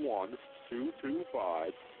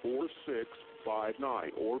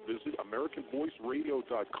 541-225-4659. Or visit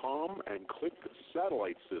AmericanVoiceRadio.com and click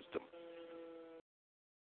Satellite System.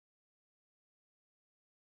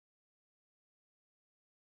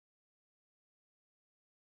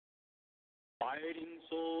 Fighting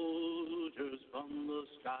soldiers from the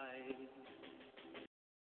sky,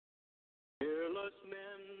 fearless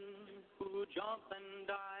men who jump and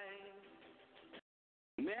die,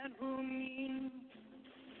 men who mean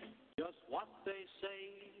just what they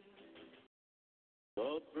say,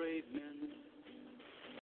 the brave men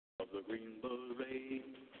of the Green Beret.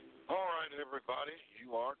 All right, everybody,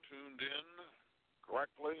 you are tuned in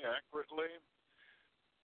correctly, accurately.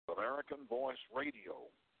 American Voice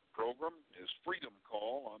Radio program is Freedom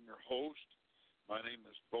Call. I'm your host. My name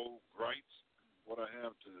is Bo Greitz. What I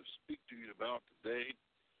have to speak to you about today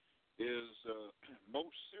is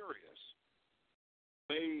most serious.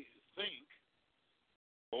 They think,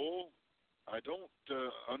 oh, I don't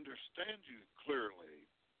understand you clearly.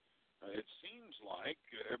 It seems like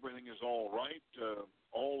everything is all right.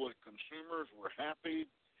 All the consumers were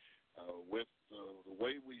happy with the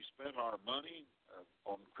way we spent our money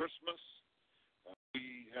on Christmas.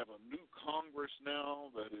 We have a new Congress now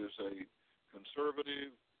that is a conservative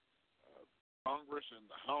Congress in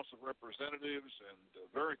the House of Representatives, and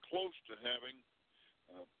very close to having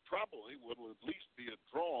probably what will at least be a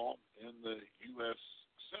draw in the U.S.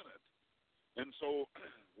 Senate. And so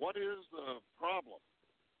what is the problem?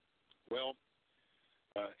 Well,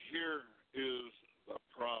 here is the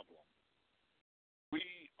problem. We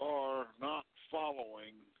are not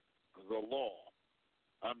following the law.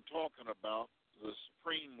 I'm talking about the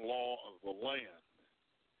supreme law of the land.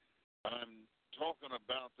 I'm talking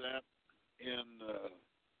about that in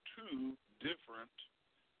 2 different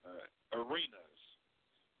arenas.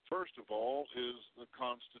 First of all is the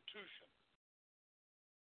Constitution.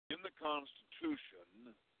 In the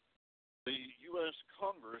Constitution, the U.S.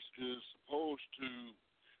 Congress is supposed to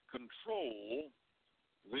control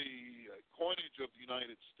the coinage of the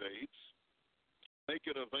United States, make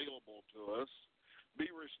it available to us, be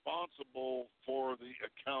responsible for the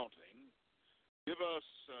accounting, give us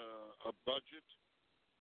a budget,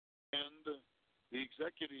 and the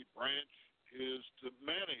executive branch is to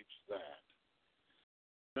manage that.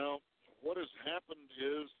 Now, what has happened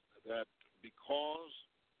is that because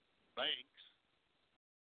banks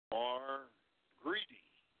are greedy,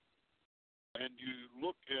 and you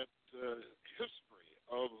look at history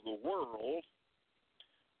of the world,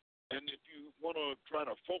 and if you want to try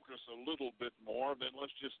to focus a little bit more, then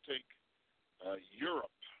let's just take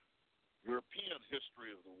European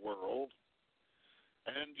history of the world,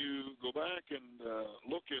 and you go back and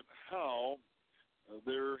look at how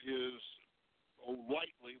there is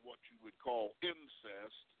rightly what you would call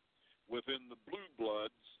incest within the blue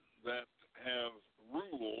bloods that have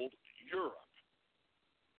ruled Europe.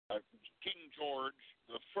 King George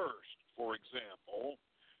I, for example,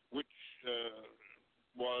 which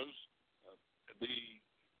was the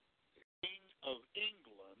of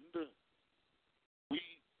England, we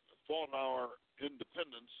fought our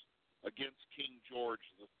independence against King George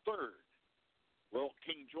III. Well,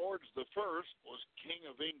 King George I was King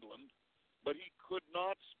of England, but he could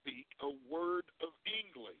not speak a word of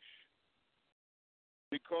English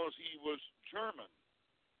because he was German.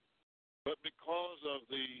 But because of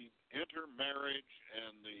the intermarriage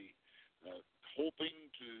and the hoping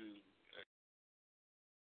to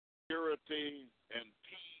security and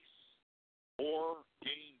peace or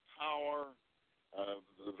gain power,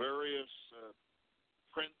 the various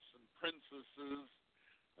prince and princesses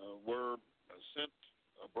were sent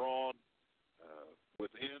abroad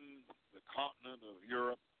within the continent of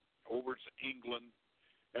Europe over to England,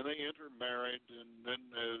 and they intermarried, and then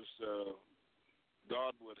as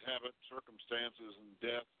God would have it, circumstances and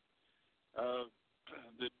death,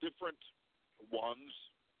 the different ones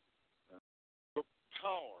took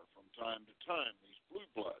power from time to time, these blue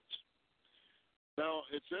bloods. Now,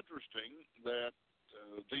 it's interesting that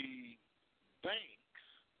the banks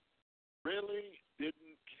really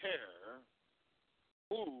didn't care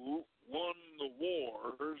who won the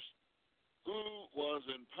wars, who was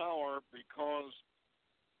in power, because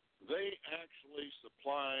they actually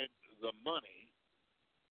supplied the money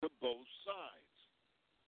to both sides.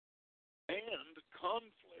 And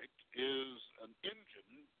conflict is an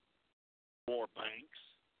engine for banks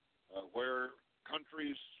where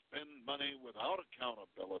countries spend money without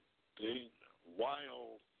accountability,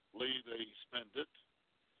 wildly they spend it.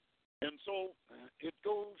 And so it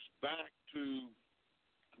goes back to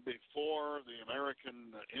before the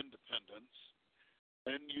American independence,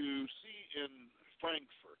 and you see in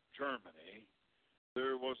Frankfurt, Germany,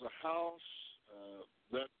 there was a house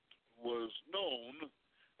that was known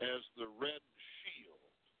as the Red Shield,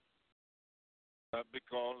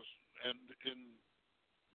 because, and in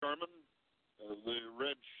German, the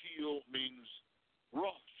Red Shield means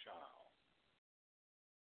Rothschild.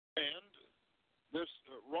 And this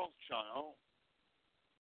Rothschild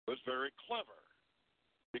was very clever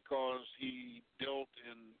because he dealt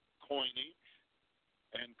in coinage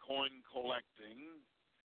and coin collecting.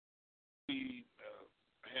 He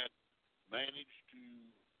had managed to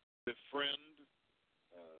befriend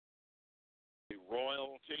the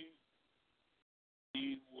royalty.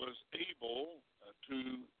 He was able to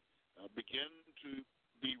begin to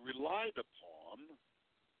be relied upon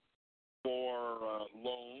for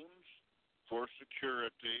loans, for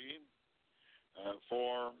security,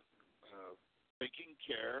 for taking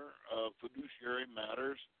care of fiduciary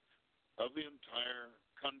matters of the entire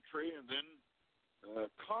country and then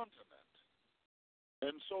continent.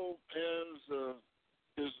 And so as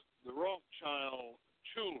the Rothschild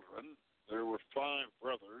children, there were 5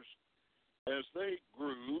 brothers, as they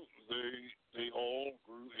grew, they all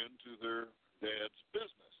grew into their dad's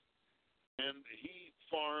business. And he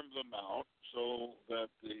farmed them out so that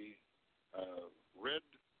the Red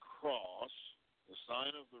Cross, the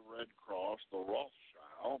sign of the Red Cross, the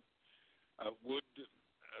Rothschild, would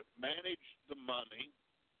manage the money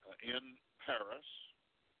in Paris,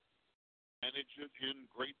 manage it in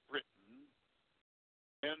Great Britain,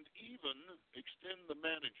 and even extend the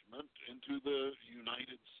management into the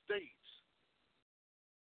United States.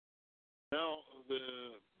 Now,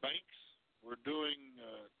 the banks were doing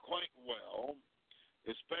quite well,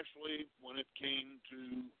 especially when it came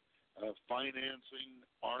to financing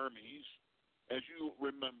armies. As you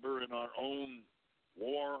remember, in our own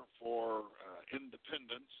war for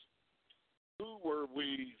independence, who were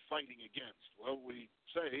we fighting against? Well, we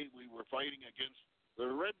say we were fighting against the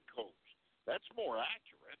Redcoats. That's more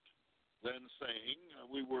accurate than saying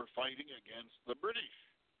we were fighting against the British.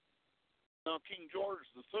 Now, King George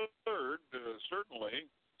III certainly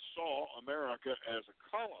saw America as a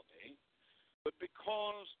colony, but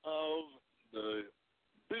because of the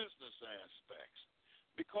business aspects,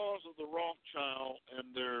 because of the Rothschild and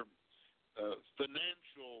their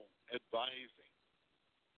financial advising,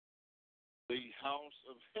 the House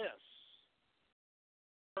of Hesse,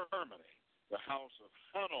 Germany, the House of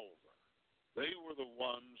Hanover, they were the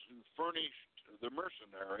ones who furnished the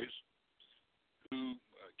mercenaries who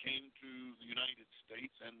came to the United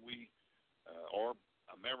States, and or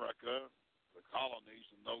America, the colonies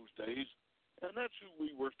in those days, and that's who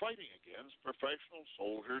we were fighting against, professional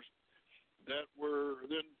soldiers that were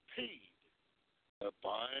then paid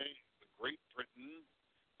by Great Britain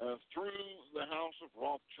through the House of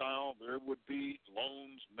Rothschild. There would be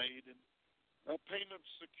loans made and payments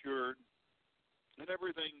secured, and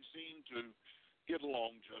everything seemed to get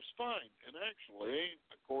along just fine. And actually,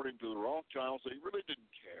 according to the Rothschilds, they really didn't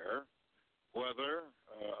care whether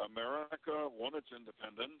America won its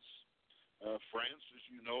independence France, as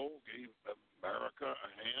you know, gave America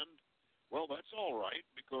a hand. Well, that's all right,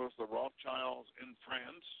 because the Rothschilds in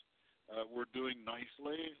France were doing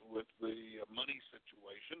nicely with the money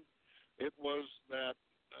situation. It was that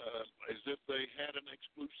as if they had an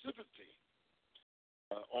exclusivity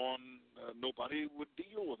on nobody would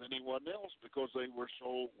deal with anyone else because they were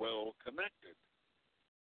so well connected.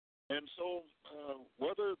 And so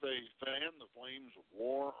whether they fanned the flames of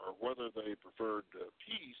war or whether they preferred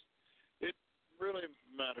peace, it really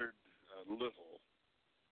mattered little.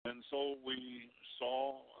 And so we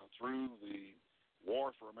saw through the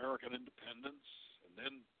War for American Independence, and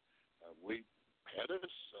then we had a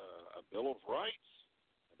Bill of Rights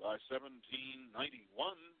by 1791,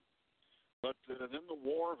 but then the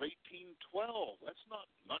War of 1812, that's not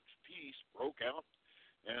much peace, broke out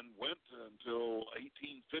and went until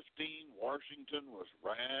 1815. Washington was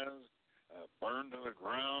razed, burned to the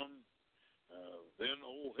ground. Then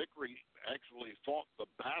Old Hickory actually fought the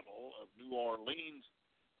Battle of New Orleans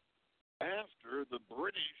after the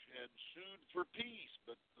British had sued for peace,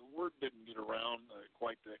 but the word didn't get around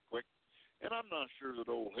quite that quick. And I'm not sure that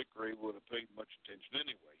Old Hickory would have paid much attention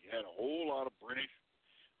anyway. You had a whole lot of British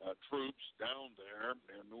troops down there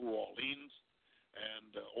near New Orleans,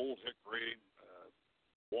 and Old Hickory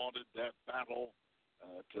wanted that battle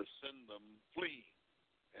to send them fleeing,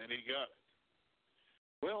 and he got it.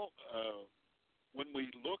 Well, when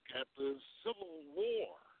we look at the Civil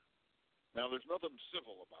War, now there's nothing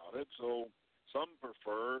civil about it, so some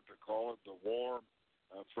prefer to call it the War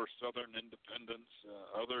for Southern Independence.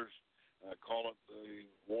 Others call it the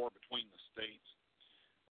War between the states.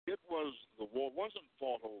 The war wasn't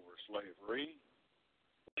fought over slavery.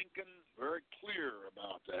 Lincoln, very clear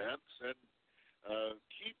about that, said,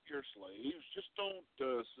 keep your slaves, just don't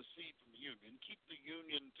secede from the Union. Keep the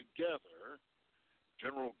Union together.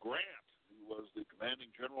 General Grant, who was the commanding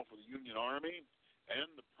general for the Union Army, and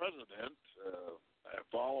the president,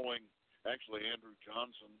 following, actually Andrew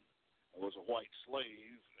Johnson was a white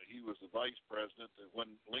slave. He was the vice president.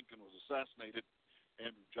 When Lincoln was assassinated,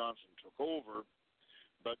 Andrew Johnson took over,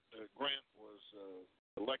 but Grant was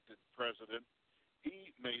elected president.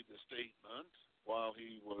 He made the statement while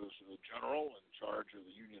he was the general in charge of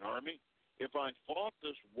the Union Army, if I thought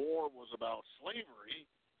this war was about slavery,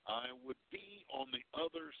 I would be on the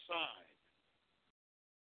other side.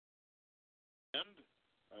 And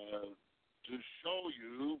to show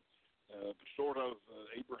you sort of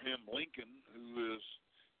Abraham Lincoln, who is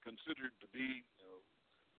considered to be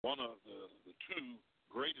one of the two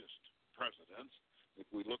greatest presidents, if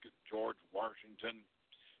we look at George Washington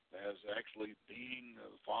as actually being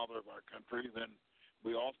the father of our country, then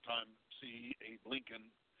we oftentimes see Abe Lincoln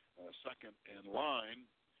second in line.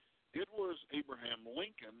 It was Abraham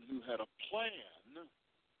Lincoln who had a plan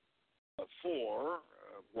for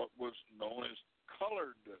what was known as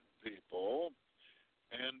colored people,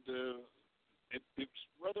 and it's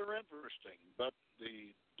rather interesting, but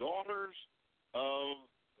the daughters of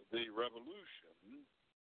the Revolution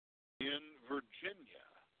in Virginia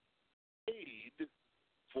paid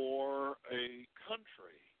for a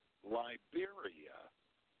country, Liberia,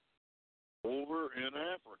 over in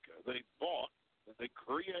Africa. They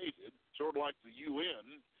created, sort of like the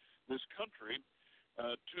UN, this country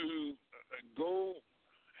to go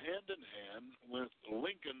hand in hand with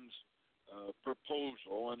Lincoln's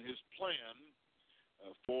proposal and his plan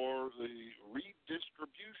for the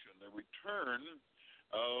redistribution, the return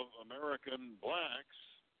of American blacks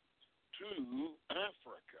to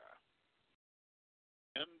Africa.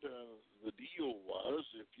 And the deal was,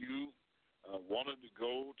 if you wanted to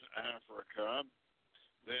go to Africa,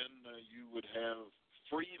 then you would have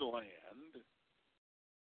free land,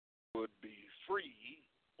 would be free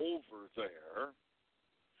over there.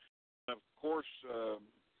 And of course,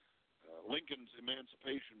 Lincoln's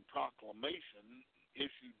Emancipation Proclamation,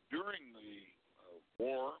 issued during the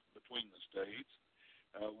war between the states,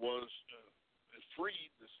 was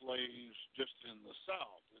freed the slaves just in the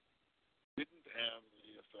South. It didn't have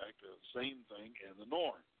the effect of the same thing in the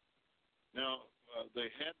North. Now, they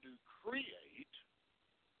had to create,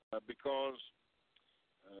 because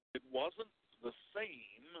it wasn't the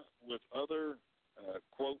same with other,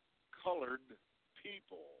 quote, colored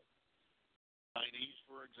people. Chinese,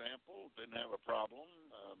 for example, didn't have a problem.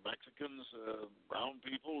 Mexicans, brown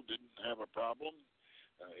people, didn't have a problem.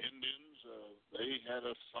 Indians, they had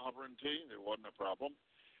a sovereignty. There wasn't a problem.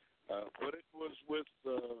 But it was with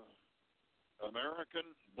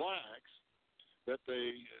American blacks that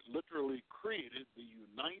they literally created the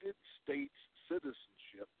United States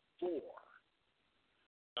citizenship for.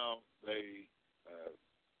 Now, they,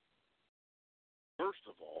 first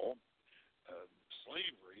of all,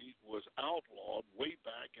 slavery was outlawed way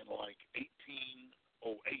back in like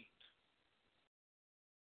 1808.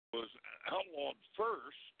 Was outlawed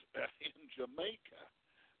first in Jamaica.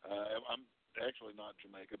 I'm actually not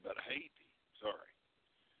Jamaica, but Haiti. Sorry.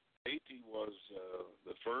 Haiti was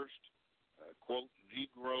the first, quote,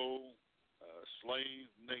 Negro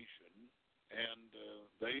slave nation, and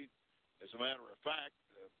they, as a matter of fact,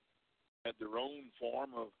 had their own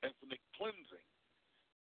form of ethnic cleansing.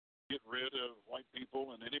 Get rid of white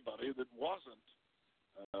people and anybody that wasn't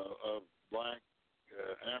of black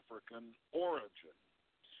African origin.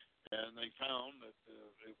 And they found that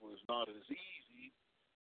it was not as easy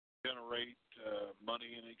to generate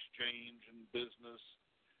money in exchange and business,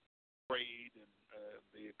 trade, and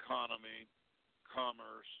the economy,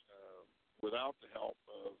 commerce, without the help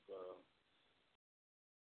of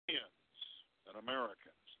Indians and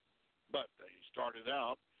Americans. But they started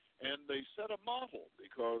out, and they set a model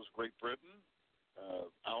because Great Britain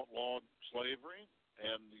outlawed slavery,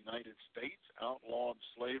 and the United States outlawed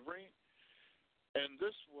slavery. And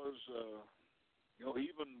this was,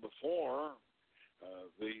 even before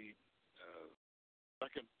the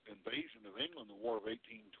second invasion of England, the War of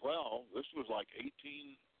 1812. This was like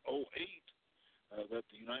 1808 that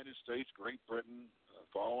the United States, Great Britain,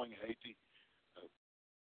 following Haiti,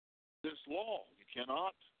 this law, you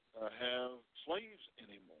cannot have slaves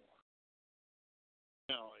anymore.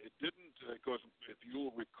 Now, it didn't, because if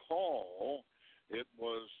you'll recall, it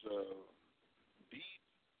was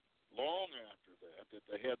long after that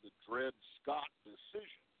they had the Dred Scott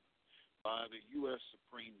decision by the U.S.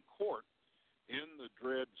 Supreme Court. In the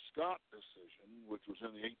Dred Scott decision, which was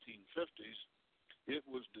in the 1850s, it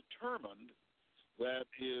was determined that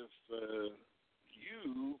if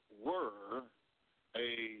you were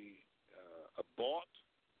a bought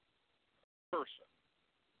person,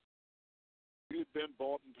 you'd been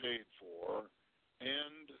bought and paid for,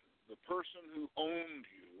 and the person who owned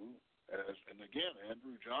you, and again,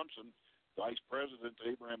 Andrew Johnson, Vice President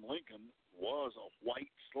Abraham Lincoln, was a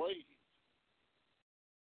white slave.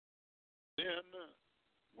 Then,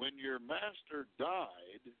 when your master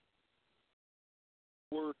died,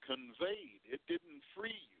 were conveyed. It didn't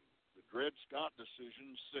free you. The Dred Scott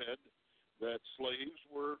decision said that slaves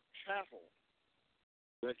were chattel,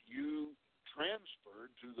 that you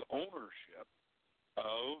transferred to the ownership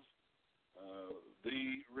of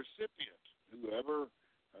the recipient, whoever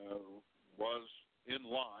was in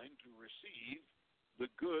line to receive the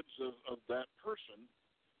goods of that person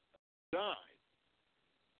died.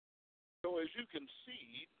 So as you can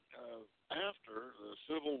see, after the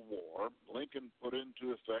Civil War, Lincoln put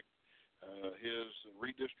into effect his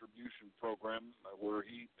redistribution program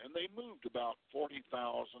and they moved about 40,000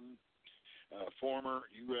 former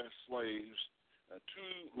U.S. slaves to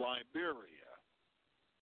Liberia.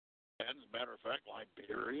 And as a matter of fact,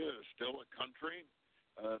 Liberia is still a country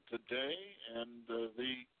today, and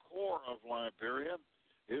the core of Liberia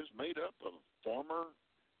is made up of former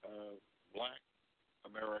black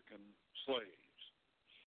American slaves.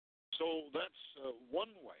 So that's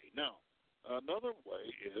one way. Now, another way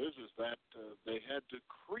is that they had to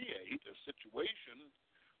create a situation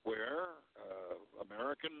where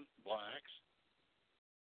American blacks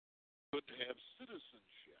could have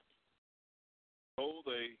citizenship. So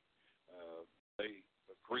they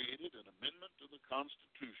created an amendment to the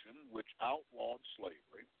Constitution which outlawed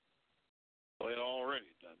slavery. Well, they had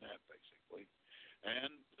already done that, basically.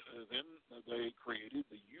 And then they created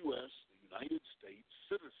the U.S., the United States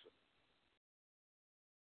citizen.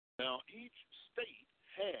 Now, each state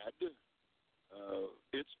had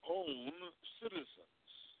its own citizens.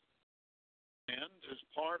 And as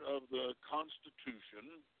part of the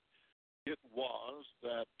Constitution, it was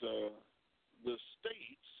that the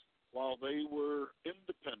states, while they were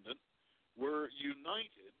independent, were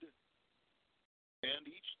united, and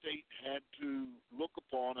each state had to look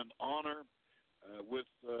upon and honor with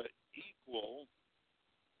equal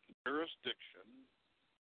jurisdiction,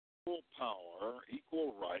 equal power,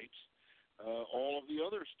 equal rights, all of the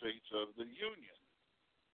other states of the Union.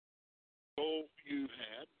 So you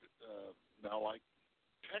had, now like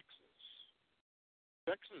Texas.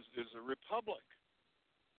 Texas is a republic.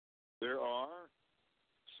 There are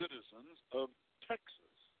citizens of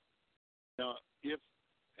Texas. Now,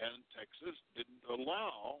 and Texas didn't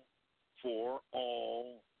allow for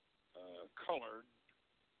all colored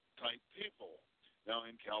type people. Now,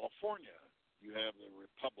 in California, you have the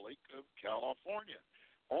Republic of California.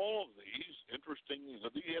 All of these, interestingly,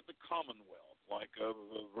 you have the Commonwealth, like of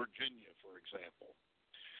Virginia, for example.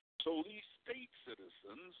 So these state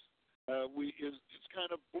citizens, it's kind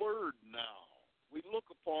of blurred now. We look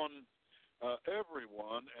upon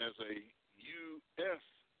everyone as a U.S.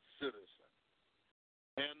 citizen.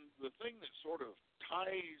 And the thing that sort of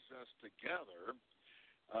ties us together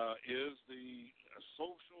is the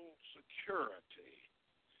Social Security.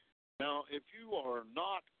 Now, if you are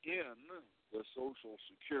not in the Social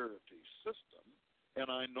Security system, and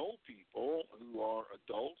I know people who are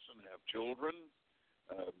adults and have children,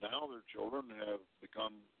 now their children have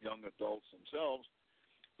become young adults themselves,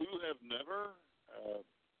 who have never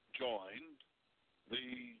joined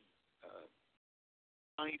the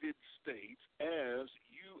United States as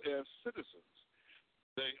U.S. citizens.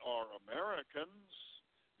 They are Americans.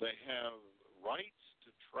 They have rights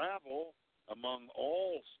to travel among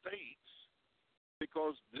all states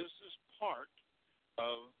because this is part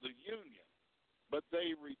of the Union. But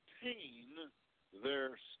they retain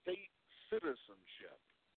their state citizenship.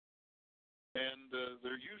 And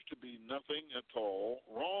there used to be nothing at all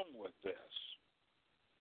wrong with this.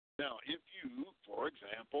 Now, if you, for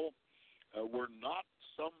example, were not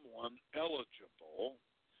someone eligible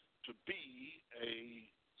to be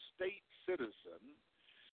a state citizen,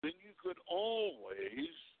 then you could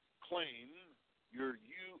always claim your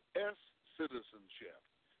U.S. citizenship.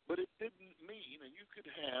 But it didn't mean, and you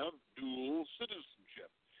could have dual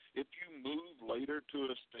citizenship. If you moved later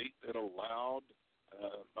to a state that allowed,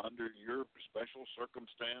 under your special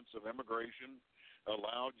circumstance of immigration,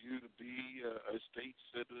 allowed you to be a state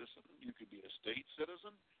citizen, you could be a state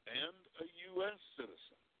citizen and a U.S.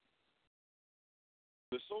 citizen.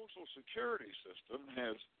 The Social Security system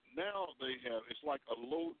has, now they have, it's like a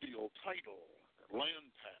low deal title,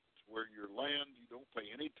 land patent, where your land, you don't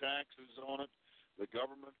pay any taxes on it. The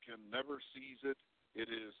government can never seize it.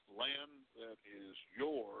 It is land that is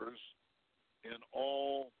yours in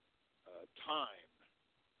all time,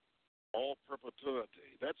 all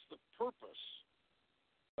perpetuity. That's the purpose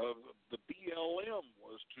of the BLM,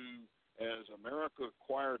 was to, as America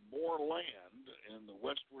acquired more land in the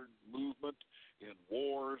westward movement, in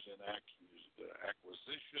wars and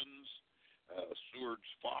acquisitions,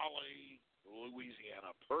 Seward's Folly,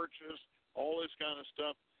 Louisiana Purchase, all this kind of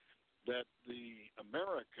stuff, that the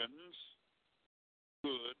Americans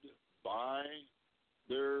could buy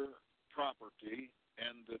their property,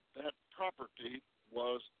 and that property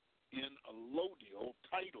was in a low deal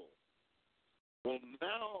title. Well,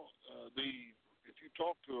 now, if you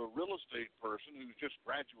talk to a real estate person who's just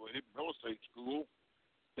graduated real estate school,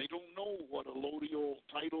 they don't know what a low deal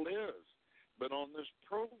title is. But on this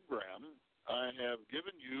program, I have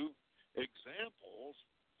given you examples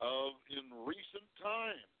of in recent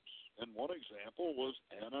times. And one example was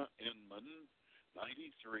Anna Inman,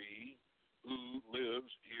 93, who lives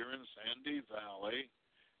here in Sandy Valley,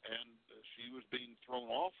 and she was being thrown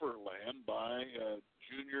off her land by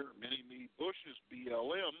Junior Mini-Me Bush's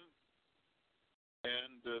BLM,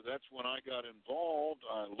 and that's when I got involved.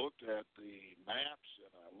 I looked at the maps, and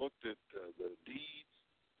I looked at the deeds.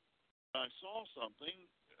 I saw something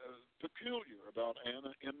peculiar about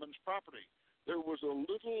Anna Inman's property. There was a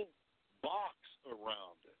little box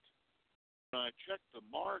around it. When I checked the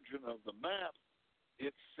margin of the map,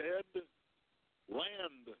 it said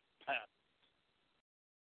land patent.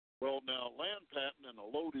 Well, now, land patent and a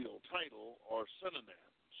low deal title are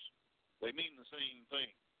synonyms. They mean the same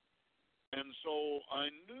thing. And so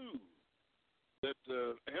I knew that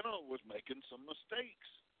Anna was making some mistakes.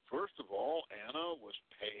 First of all, Anna was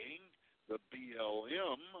paying the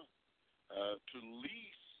BLM to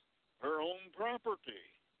lease her own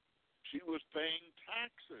property. She was paying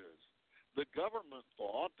taxes. The government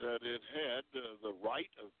thought that it had the right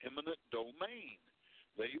of eminent domain.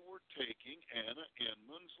 They were taking Anna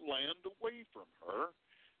Inman's land away from her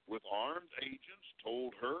with armed agents,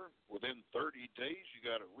 told her within 30 days you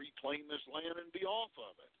got to reclaim this land and be off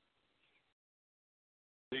of it.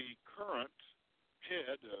 The current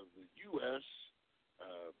head of the U.S.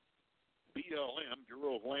 BLM,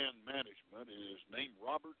 Bureau of Land Management, is named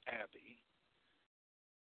Robert Abbey.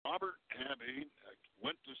 Robert Abbey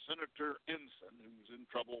went to Senator Ensign, who's in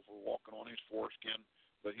trouble for walking on his foreskin,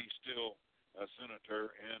 but he's still a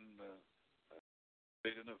senator in the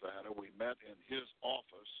state of Nevada. We met in his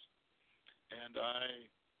office, and I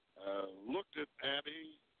looked at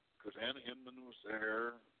Abbey, because Anna Inman was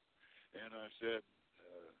there, and I said,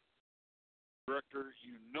 Director,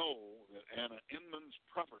 you know that Anna Inman's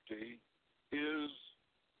property is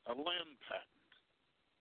a land patent.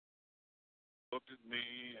 Looked at me,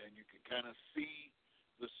 and you could kind of see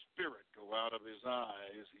the spirit go out of his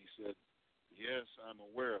eyes. He said, yes, I'm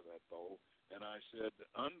aware of that, though. And I said,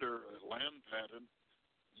 under a land patent,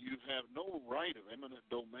 you have no right of eminent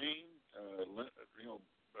domain.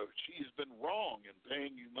 She has been wrong in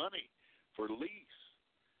paying you money for lease.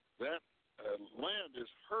 That land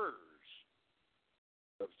is hers.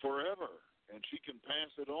 forever, and she can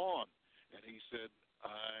pass it on. And he said,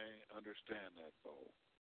 I understand that, Bo.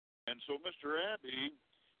 And so Mr. Abbey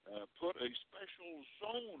put a special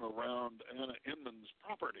zone around Anna Inman's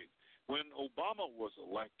property. When Obama was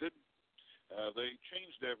elected, they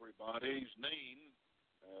changed everybody's name,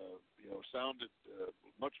 sounded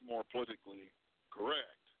much more politically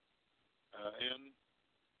correct. And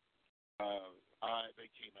they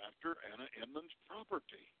came after Anna Inman's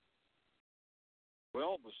property.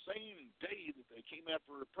 Well, the same day that they came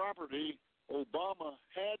after her property, Obama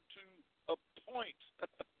had to appoint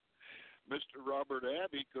Mr. Robert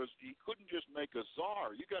Abbey, because he couldn't just make a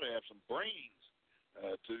czar. You got to have some brains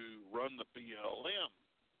to run the BLM.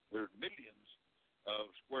 There are millions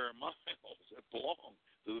of square miles that belong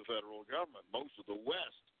to the federal government, most of the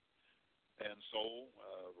West. And so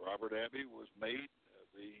Robert Abbey was made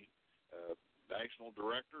the national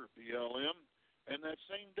director of BLM. And that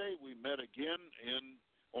same day we met again,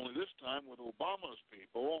 only this time with Obama's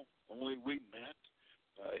people, only we met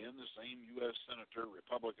in the same U.S. Senator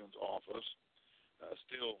Republican's office.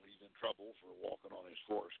 Still, he's in trouble for walking on his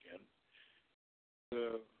foreskin.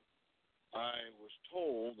 I was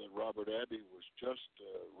told that Robert Abbey was just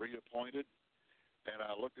reappointed, and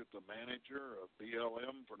I looked at the manager of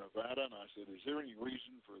BLM for Nevada, and I said, is there any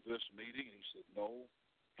reason for this meeting? And he said, no.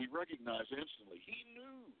 He recognized instantly. He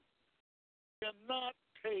knew you cannot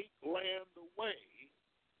take land away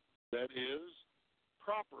that is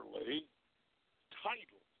properly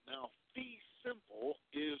titled. Now, fee simple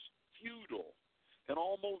is feudal, and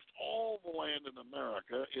almost all the land in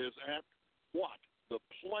America is at what? The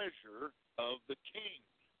pleasure of the king.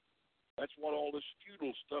 That's what all this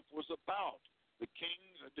feudal stuff was about. The king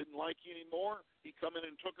didn't like you anymore. He come in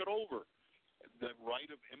and took it over. The right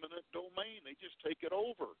of eminent domain, they just take it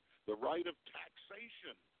over. The right of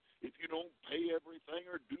taxation. If you don't pay everything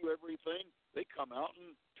or do everything, they come out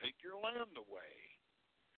and take your land away.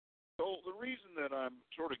 So the reason that I'm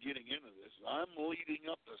sort of getting into this is I'm leading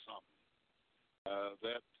up to something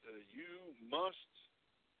that you must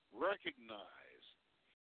recognize.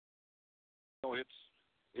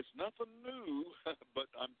 It's nothing new, but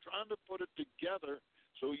I'm trying to put it together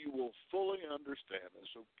so you will fully understand this.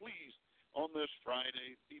 So please, on this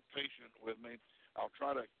Friday, be patient with me. I'll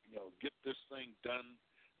try to get this thing done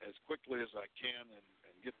as quickly as I can and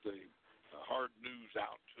get the hard news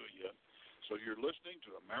out to you. So you're listening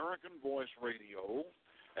to American Voice Radio,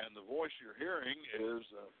 and the voice you're hearing is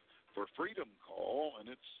for Freedom Call, and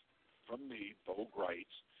it's from me, Bo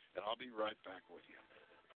Greitz, and I'll be right back with you.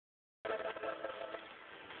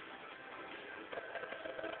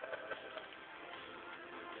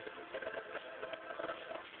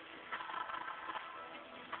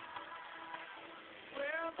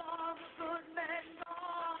 Where all the good men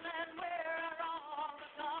gone and where all the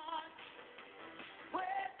gone?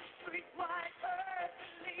 Where the street wide earth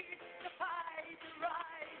leads to fight the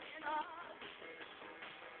rising up?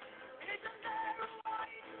 Isn't there a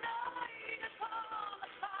white knight upon the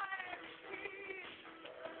fiery sea?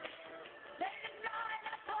 Late at night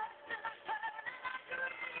I twist and I turn and I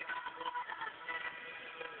dream of what I see.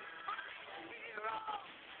 I'm a hero.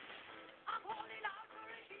 I'm holding out for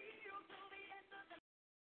a hero till the end of the.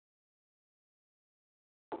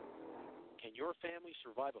 Can your family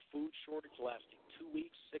survive a food shortage lasting 2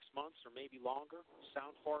 weeks, 6 months, or maybe longer?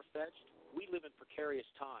 Sound far-fetched? We live in precarious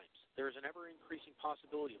times. There is an ever-increasing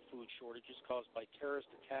possibility of food shortages caused by terrorist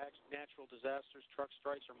attacks, natural disasters, truck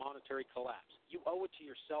strikes, or monetary collapse. You owe it to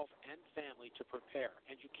yourself and family to prepare,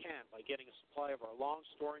 and you can by getting a supply of our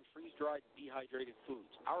long-storing, freeze-dried, dehydrated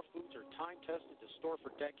foods. Our foods are time-tested to store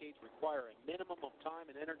for decades, require a minimum of time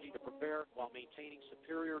and energy to prepare while maintaining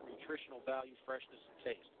superior nutritional value, freshness,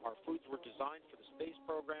 and taste. Our foods were designed for the space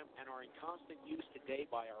program and are in constant use today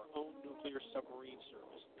by our own nuclear submarine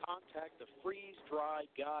service. Contact the Freeze Dry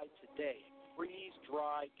Guide today. Freeze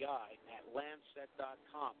Dry Guide at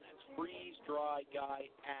Lancet.com. That's Freeze Dry Guide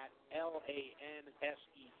at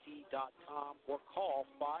LANSET.com or call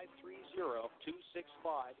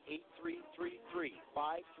 530-265-8333.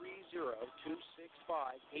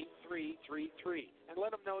 530-265-8333. And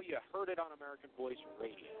let them know you heard it on American Voice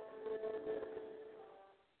Radio.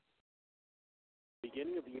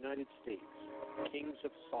 Beginning of the United States, kings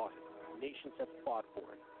have sought it, nations have fought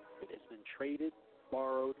for it. It has been traded,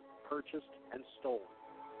 borrowed, purchased, and stolen.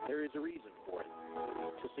 There is a reason for it.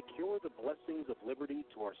 To secure the blessings of liberty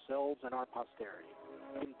to ourselves and our posterity,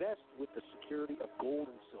 invest with the security of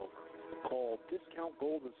gold and silver. Call Discount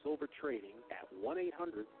Gold and Silver Trading at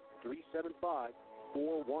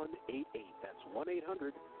 1-800-375-4188. That's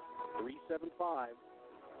 1-800-375-4188.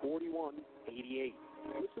 4188.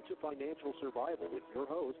 Listen to Financial Survival with your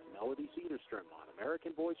host, Melody Cedarstrom, on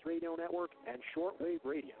American Voice Radio Network and Shortwave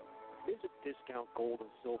Radio. Visit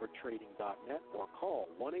discountgoldandsilvertrading.net or call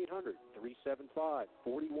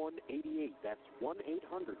 1-800-375-4188. That's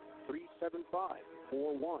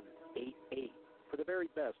 1-800-375-4188. For the very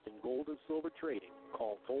best in gold and silver trading,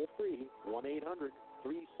 call toll-free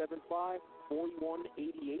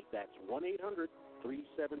 1-800-375-4188. That's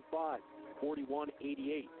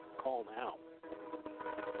 1-800-375-4188. Call now.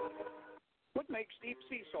 What makes deep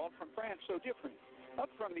sea salt from France so different? Up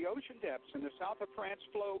from the ocean depths in the south of France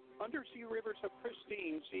flow undersea rivers of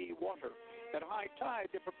pristine sea water. At high tide,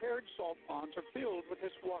 the prepared salt ponds are filled with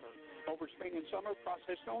this water. Over spring and summer,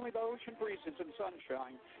 processed only by ocean breezes and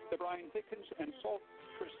sunshine, the brine thickens and salt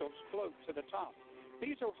crystals float to the top.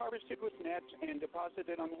 These are harvested with nets and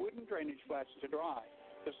deposited on wooden drainage flats to dry.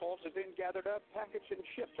 The salt is then gathered up, packaged, and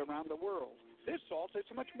shipped around the world. This salt is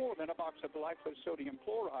much more than a box of lifeless sodium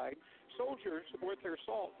chloride. Soldiers with their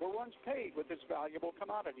salt were once paid with this valuable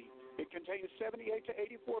commodity. It contains 78 to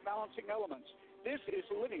 84 balancing elements. This is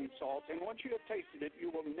living salt, and once you have tasted it,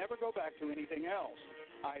 you will never go back to anything else.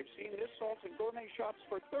 I've seen this salt in gourmet shops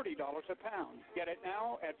for $30 a pound. Get it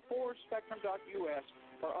now at 4spectrum.us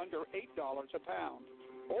for under $8 a pound.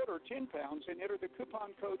 Order 10 pounds and enter the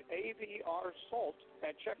coupon code AVRSALT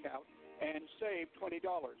at checkout and save $20.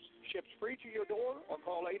 Ships free to your door or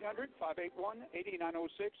call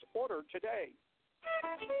 800-581-8906. Order today.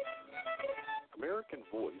 American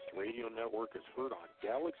Voice Radio Network is heard on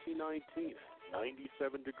Galaxy 19 at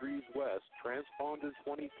 97 degrees west, transponder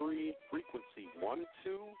 23, frequency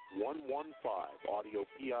 12115, audio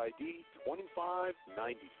PID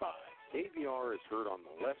 2595. AVR is heard on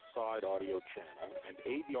the left side audio channel, and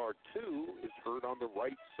AVR2 is heard on the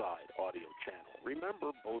right side audio channel.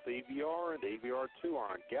 Remember, both AVR and AVR2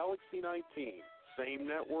 are on Galaxy 19. Same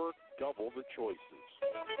network, double the choices.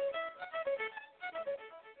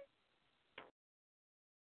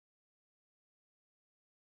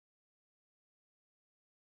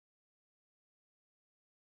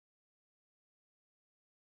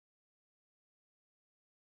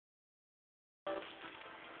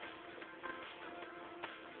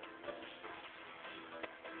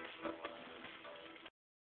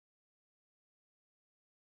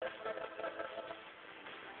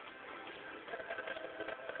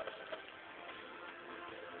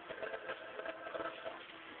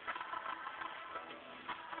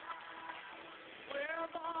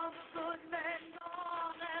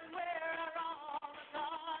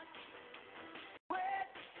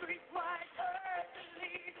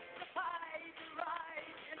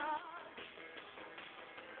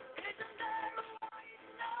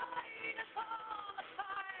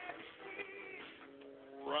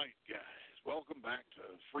 Right, guys. Welcome back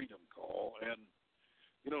to Freedom Call. And,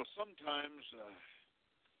 you know, sometimes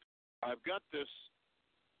I've got this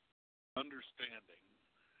understanding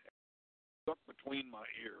stuck between my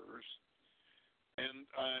ears, and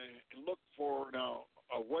I look for now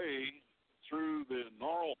a way through the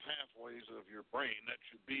neural pathways of your brain that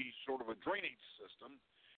should be sort of a drainage system.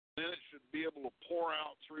 Then it should be able to pour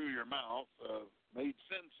out through your mouth, made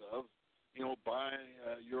sense of, you know, by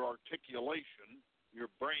your articulation, your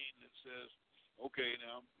brain that says, okay,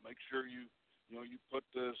 now make sure you put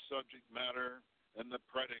the subject matter and the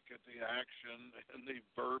predicate, the action, and the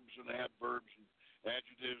verbs and adverbs and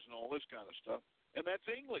adjectives and all this kind of stuff. And that's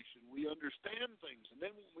English, and we understand things. And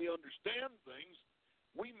then when we understand things,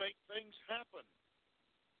 we make things happen.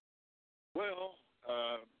 Well,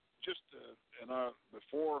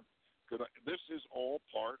 this is all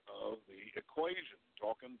part of the equation.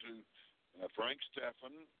 Talking to Frank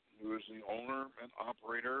Steffen, who is the owner and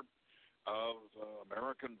operator of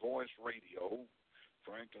American Voice Radio.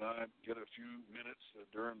 Frank and I get a few minutes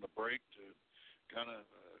during the break to kind of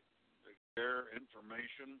share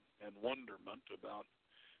information and wonderment about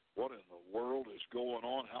what in the world is going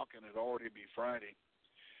on. How can it already be Friday?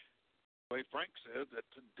 Anyway, Frank said that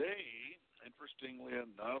today, interestingly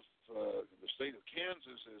enough, the state of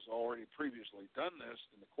Kansas has already previously done this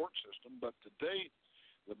in the court system, but today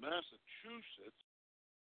the Massachusetts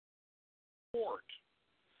court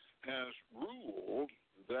has ruled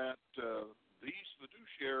that these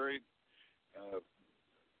fiduciary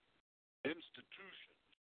institutions,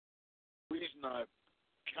 the reason I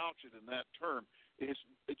couch it in that term is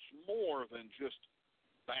it's more than just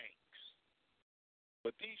banks.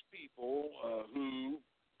 But these people who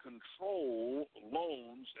control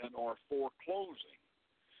loans and are foreclosing.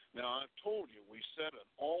 Now, I've told you, we set an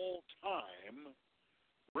all-time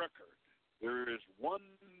record. There is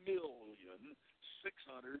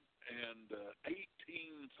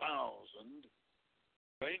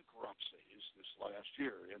 1,618,000 bankruptcies this last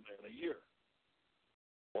year in a year.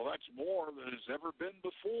 Well, that's more than has ever been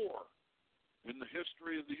before in the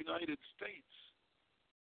history of the United States.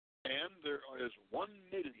 And there is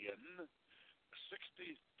 1,060,000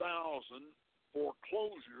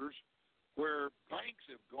 foreclosures where banks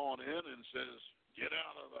have gone in and says, get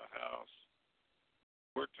out of the house.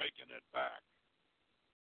 We're taking it back.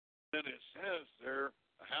 And it says there,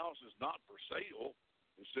 the house is not for sale.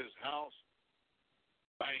 It says house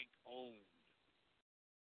bank owned.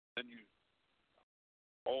 And you,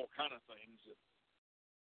 all kind of things that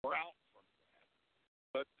were out from that.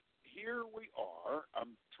 But here we are.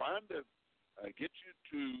 I'm trying to get you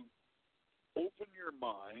to open your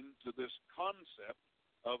mind to this concept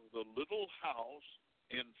of the little house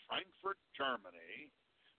in Frankfurt, Germany,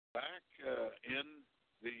 back in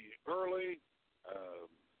the early,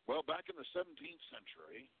 back in the 17th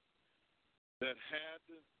century, that had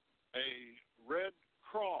a red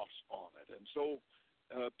cross on it. And so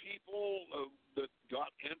people that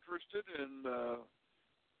got interested in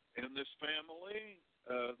this family,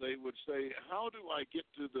 they would say, how do I get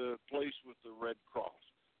to the place with the red cross?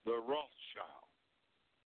 The Rothschild.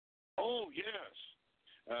 Oh, yes.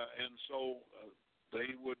 And so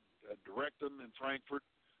they would direct them in Frankfurt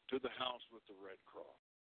to the house with the red cross.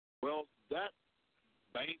 Well, that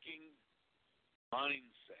banking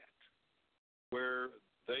mindset where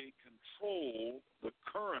they control the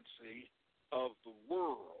currency of the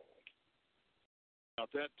world.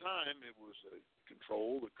 At that time, it was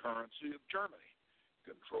control the currency of Germany,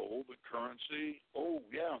 control the currency,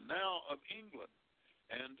 now of England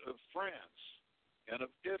and of France and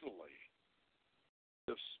of Italy,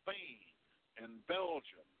 of Spain and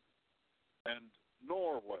Belgium and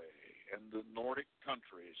Norway and the Nordic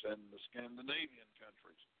countries and the Scandinavian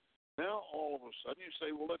countries. Now, all of a sudden, you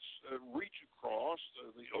say, well, let's reach across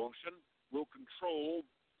the ocean. We'll control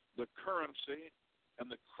the currency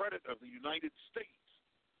and the credit of the United States.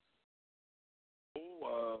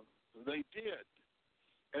 So they did.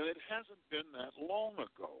 And it hasn't been that long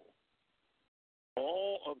ago.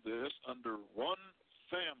 All of this under one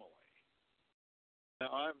family.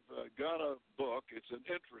 Now, I've got a book. It's an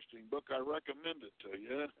interesting book. I recommend it to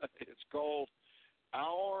you. It's called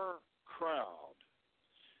Our Crowd.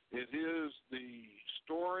 It is the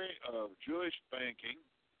story of Jewish banking.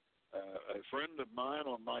 A friend of mine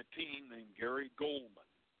on my team named Gary Goldman.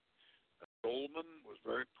 Goldman was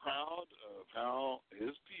very proud of how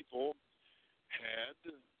his people had,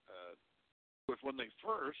 when they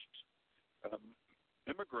first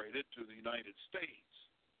immigrated to the United States,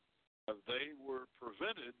 they were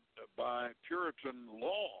prevented by Puritan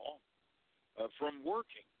law from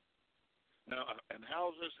working. Now, and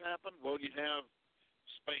how does this happen? Well, you have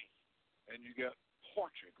Spain, and you got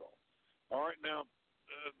Portugal. All right, now,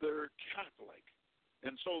 they're Catholic,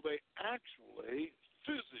 and so they actually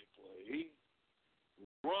physically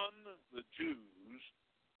run the Jews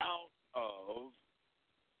out of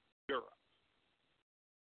Europe.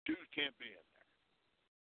 Jews can't be in there.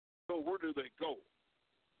 So where do they go?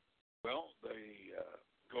 Well, they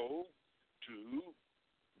go to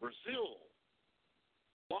Brazil.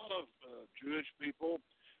 A lot of Jewish people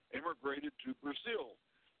immigrated to Brazil.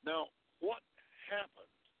 Now, what happened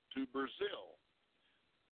to Brazil?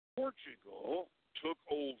 Portugal took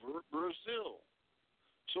over Brazil.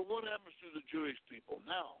 So what happens to the Jewish people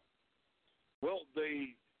now? Well,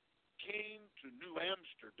 they came to New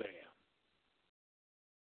Amsterdam.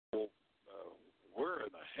 Well, where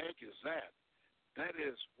in the heck is that? That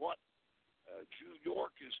is what New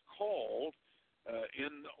York is called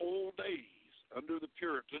in the old days. Under the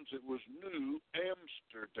Puritans, it was New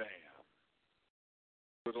Amsterdam.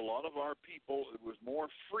 With a lot of our people, it was more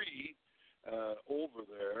free over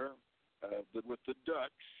there than with the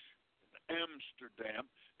Dutch. Amsterdam,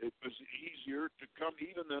 it was easier to come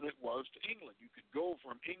even than it was to England. You could go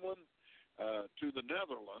from England to the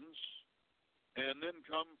Netherlands and then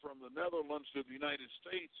come from the Netherlands to the United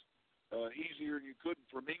States easier than you could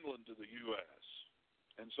from England to the U.S.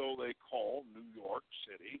 And so they call New York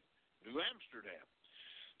City New Amsterdam.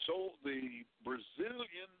 So the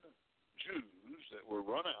Brazilian Jews that were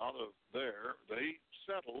run out of there, they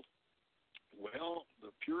settled, well,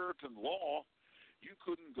 the Puritan law, you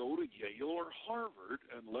couldn't go to Yale or Harvard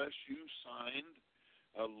unless you signed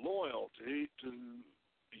a loyalty to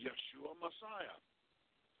Yeshua Messiah.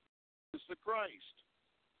 It's the Christ.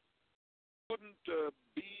 You couldn't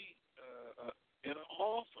be in an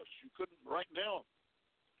office. You couldn't, right now,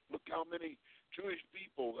 look how many Jewish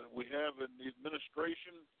people that we have in the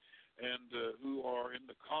administration and who are in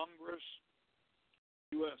the Congress,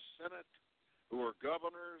 U.S. Senate, who are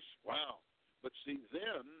governors. Wow. But see,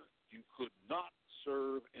 then you could not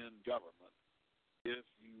serve in government if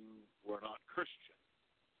you were not Christian.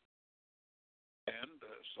 And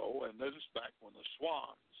this is back when the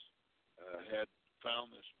Swans had found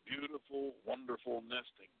this beautiful, wonderful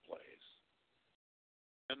nesting place.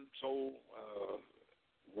 And so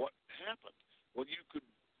what happened? Well,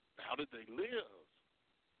 how did they live?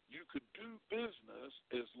 You could do business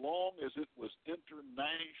as long as it was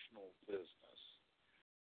international business.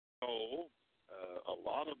 So a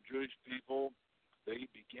lot of Jewish people, they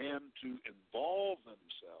began to involve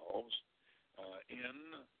themselves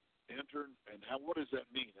what does that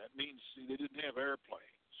mean? That means, see, they didn't have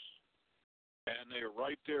airplanes, and they are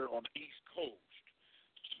right there on the East Coast.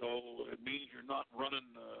 So it means you're not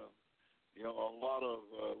running, a lot of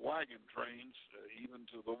wagon trains even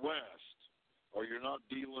to the west, or you're not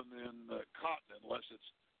dealing in cotton unless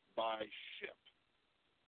it's by ship.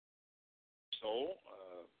 So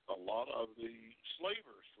a lot of the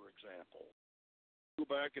slavers, for example, go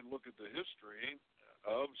back and look at the history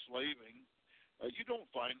of slaving. You don't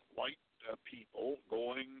find white people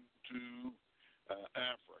going to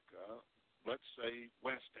Africa, let's say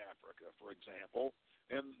West Africa, for example,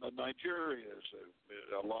 and Nigeria.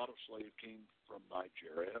 A lot of slaves came from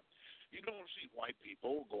Nigeria. You don't see white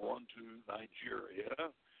people going to Nigeria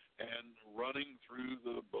and running through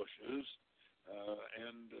the bushes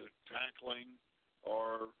and tackling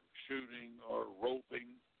or shooting or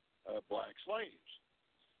roping black slaves.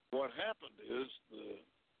 What happened is the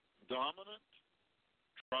dominant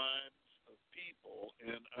tribes of people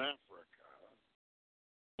in Africa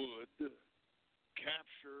would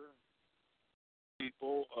capture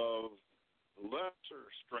people of lesser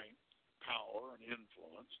strength, power, and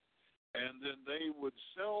influence, and then they would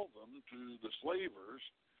sell them to the slavers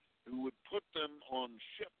who would put them on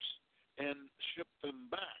ships and ship them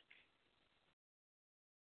back.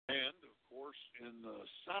 And, of course, in the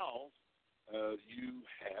South, you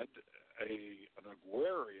had an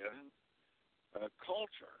agrarian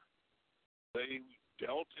culture. They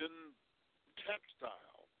dealt in textiles.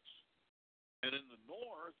 And in the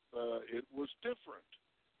North, it was different.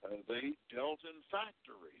 They dealt in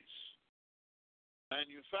factories,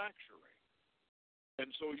 manufacturing.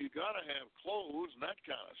 And so you got to have clothes and that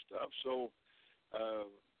kind of stuff. So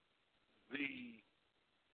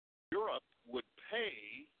Europe would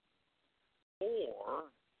pay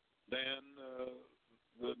more than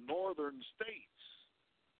the northern states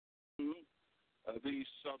to the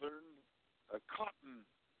southern cotton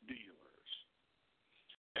dealers.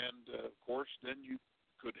 And, of course, then you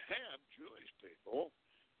could have Jewish people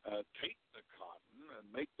take the cotton and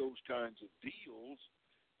make those kinds of deals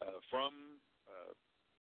from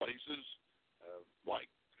places like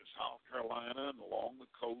South Carolina and along the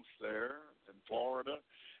coast there in Florida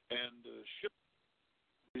and ship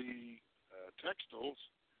the textiles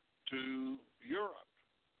to Europe.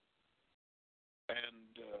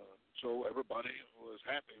 And so everybody was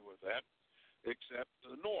happy with that except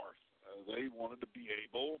the North. They wanted to be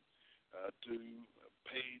able to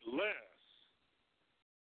pay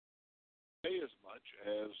as much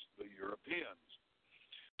as the Europeans.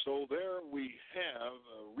 So there we have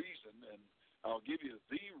a reason, and I'll give you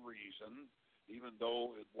the reason, even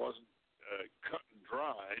though it wasn't cut and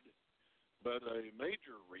dried, but a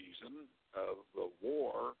major reason of the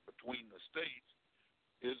war between the states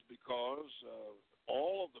is because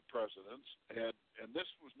all of the presidents had, and this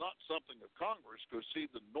was not something of Congress, because, see,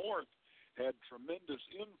 the North had tremendous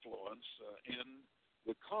influence in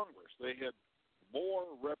the Congress. They had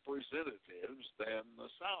more representatives than the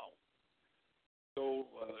South. So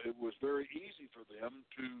it was very easy for them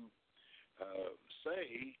to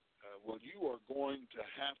say, well, you are going to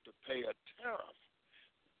have to pay a tariff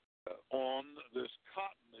on this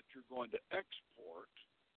cotton that you're going to export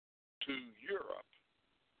to Europe,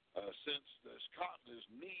 since this cotton is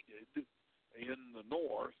needed in the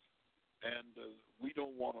North, and we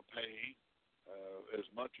don't want to pay as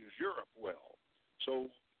much as Europe will.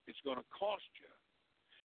 So it's going to cost you.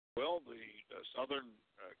 Well, the Southern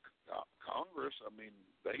Congress,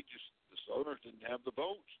 the Southerners didn't have the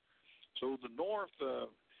votes. So the North,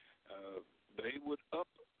 they would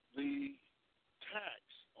up the tax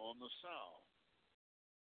on the South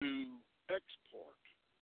to export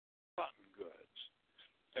cotton goods.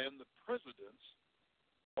 And the presidents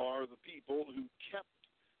are the people who kept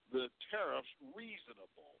the tariffs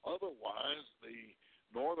reasonable. Otherwise, the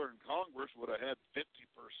Northern Congress would have had 50%,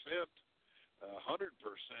 100%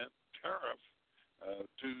 tariff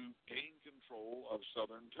to gain control of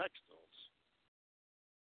Southern textiles.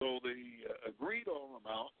 So the agreed on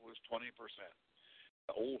amount was 20%.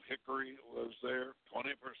 Old Hickory was there,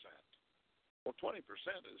 20%. Well, 20%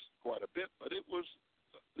 is quite a bit, but it was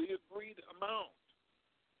the agreed amount.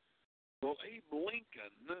 Well, Abe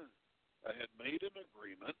Lincoln had made an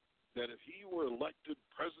agreement that if he were elected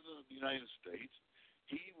President of the United States,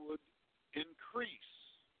 he would increase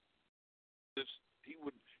this. He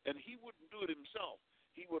wouldn't do it himself.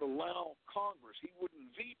 He would allow Congress. He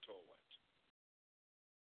wouldn't veto it.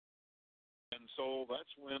 And so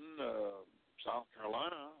that's when South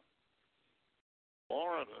Carolina,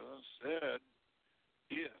 Florida said,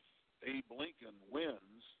 if Abe Lincoln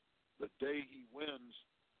wins, the day he wins,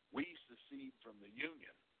 we secede from the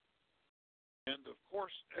Union. And, of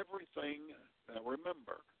course, everything,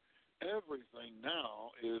 remember, everything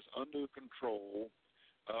now is under control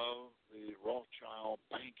of the Rothschild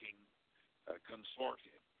banking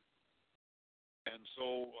consortium. And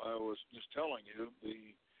so I was just telling you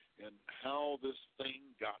and how this thing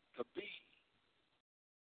got to be.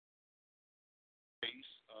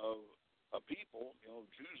 Case of people,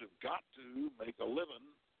 Jews have got to make a living,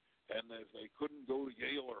 and if they couldn't go to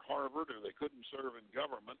Yale or Harvard, or they couldn't serve in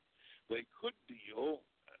government, they could deal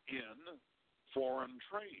in foreign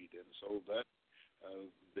trade. And so that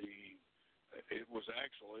it was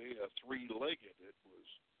actually a three-legged. It was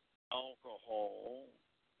alcohol,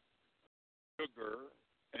 sugar,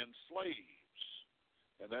 and slaves.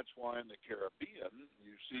 And that's why in the Caribbean,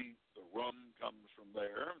 you see the rum comes from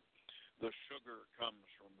there, the sugar comes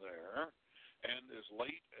from there, and as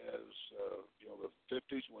late as the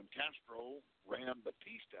 50s when Castro ran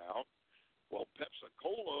Batista out, well,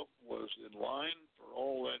 Pepsi-Cola was in line for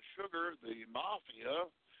all that sugar. The mafia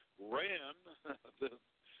ran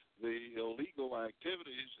the illegal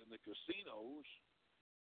activities in the casinos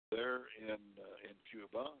there in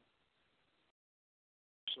Cuba.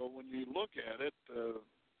 So when you look at it,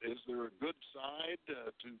 is there a good side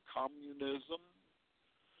to communism?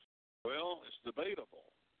 Well, it's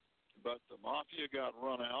debatable. But the mafia got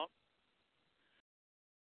run out.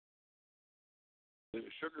 The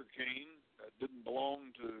sugar cane didn't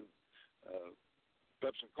belong to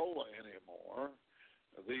Pepsi-Cola anymore.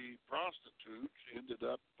 The prostitutes ended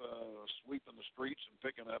up sweeping the streets and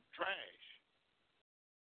picking up trash.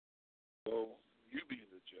 So you be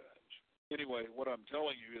the judge. Anyway, what I'm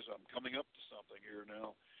telling you is I'm coming up to something here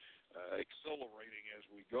now, accelerating as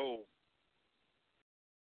we go.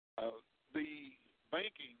 The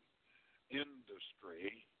banking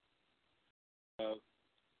industry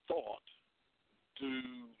thought to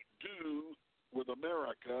do with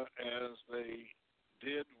America as they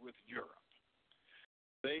did with Europe.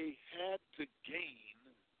 They had to gain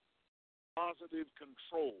positive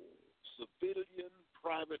control, civilian,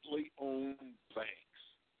 privately owned banks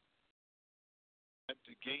had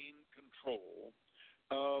to gain control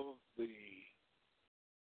of the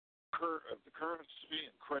currency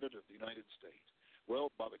and credit of the United States. Well,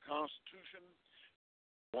 by the Constitution,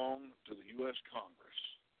 it belonged to the U.S. Congress.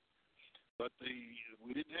 But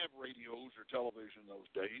we didn't have radios or television in those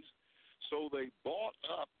days, so they bought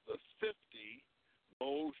up the 50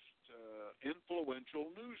 most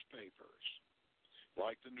influential newspapers,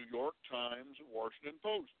 like the New York Times and Washington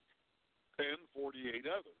Post, and 48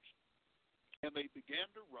 others. And they began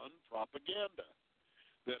to run propaganda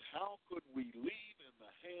that how could we leave in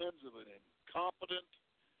the hands of an incompetent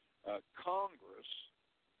Congress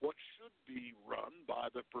what should be run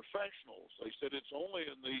by the professionals. They said it's only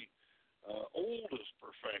in the oldest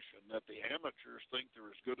profession that the amateurs think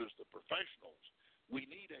they're as good as the professionals. We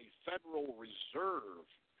need a Federal Reserve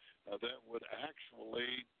that would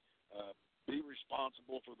actually be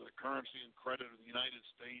responsible for the currency and credit of the United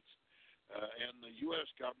States, and the U.S.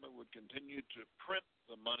 government would continue to print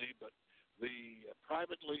the money, but the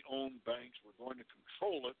privately owned banks were going to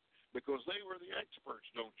control it because they were the experts,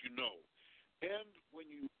 don't you know? And when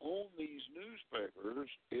you own these newspapers,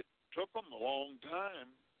 it took them a long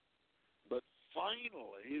time, but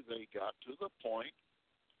finally they got to the point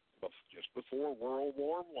just before World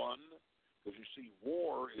War I, because you see,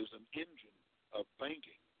 war is an engine of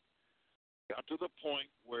banking, got to the point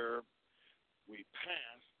where we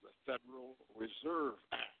passed the Federal Reserve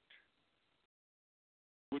Act,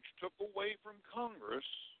 which took away from Congress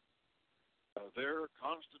their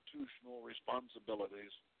constitutional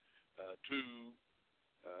responsibilities to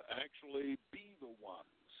actually be the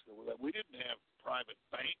ones. We didn't have private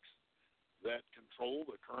banks that control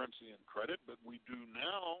the currency and credit, but we do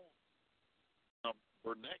now.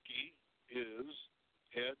 Bernanke is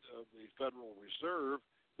head of the Federal Reserve.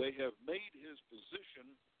 They have made his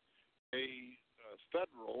position a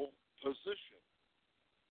federal position.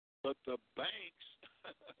 But the banks,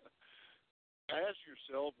 ask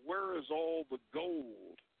yourself, where is all the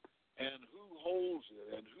gold? And who holds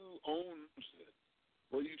it? And who owns it?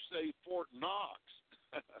 Well, you say Fort Knox,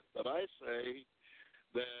 but I say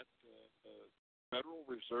that Federal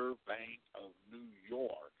Reserve Bank of New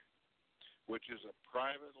York, which is a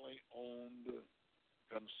privately owned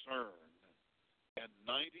concern, and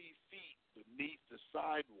 90 feet beneath the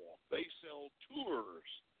sidewalk, they sell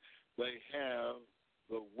tours. They have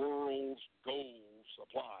the world's gold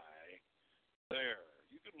supply there.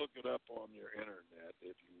 You can look it up on your internet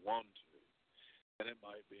if you want to, and it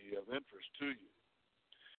might be of interest to you.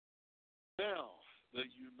 Now,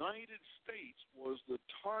 the United States was the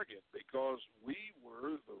target because we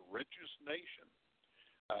were the richest nation.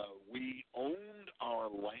 We owned our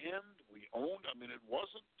land. It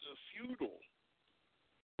wasn't feudal.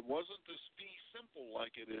 It wasn't this fee simple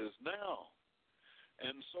like it is now.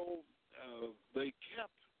 And so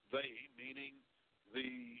meaning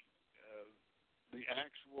the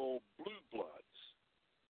actual blue bloods,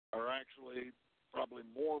 are actually probably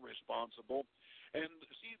more responsible. And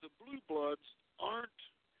see, the blue bloods aren't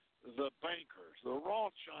the bankers. The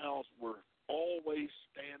Rothschilds were always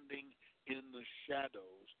standing in the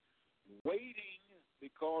shadows, waiting,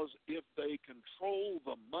 because if they control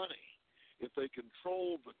the money, if they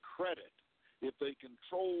control the credit, if they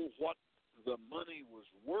control what the money was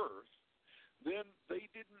worth, then they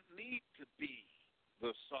didn't need to be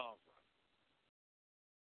the sovereign.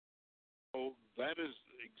 So that is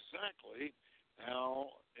exactly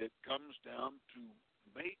how it comes down to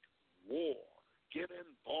make war, get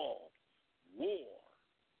involved, war,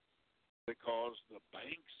 because the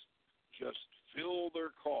banks just fill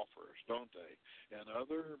their coffers, don't they? And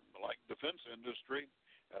other, like defense industry,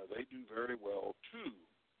 they do very well too.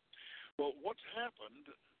 Well, what's happened,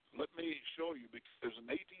 let me show you, because in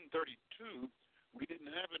 1832, we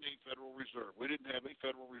didn't have any Federal Reserve. We didn't have any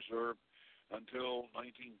Federal Reserve until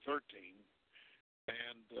 1913.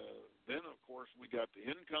 And then, of course, we got the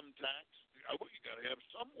income tax. Well, you got to have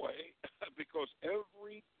some way, because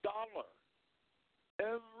every dollar,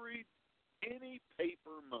 any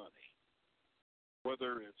paper money,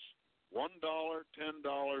 whether it's $1, $10, $20,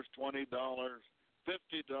 $50,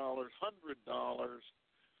 $100,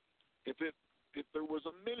 if there was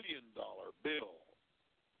 $1 million bill,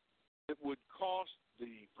 it would cost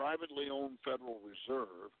the privately owned Federal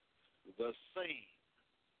Reserve the same,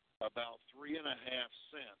 about 3.5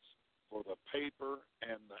 cents for the paper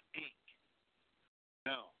and the ink.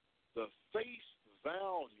 Now, the face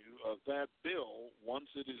value of that bill, once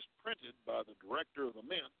it is printed by the director of the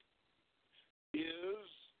mint, is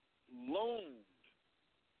loaned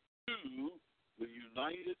to the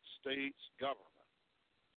United States government,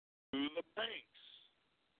 to the banks.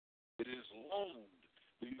 It is loaned.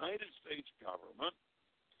 The United States government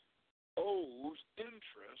owes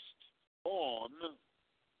interest on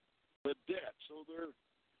the debt. So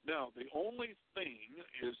now the only thing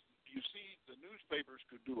is, you see, the newspapers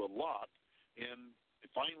could do a lot in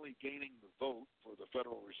finally gaining the vote for the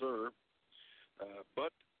Federal Reserve,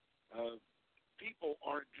 but people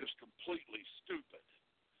aren't just completely stupid.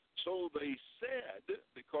 So they said,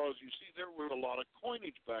 because you see there was a lot of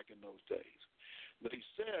coinage back in those days, they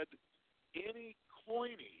said any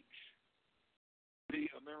coinage, the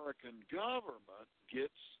American government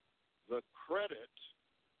gets the credit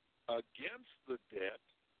against the debt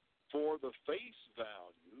for the face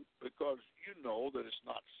value, because you know that it's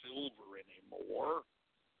not silver anymore,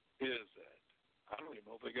 is it? I don't even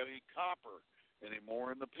know if they got any copper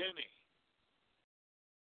anymore in the penny.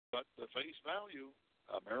 But the face value,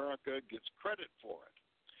 America gets credit for it.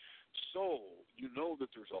 So you know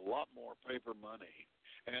that there's a lot more paper money.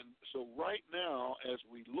 And so right now, as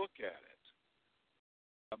we look at it,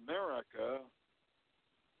 America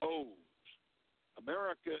owes.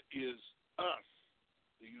 America is us,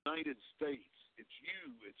 the United States. It's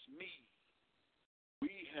you, it's me.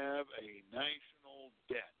 We have a national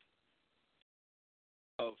debt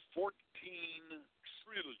of 14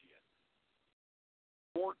 trillion,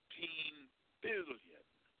 14 billion,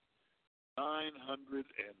 910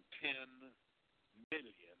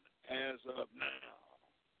 million as of now.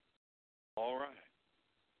 All right.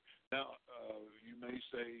 Now, you may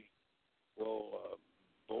say, well,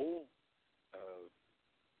 Bo,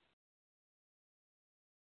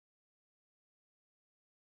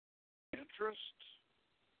 interest,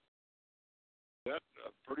 that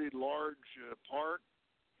a pretty large part?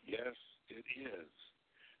 Yes, it is.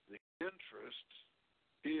 The interest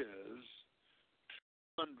is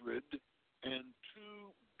 $202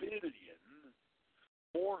 billion,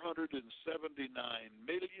 479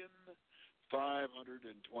 million,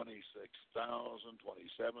 526,000,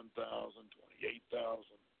 27,000,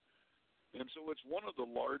 28,000. And so it's one of the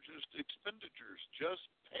largest expenditures, just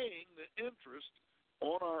paying the interest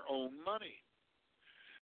on our own money.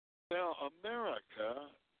 Now, America,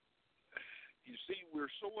 you see, we're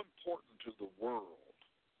so important to the world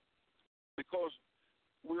because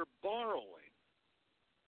we're borrowing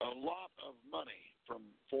a lot of money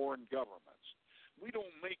from foreign governments. We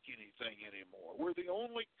don't make anything anymore. We're the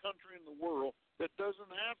only country in the world that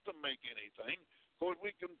doesn't have to make anything because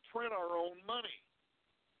we can print our own money.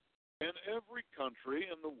 And every country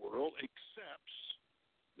in the world accepts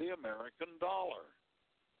the American dollar.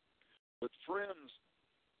 But friends,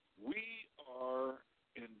 we are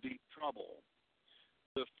in deep trouble.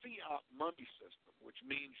 The fiat money system, which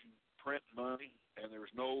means you print money and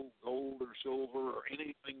there's no gold or silver or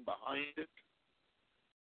anything behind it,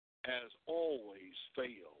 has always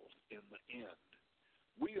failed in the end.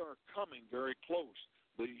 We are coming very close.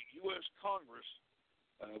 The U.S. Congress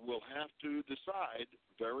will have to decide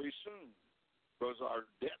very soon because our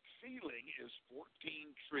debt ceiling is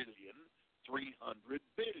 $14.3 trillion.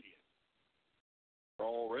 We're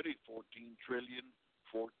already $14.014 trillion.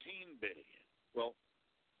 Well,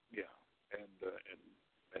 yeah, and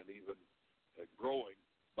even growing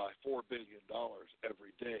by $4 billion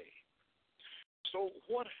every day. So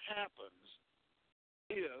what happens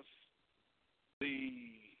if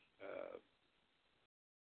the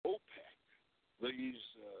OPEC, these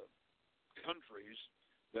countries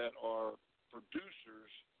that are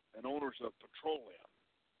producers and owners of petroleum,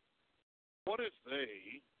 what if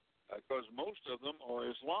they, because most of them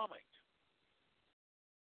are Islamic,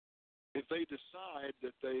 if they decide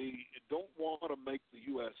that they don't want to make the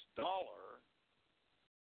U.S. dollar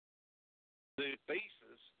the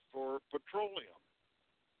basis for petroleum,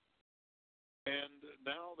 and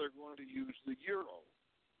now they're going to use the euro.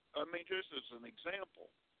 I mean, just as an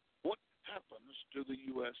example, what happens to the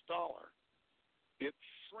U.S. dollar? It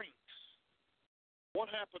shrinks.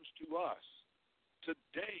 What happens to us?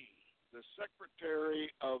 Today, the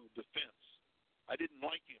Secretary of Defense, I didn't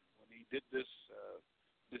like him when he did this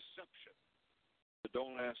deception, the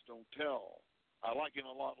don't ask, don't tell. I like him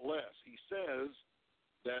a lot less. He says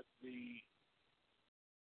that the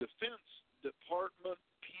Defense Department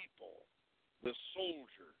people, the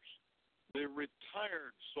soldiers, the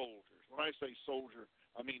retired soldiers, when I say soldier,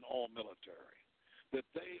 I mean all military, that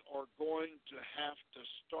they are going to have to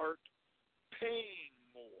start paying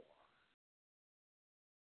more.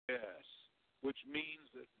 Yes, which means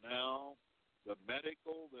that now the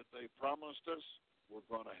medical that they promised us, we're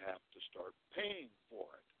going to have to start paying for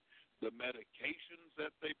it. The medications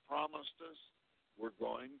that they promised us, we're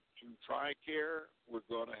going to TRICARE, we're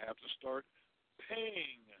going to have to start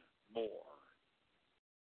paying more.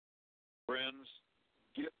 Friends,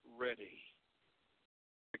 get ready,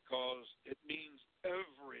 because it means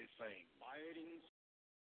everything.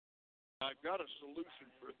 I've got a solution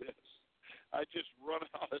for this. I just run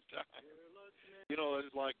out of time. You know,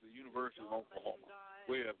 it's like the University of Oklahoma.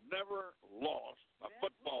 We have never lost a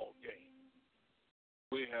football game.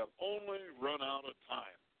 We have only run out of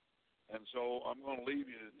time. And so I'm going to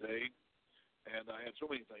leave you today, and I had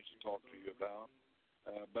so many things to talk to you about,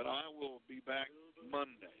 but I will be back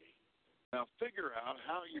Monday. Now figure out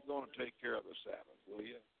how you're going to take care of the Sabbath, will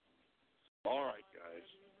you? All right, guys.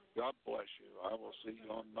 God bless you. I will see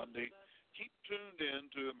you on Monday. Keep tuned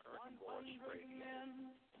in to American Voice Radio.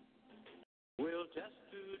 We'll test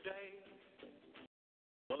today,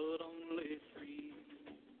 but only 3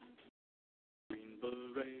 Green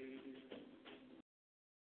Berets,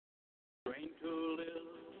 trained to live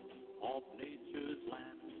off nature's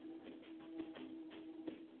land,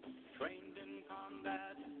 trained in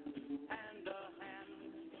combat, hand to hand,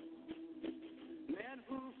 men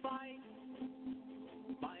who fight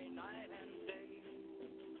by night and day,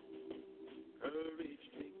 courage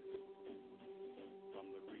takes from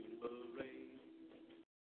the Green Beret.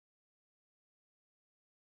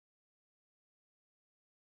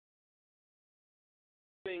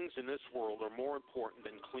 Things in this world are more important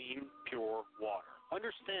than clean, pure water.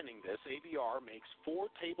 Understanding this, AVR makes 4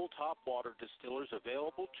 tabletop water distillers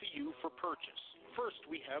available to you for purchase. First,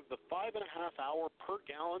 we have the 5.5-hour per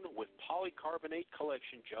gallon with polycarbonate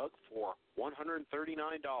collection jug for $139.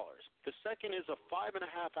 The second is a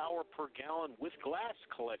 5.5-hour per gallon with glass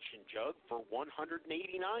collection jug for $189.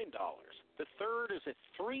 The third is a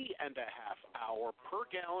 3.5-hour per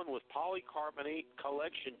gallon with polycarbonate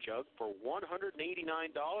collection jug for $189,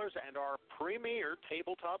 and our premier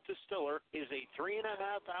tabletop distiller is a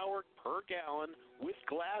 3.5-hour per gallon with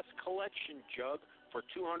glass collection jug for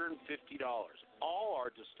 $250. All our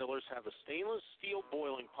distillers have a stainless steel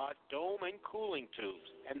boiling pot, dome, and cooling tubes.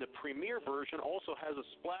 And the premier version also has a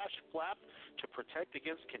splash flap to protect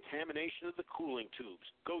against contamination of the cooling tubes.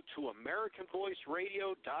 Go to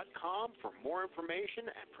AmericanVoiceRadio.com for more information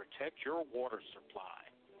and protect your water supply.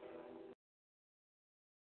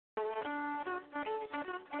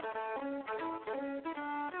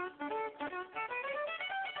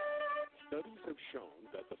 Studies have shown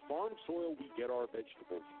that the farm soil we get our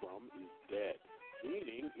vegetables from is dead,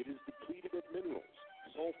 meaning it is depleted of minerals.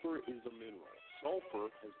 Sulfur is a mineral. Sulfur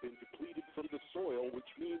has been depleted from the soil, which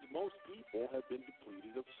means most people have been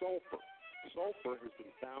depleted of sulfur. Sulfur has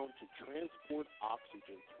been found to transport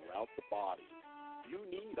oxygen throughout the body. You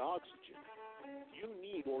need oxygen. You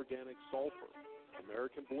need organic sulfur.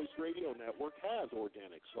 American Voice Radio Network has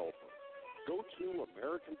organic sulfur. Go to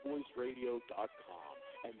AmericanVoiceRadio.com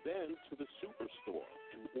and then to the Superstore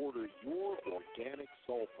to order your organic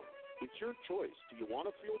sulfur. It's your choice. Do you want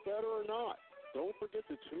to feel better or not? Don't forget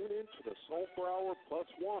to tune in to the Sulfur Hour Plus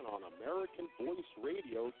One on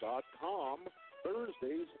AmericanVoiceRadio.com,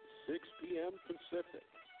 Thursdays, 6 p.m. Pacific.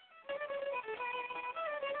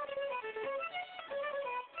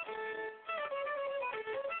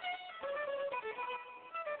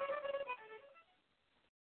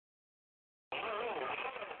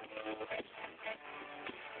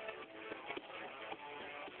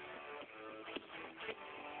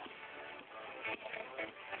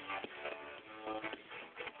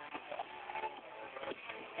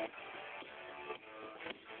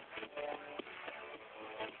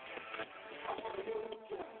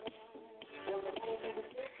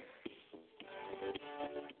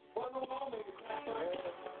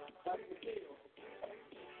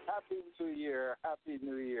 Happy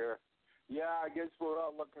New Year. Yeah, I guess we're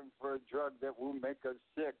all looking for a drug that will make us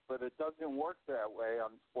sick, but it doesn't work that way,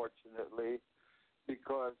 unfortunately,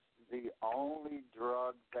 because the only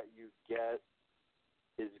drug that you get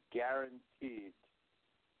is guaranteed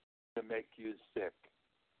to make you sick.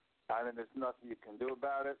 I mean, there's nothing you can do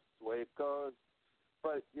about it. It's the way it goes.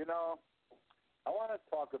 But, you know, I want to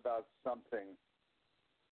talk about something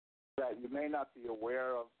that you may not be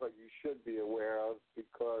aware of, but you should be aware of,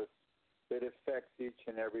 because it affects each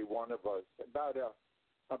and every one of us. About a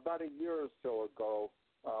year or so ago,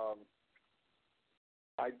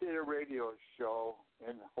 I did a radio show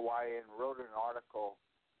in Hawaii and wrote an article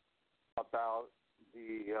about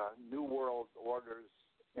the New World Order's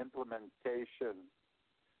implementation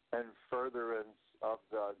and furtherance of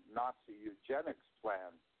the Nazi eugenics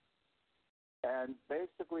plan. And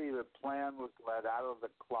basically the plan was let out of the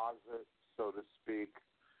closet, so to speak,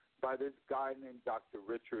 by this guy named Dr.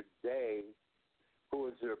 Richard Day, who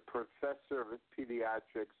is a professor of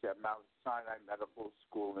pediatrics at Mount Sinai Medical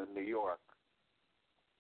School in New York.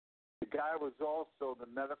 The guy was also the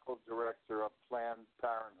medical director of Planned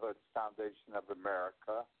Parenthood Foundation of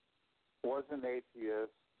America, was an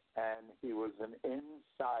atheist, and he was an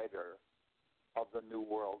insider of the New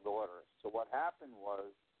World Order. So what happened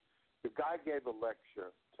was, the guy gave a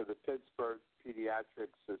lecture to the Pittsburgh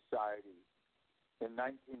Pediatric Society in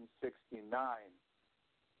 1969,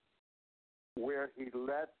 where he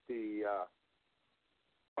let the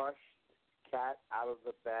crushed cat out of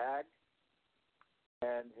the bag,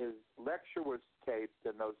 and his lecture was taped,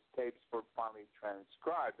 and those tapes were finally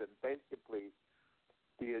transcribed. And basically,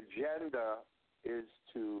 the agenda is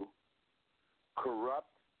to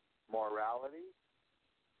corrupt morality,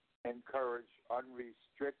 encourage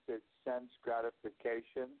unrestricted sense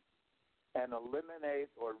gratification, and eliminate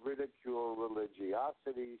or ridicule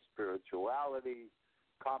religiosity, spirituality,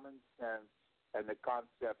 common sense, and the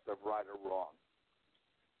concept of right or wrong.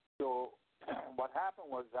 So what happened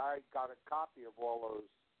was I got a copy of all those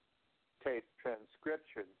tape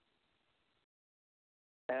transcriptions,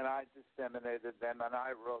 and I disseminated them, and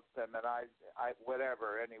I wrote them, and I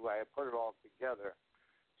whatever, anyway, I put it all together.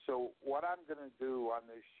 So what I'm going to do on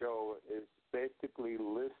this show is basically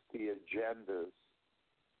list the agendas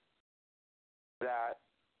that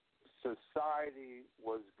society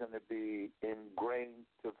was going to be ingrained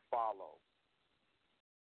to follow.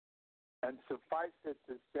 And suffice it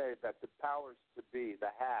to say that the powers to be,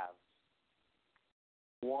 the haves,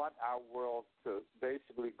 want our world to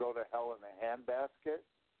basically go to hell in a handbasket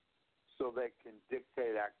so they can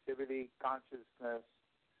dictate activity, consciousness,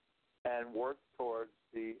 and work towards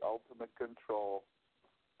the ultimate control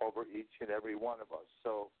over each and every one of us.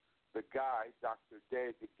 So the guy, Dr.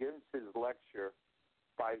 Day, begins his lecture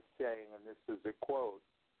by saying, and this is a quote,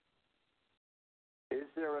 "Is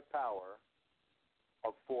there a power,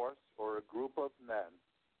 a force, or a group of men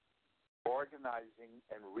organizing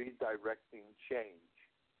and redirecting change?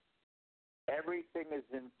 Everything is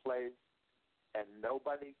in place, and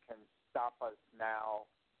nobody can stop us now.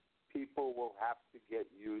 People will have to get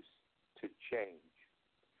used to change."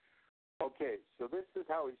 Okay, so this is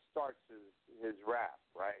how he starts his rap,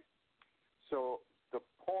 right? So the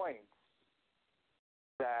points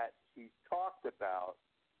that he talked about,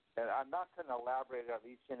 and I'm not going to elaborate on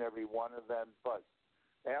each and every one of them, but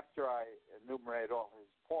after I enumerate all his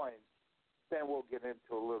points, then we'll get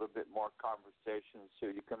into a little bit more conversation so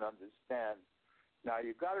you can understand. Now,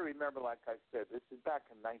 you've got to remember, like I said, this is back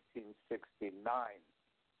in 1969.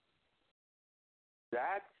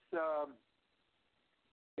 That's,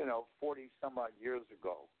 40-some-odd years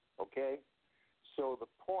ago, okay? So the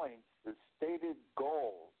points, the stated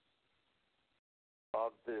goals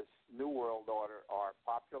of this New World Order are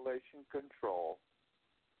population control,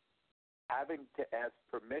 having to ask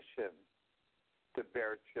permission to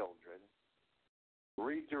bear children,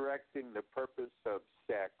 redirecting the purpose of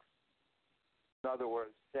sex, in other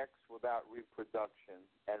words, sex without reproduction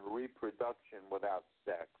and reproduction without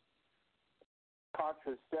sex,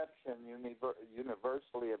 contraception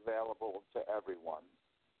universally available to everyone,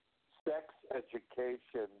 sex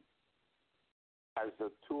education as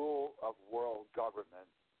a tool of world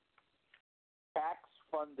government,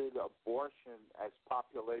 tax-funded abortion as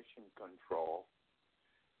population control,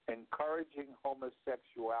 encouraging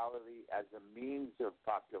homosexuality as a means of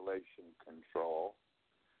population control,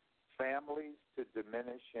 families to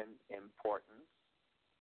diminish in importance,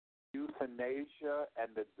 euthanasia and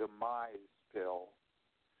the demise pill,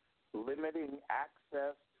 limiting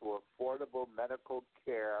access to affordable medical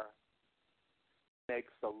care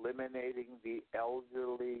makes eliminating the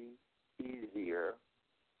elderly easier,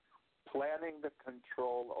 planning the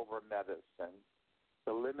control over medicine,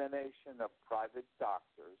 elimination of private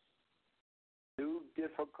doctors, new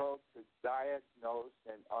difficult to diagnose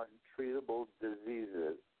and untreatable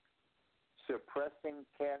diseases, suppressing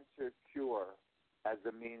cancer cure as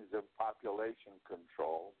a means of population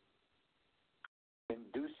control,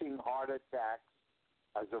 inducing heart attacks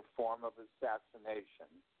as a form of assassination,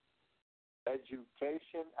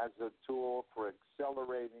 education as a tool for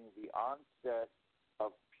accelerating the onset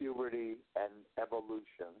of puberty and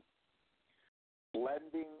evolution,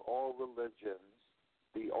 blending all religions,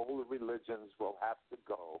 the old religions will have to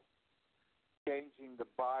go, changing the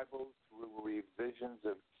Bible through revisions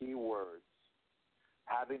of key words,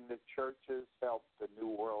 having the churches help the New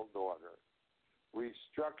World Order,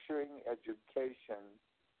 restructuring education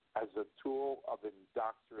as a tool of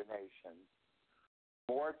indoctrination,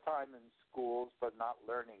 more time in schools but not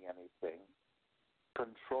learning anything,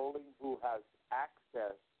 controlling who has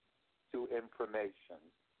access to information,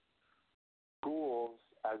 schools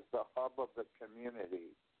as the hub of the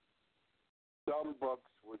community. Some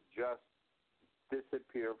books would just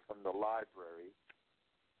disappear from the library,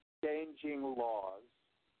 changing laws,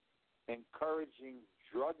 encouraging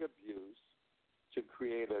drug abuse to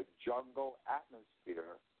create a jungle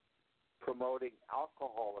atmosphere, promoting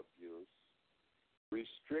alcohol abuse,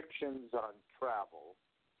 restrictions on travel,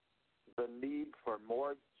 the need for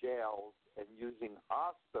more jails and using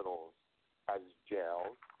hospitals as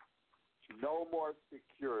jails, no more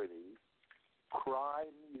security,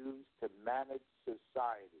 crime used to manage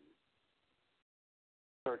society,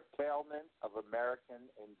 curtailment of American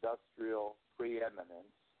industrial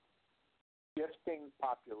preeminence, shifting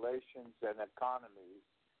populations and economies,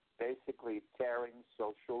 basically tearing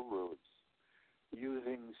social roots,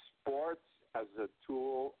 using sports as a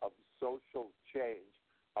tool of social change.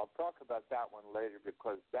 I'll talk about that one later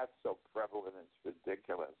because that's so prevalent, it's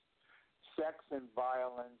ridiculous. Sex and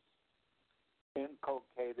violence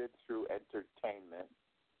inculcated through entertainment,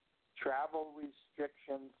 travel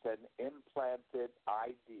restrictions and implanted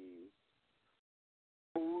IDs,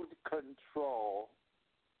 food control,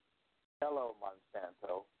 hello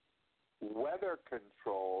Monsanto, weather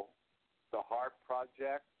control, the HARP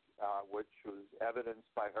project, which was evidenced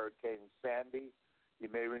by Hurricane Sandy. You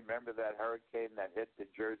may remember that hurricane that hit the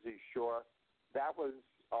Jersey Shore. That was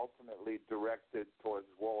ultimately directed towards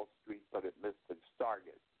Wall Street, but it missed its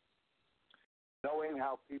target. Knowing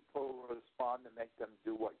how people respond to make them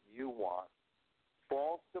do what you want.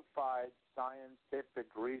 Falsified scientific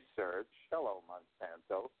research, hello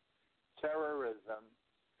Monsanto, terrorism,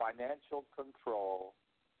 financial control,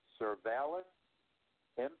 surveillance,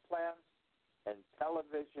 implants, and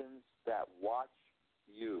televisions that watch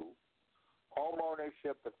you, home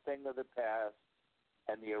ownership a thing of the past,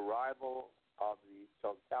 and the arrival of the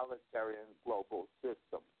totalitarian global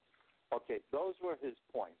system. Okay, those were his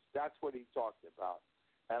points. That's what he talked about.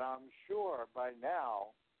 And I'm sure by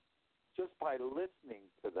now, just by listening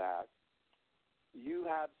to that, you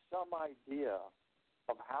have some idea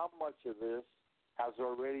of how much of this has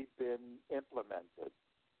already been implemented.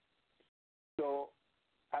 So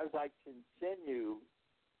as I continue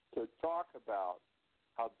to talk about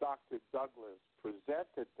how Dr. Douglas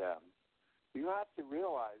presented them, you have to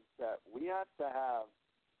realize that we have to have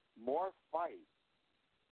more fight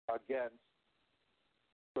against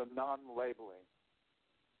the non-labeling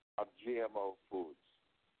of GMO foods.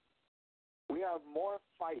 We have more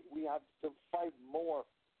fight. We have to fight more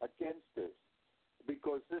against this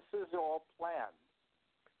because this is all planned.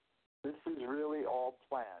 This is really all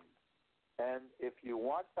planned. And if you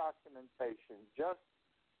want documentation, just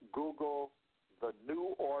Google the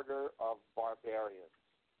New Order of Barbarians.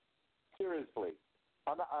 Seriously.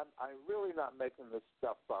 I'm really not making this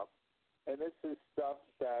stuff up. And this is stuff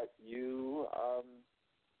that you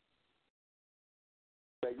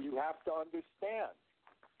have to understand,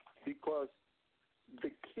 because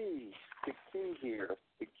the key here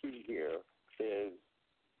is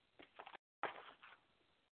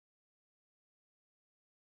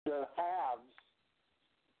the haves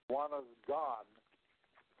want us gone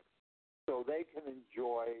so they can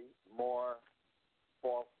enjoy more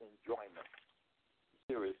false enjoyment.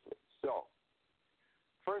 Seriously. So,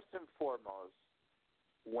 first and foremost,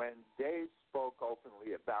 when Day spoke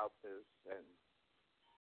openly about this in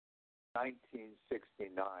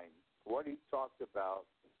 1969, what he talked about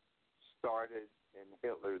started in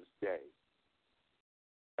Hitler's day.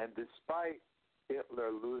 And despite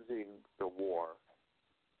Hitler losing the war,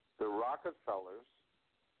 the Rockefellers,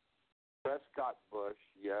 Prescott Bush,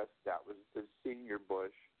 yes, that was the senior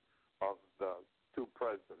Bush of the two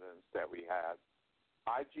presidents that we had,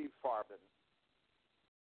 I.G. Farben,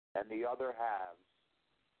 and the other halves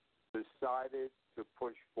decided to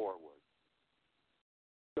push forward.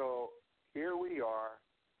 So here we are,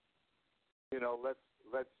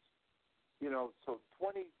 so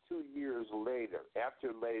 22 years later,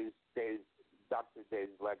 after Dr. Day's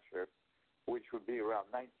lecture, which would be around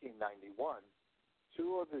 1991,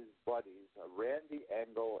 two of his buddies, a Randy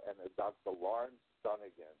Engel and a Dr. Lawrence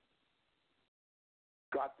Dunnigan,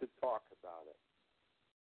 got to talk about it.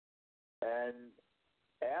 And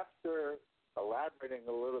after elaborating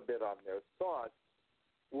a little bit on their thoughts,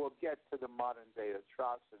 we'll get to the modern-day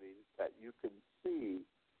atrocities that you can see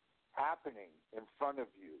happening in front of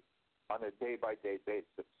you on a day-by-day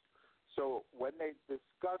basis. So when they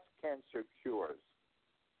discussed cancer cures,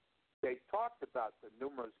 they talked about the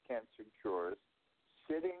numerous cancer cures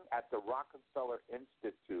sitting at the Rockefeller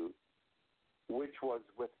Institute, which was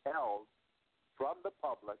withheld from the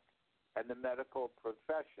public and the medical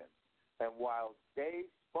profession. And while Day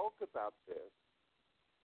spoke about this,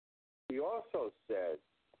 he also said,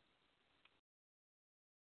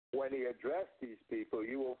 when he addressed these people,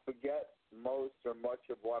 you will forget most or much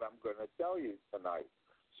of what I'm going to tell you tonight.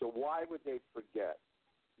 So why would they forget?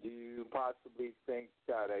 Do you possibly think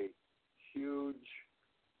that a huge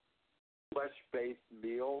flesh-based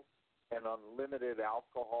meal and unlimited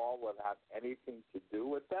alcohol would have anything to do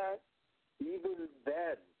with that? Even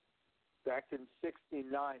then, back in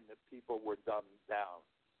 1969, the people were dumbed down.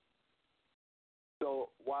 So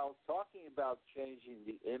while talking about changing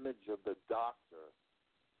the image of the doctor,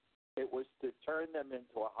 it was to turn them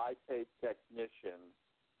into a high-paid technician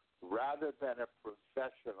rather than a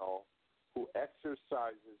professional who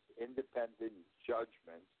exercises independent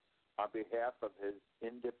judgment on behalf of his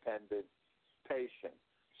independent patient.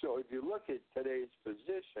 So if you look at today's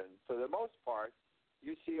physician, for the most part,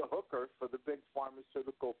 you see a hooker for the big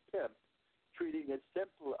pharmaceutical pimp treating a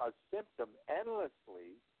symptom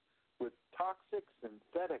endlessly with toxic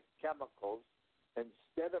synthetic chemicals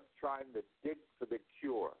instead of trying to dig for the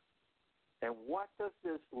cure. And what does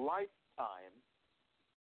this lifetime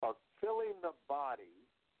of filling the body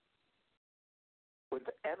with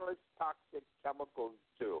endless toxic chemicals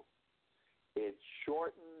do? It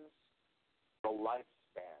shortens the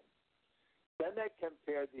lifespan. Then they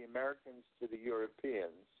compared the Americans to the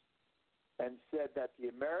Europeans and said that the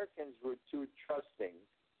Americans were too trusting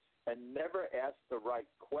and never asked the right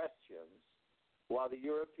questions, while the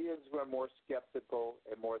Europeans were more skeptical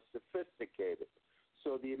and more sophisticated.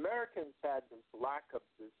 So the Americans had this lack of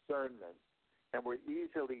discernment and were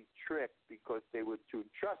easily tricked because they were too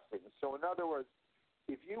trusting. So in other words,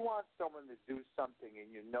 if you want someone to do something and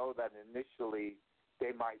you know that initially they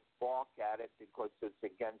might balk at it because it's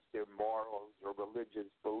against their morals or religious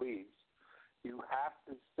beliefs, you have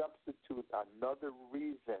to substitute another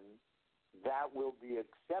reason that will be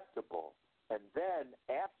acceptable. And then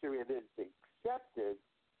after it is accepted,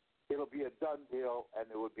 it'll be a done deal and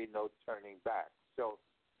there will be no turning back. So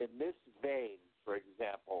in this vein, for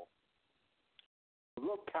example,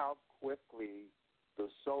 look how quickly the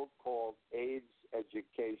so-called AIDS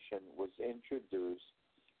education was introduced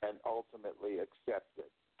and ultimately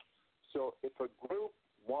accepted. So if a group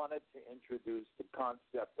wanted to introduce the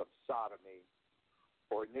concept of sodomy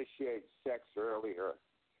or initiate sex earlier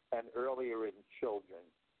and earlier in children,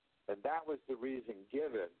 and that was the reason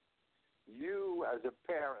given, you as a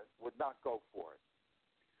parent would not go for it.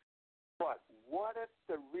 But what if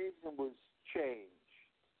the reason was changed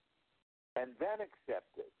and then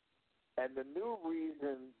accepted. And the new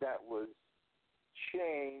reason that was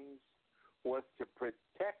changed was to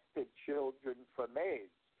protect the children from AIDS.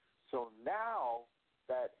 So now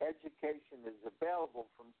that education is available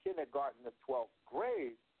from kindergarten to 12th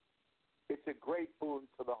grade, it's a great boon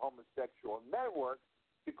to the homosexual network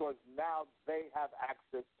because now they have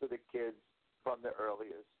access to the kids from the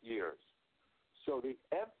earliest years. So the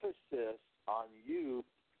emphasis on youth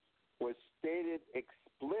was stated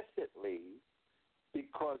explicitly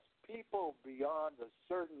because people beyond a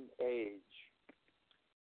certain age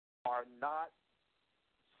are not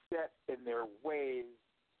set in their ways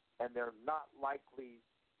and they're not likely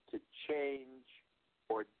to change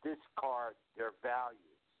or discard their values.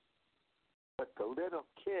 But the little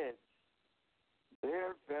kids,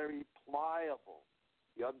 they're very pliable.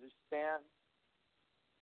 You understand?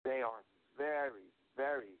 They are very,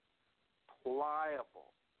 very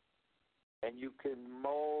pliable. And you can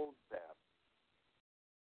mold them.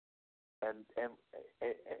 And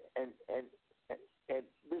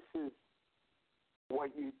this is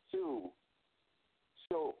what you do.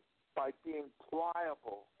 So by being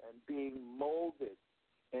pliable and being molded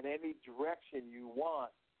in any direction you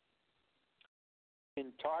want, you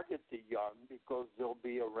can target the young because they'll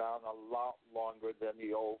be around a lot longer than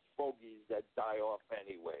the old fogies that die off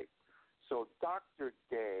anyway. So Dr.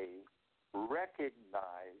 Day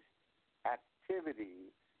recognized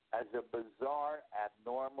activity as a bizarre,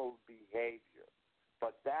 abnormal behavior.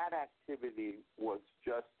 But that activity was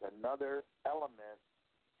just another element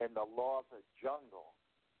in the law of the jungle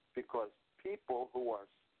because people who are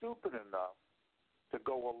stupid enough to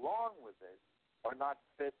go along with it are not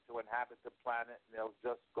fit to inhabit the planet, and they'll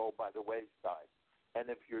just go by the wayside. And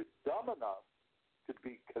if you're dumb enough to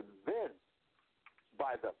be convinced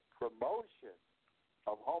by the promotion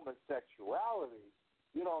of homosexuality,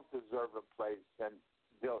 you don't deserve a place, and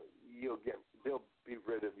they'll be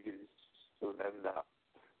rid of you soon enough.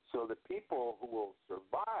 So the people who will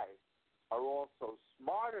survive are also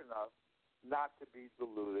smart enough not to be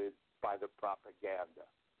deluded by the propaganda.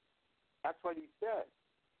 That's what he said.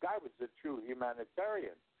 Guy was a true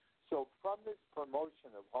humanitarian. So from this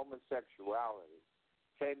promotion of homosexuality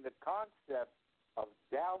came the concept of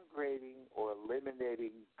downgrading or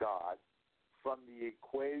eliminating God from the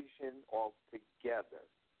equation altogether.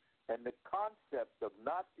 And the concept of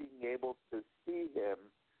not being able to see him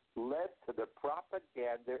led to the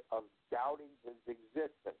propaganda of doubting his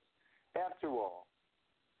existence. After all,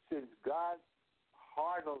 since God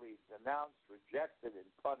heartily denounced, rejected, and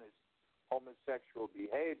punished homosexual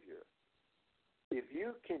behavior, if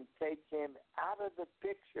you can take him out of the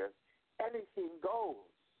picture, anything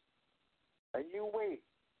goes. And you wait.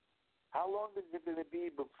 How long is it going to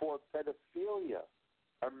be before pedophilia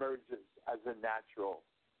emerges as a natural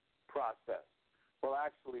process? Well,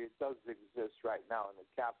 actually, it does exist right now in the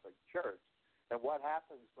Catholic Church. And what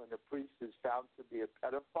happens when a priest is found to be a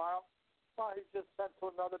pedophile? Well, he's just sent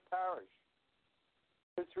to another parish.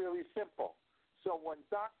 It's really simple. So when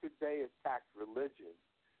Dr. Day attacked religion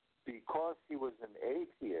because he was an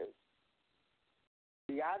atheist,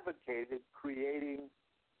 he advocated creating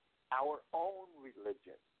our own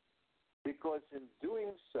religion. Because in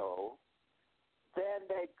doing so, then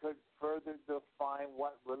they could further define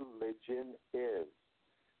what religion is.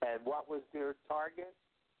 And what was their target?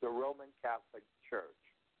 The Roman Catholic Church.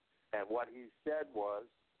 And what he said was,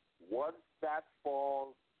 once that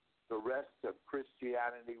falls, the rest of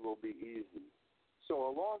Christianity will be easy. So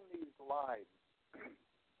along these lines,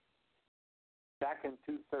 back in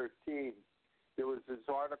 2013, there was this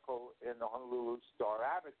article in the Honolulu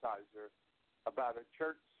Star-Advertiser about a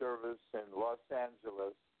church service in Los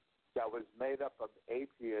Angeles that was made up of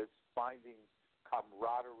atheists finding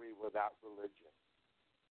camaraderie without religion.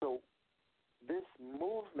 So this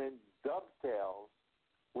movement dovetails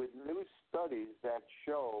with new studies that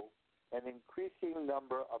show an increasing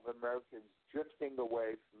number of Americans drifting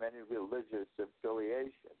away from any religious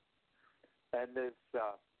affiliation. And this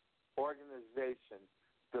organization,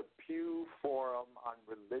 the Pew Forum on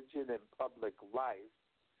Religion and Public Life,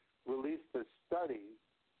 released a study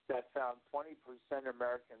that found 20%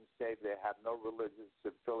 Americans say they have no religious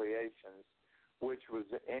affiliations, which was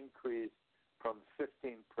an increase from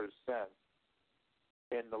 15%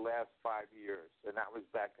 in the last 5 years, and that was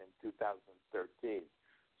back in 2013.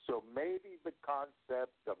 So maybe the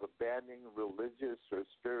concept of abandoning religious or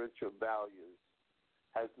spiritual values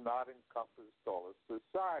has not encompassed all of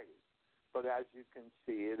society. But as you can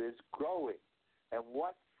see, it is growing. And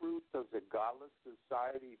what fruit does a godless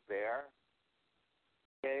society bear?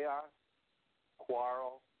 Chaos,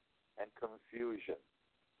 quarrel, and confusion.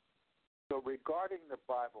 So regarding the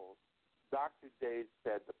Bible, Dr. Day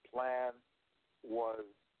said the plan was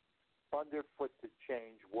underfoot to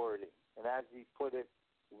change wording. And as he put it,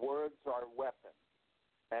 words are weapons.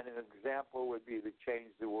 And an example would be to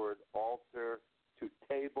change the word altar to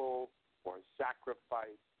table or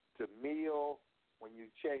sacrifice to meal. When you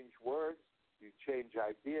change words, you change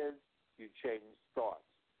ideas, you change thoughts.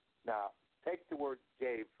 Now, take the word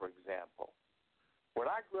gay, for example. When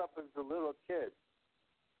I grew up as a little kid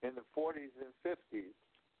in the 40s and 50s,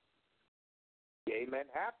 gay meant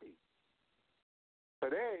happy.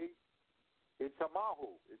 Today, it's a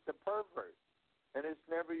mahu, it's a pervert, and it's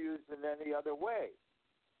never used in any other way.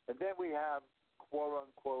 And then we have,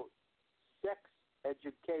 quote-unquote, sex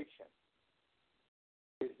education.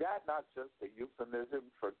 Is that not just a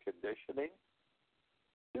euphemism for conditioning?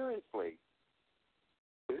 Seriously.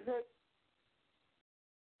 Is it?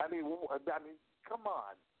 I mean, come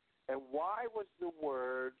on. And why was the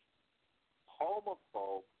word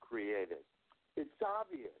homophobe created? It's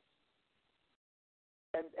obvious.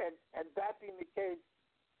 And that being the case,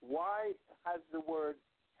 why has the word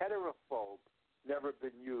heterophobe never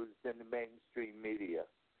been used in the mainstream media?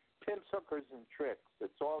 Tips, hookers, and tricks.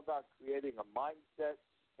 It's all about creating a mindset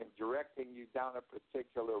and directing you down a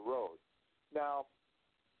particular road. Now,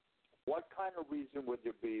 what kind of reason would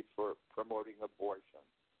there be for promoting abortion?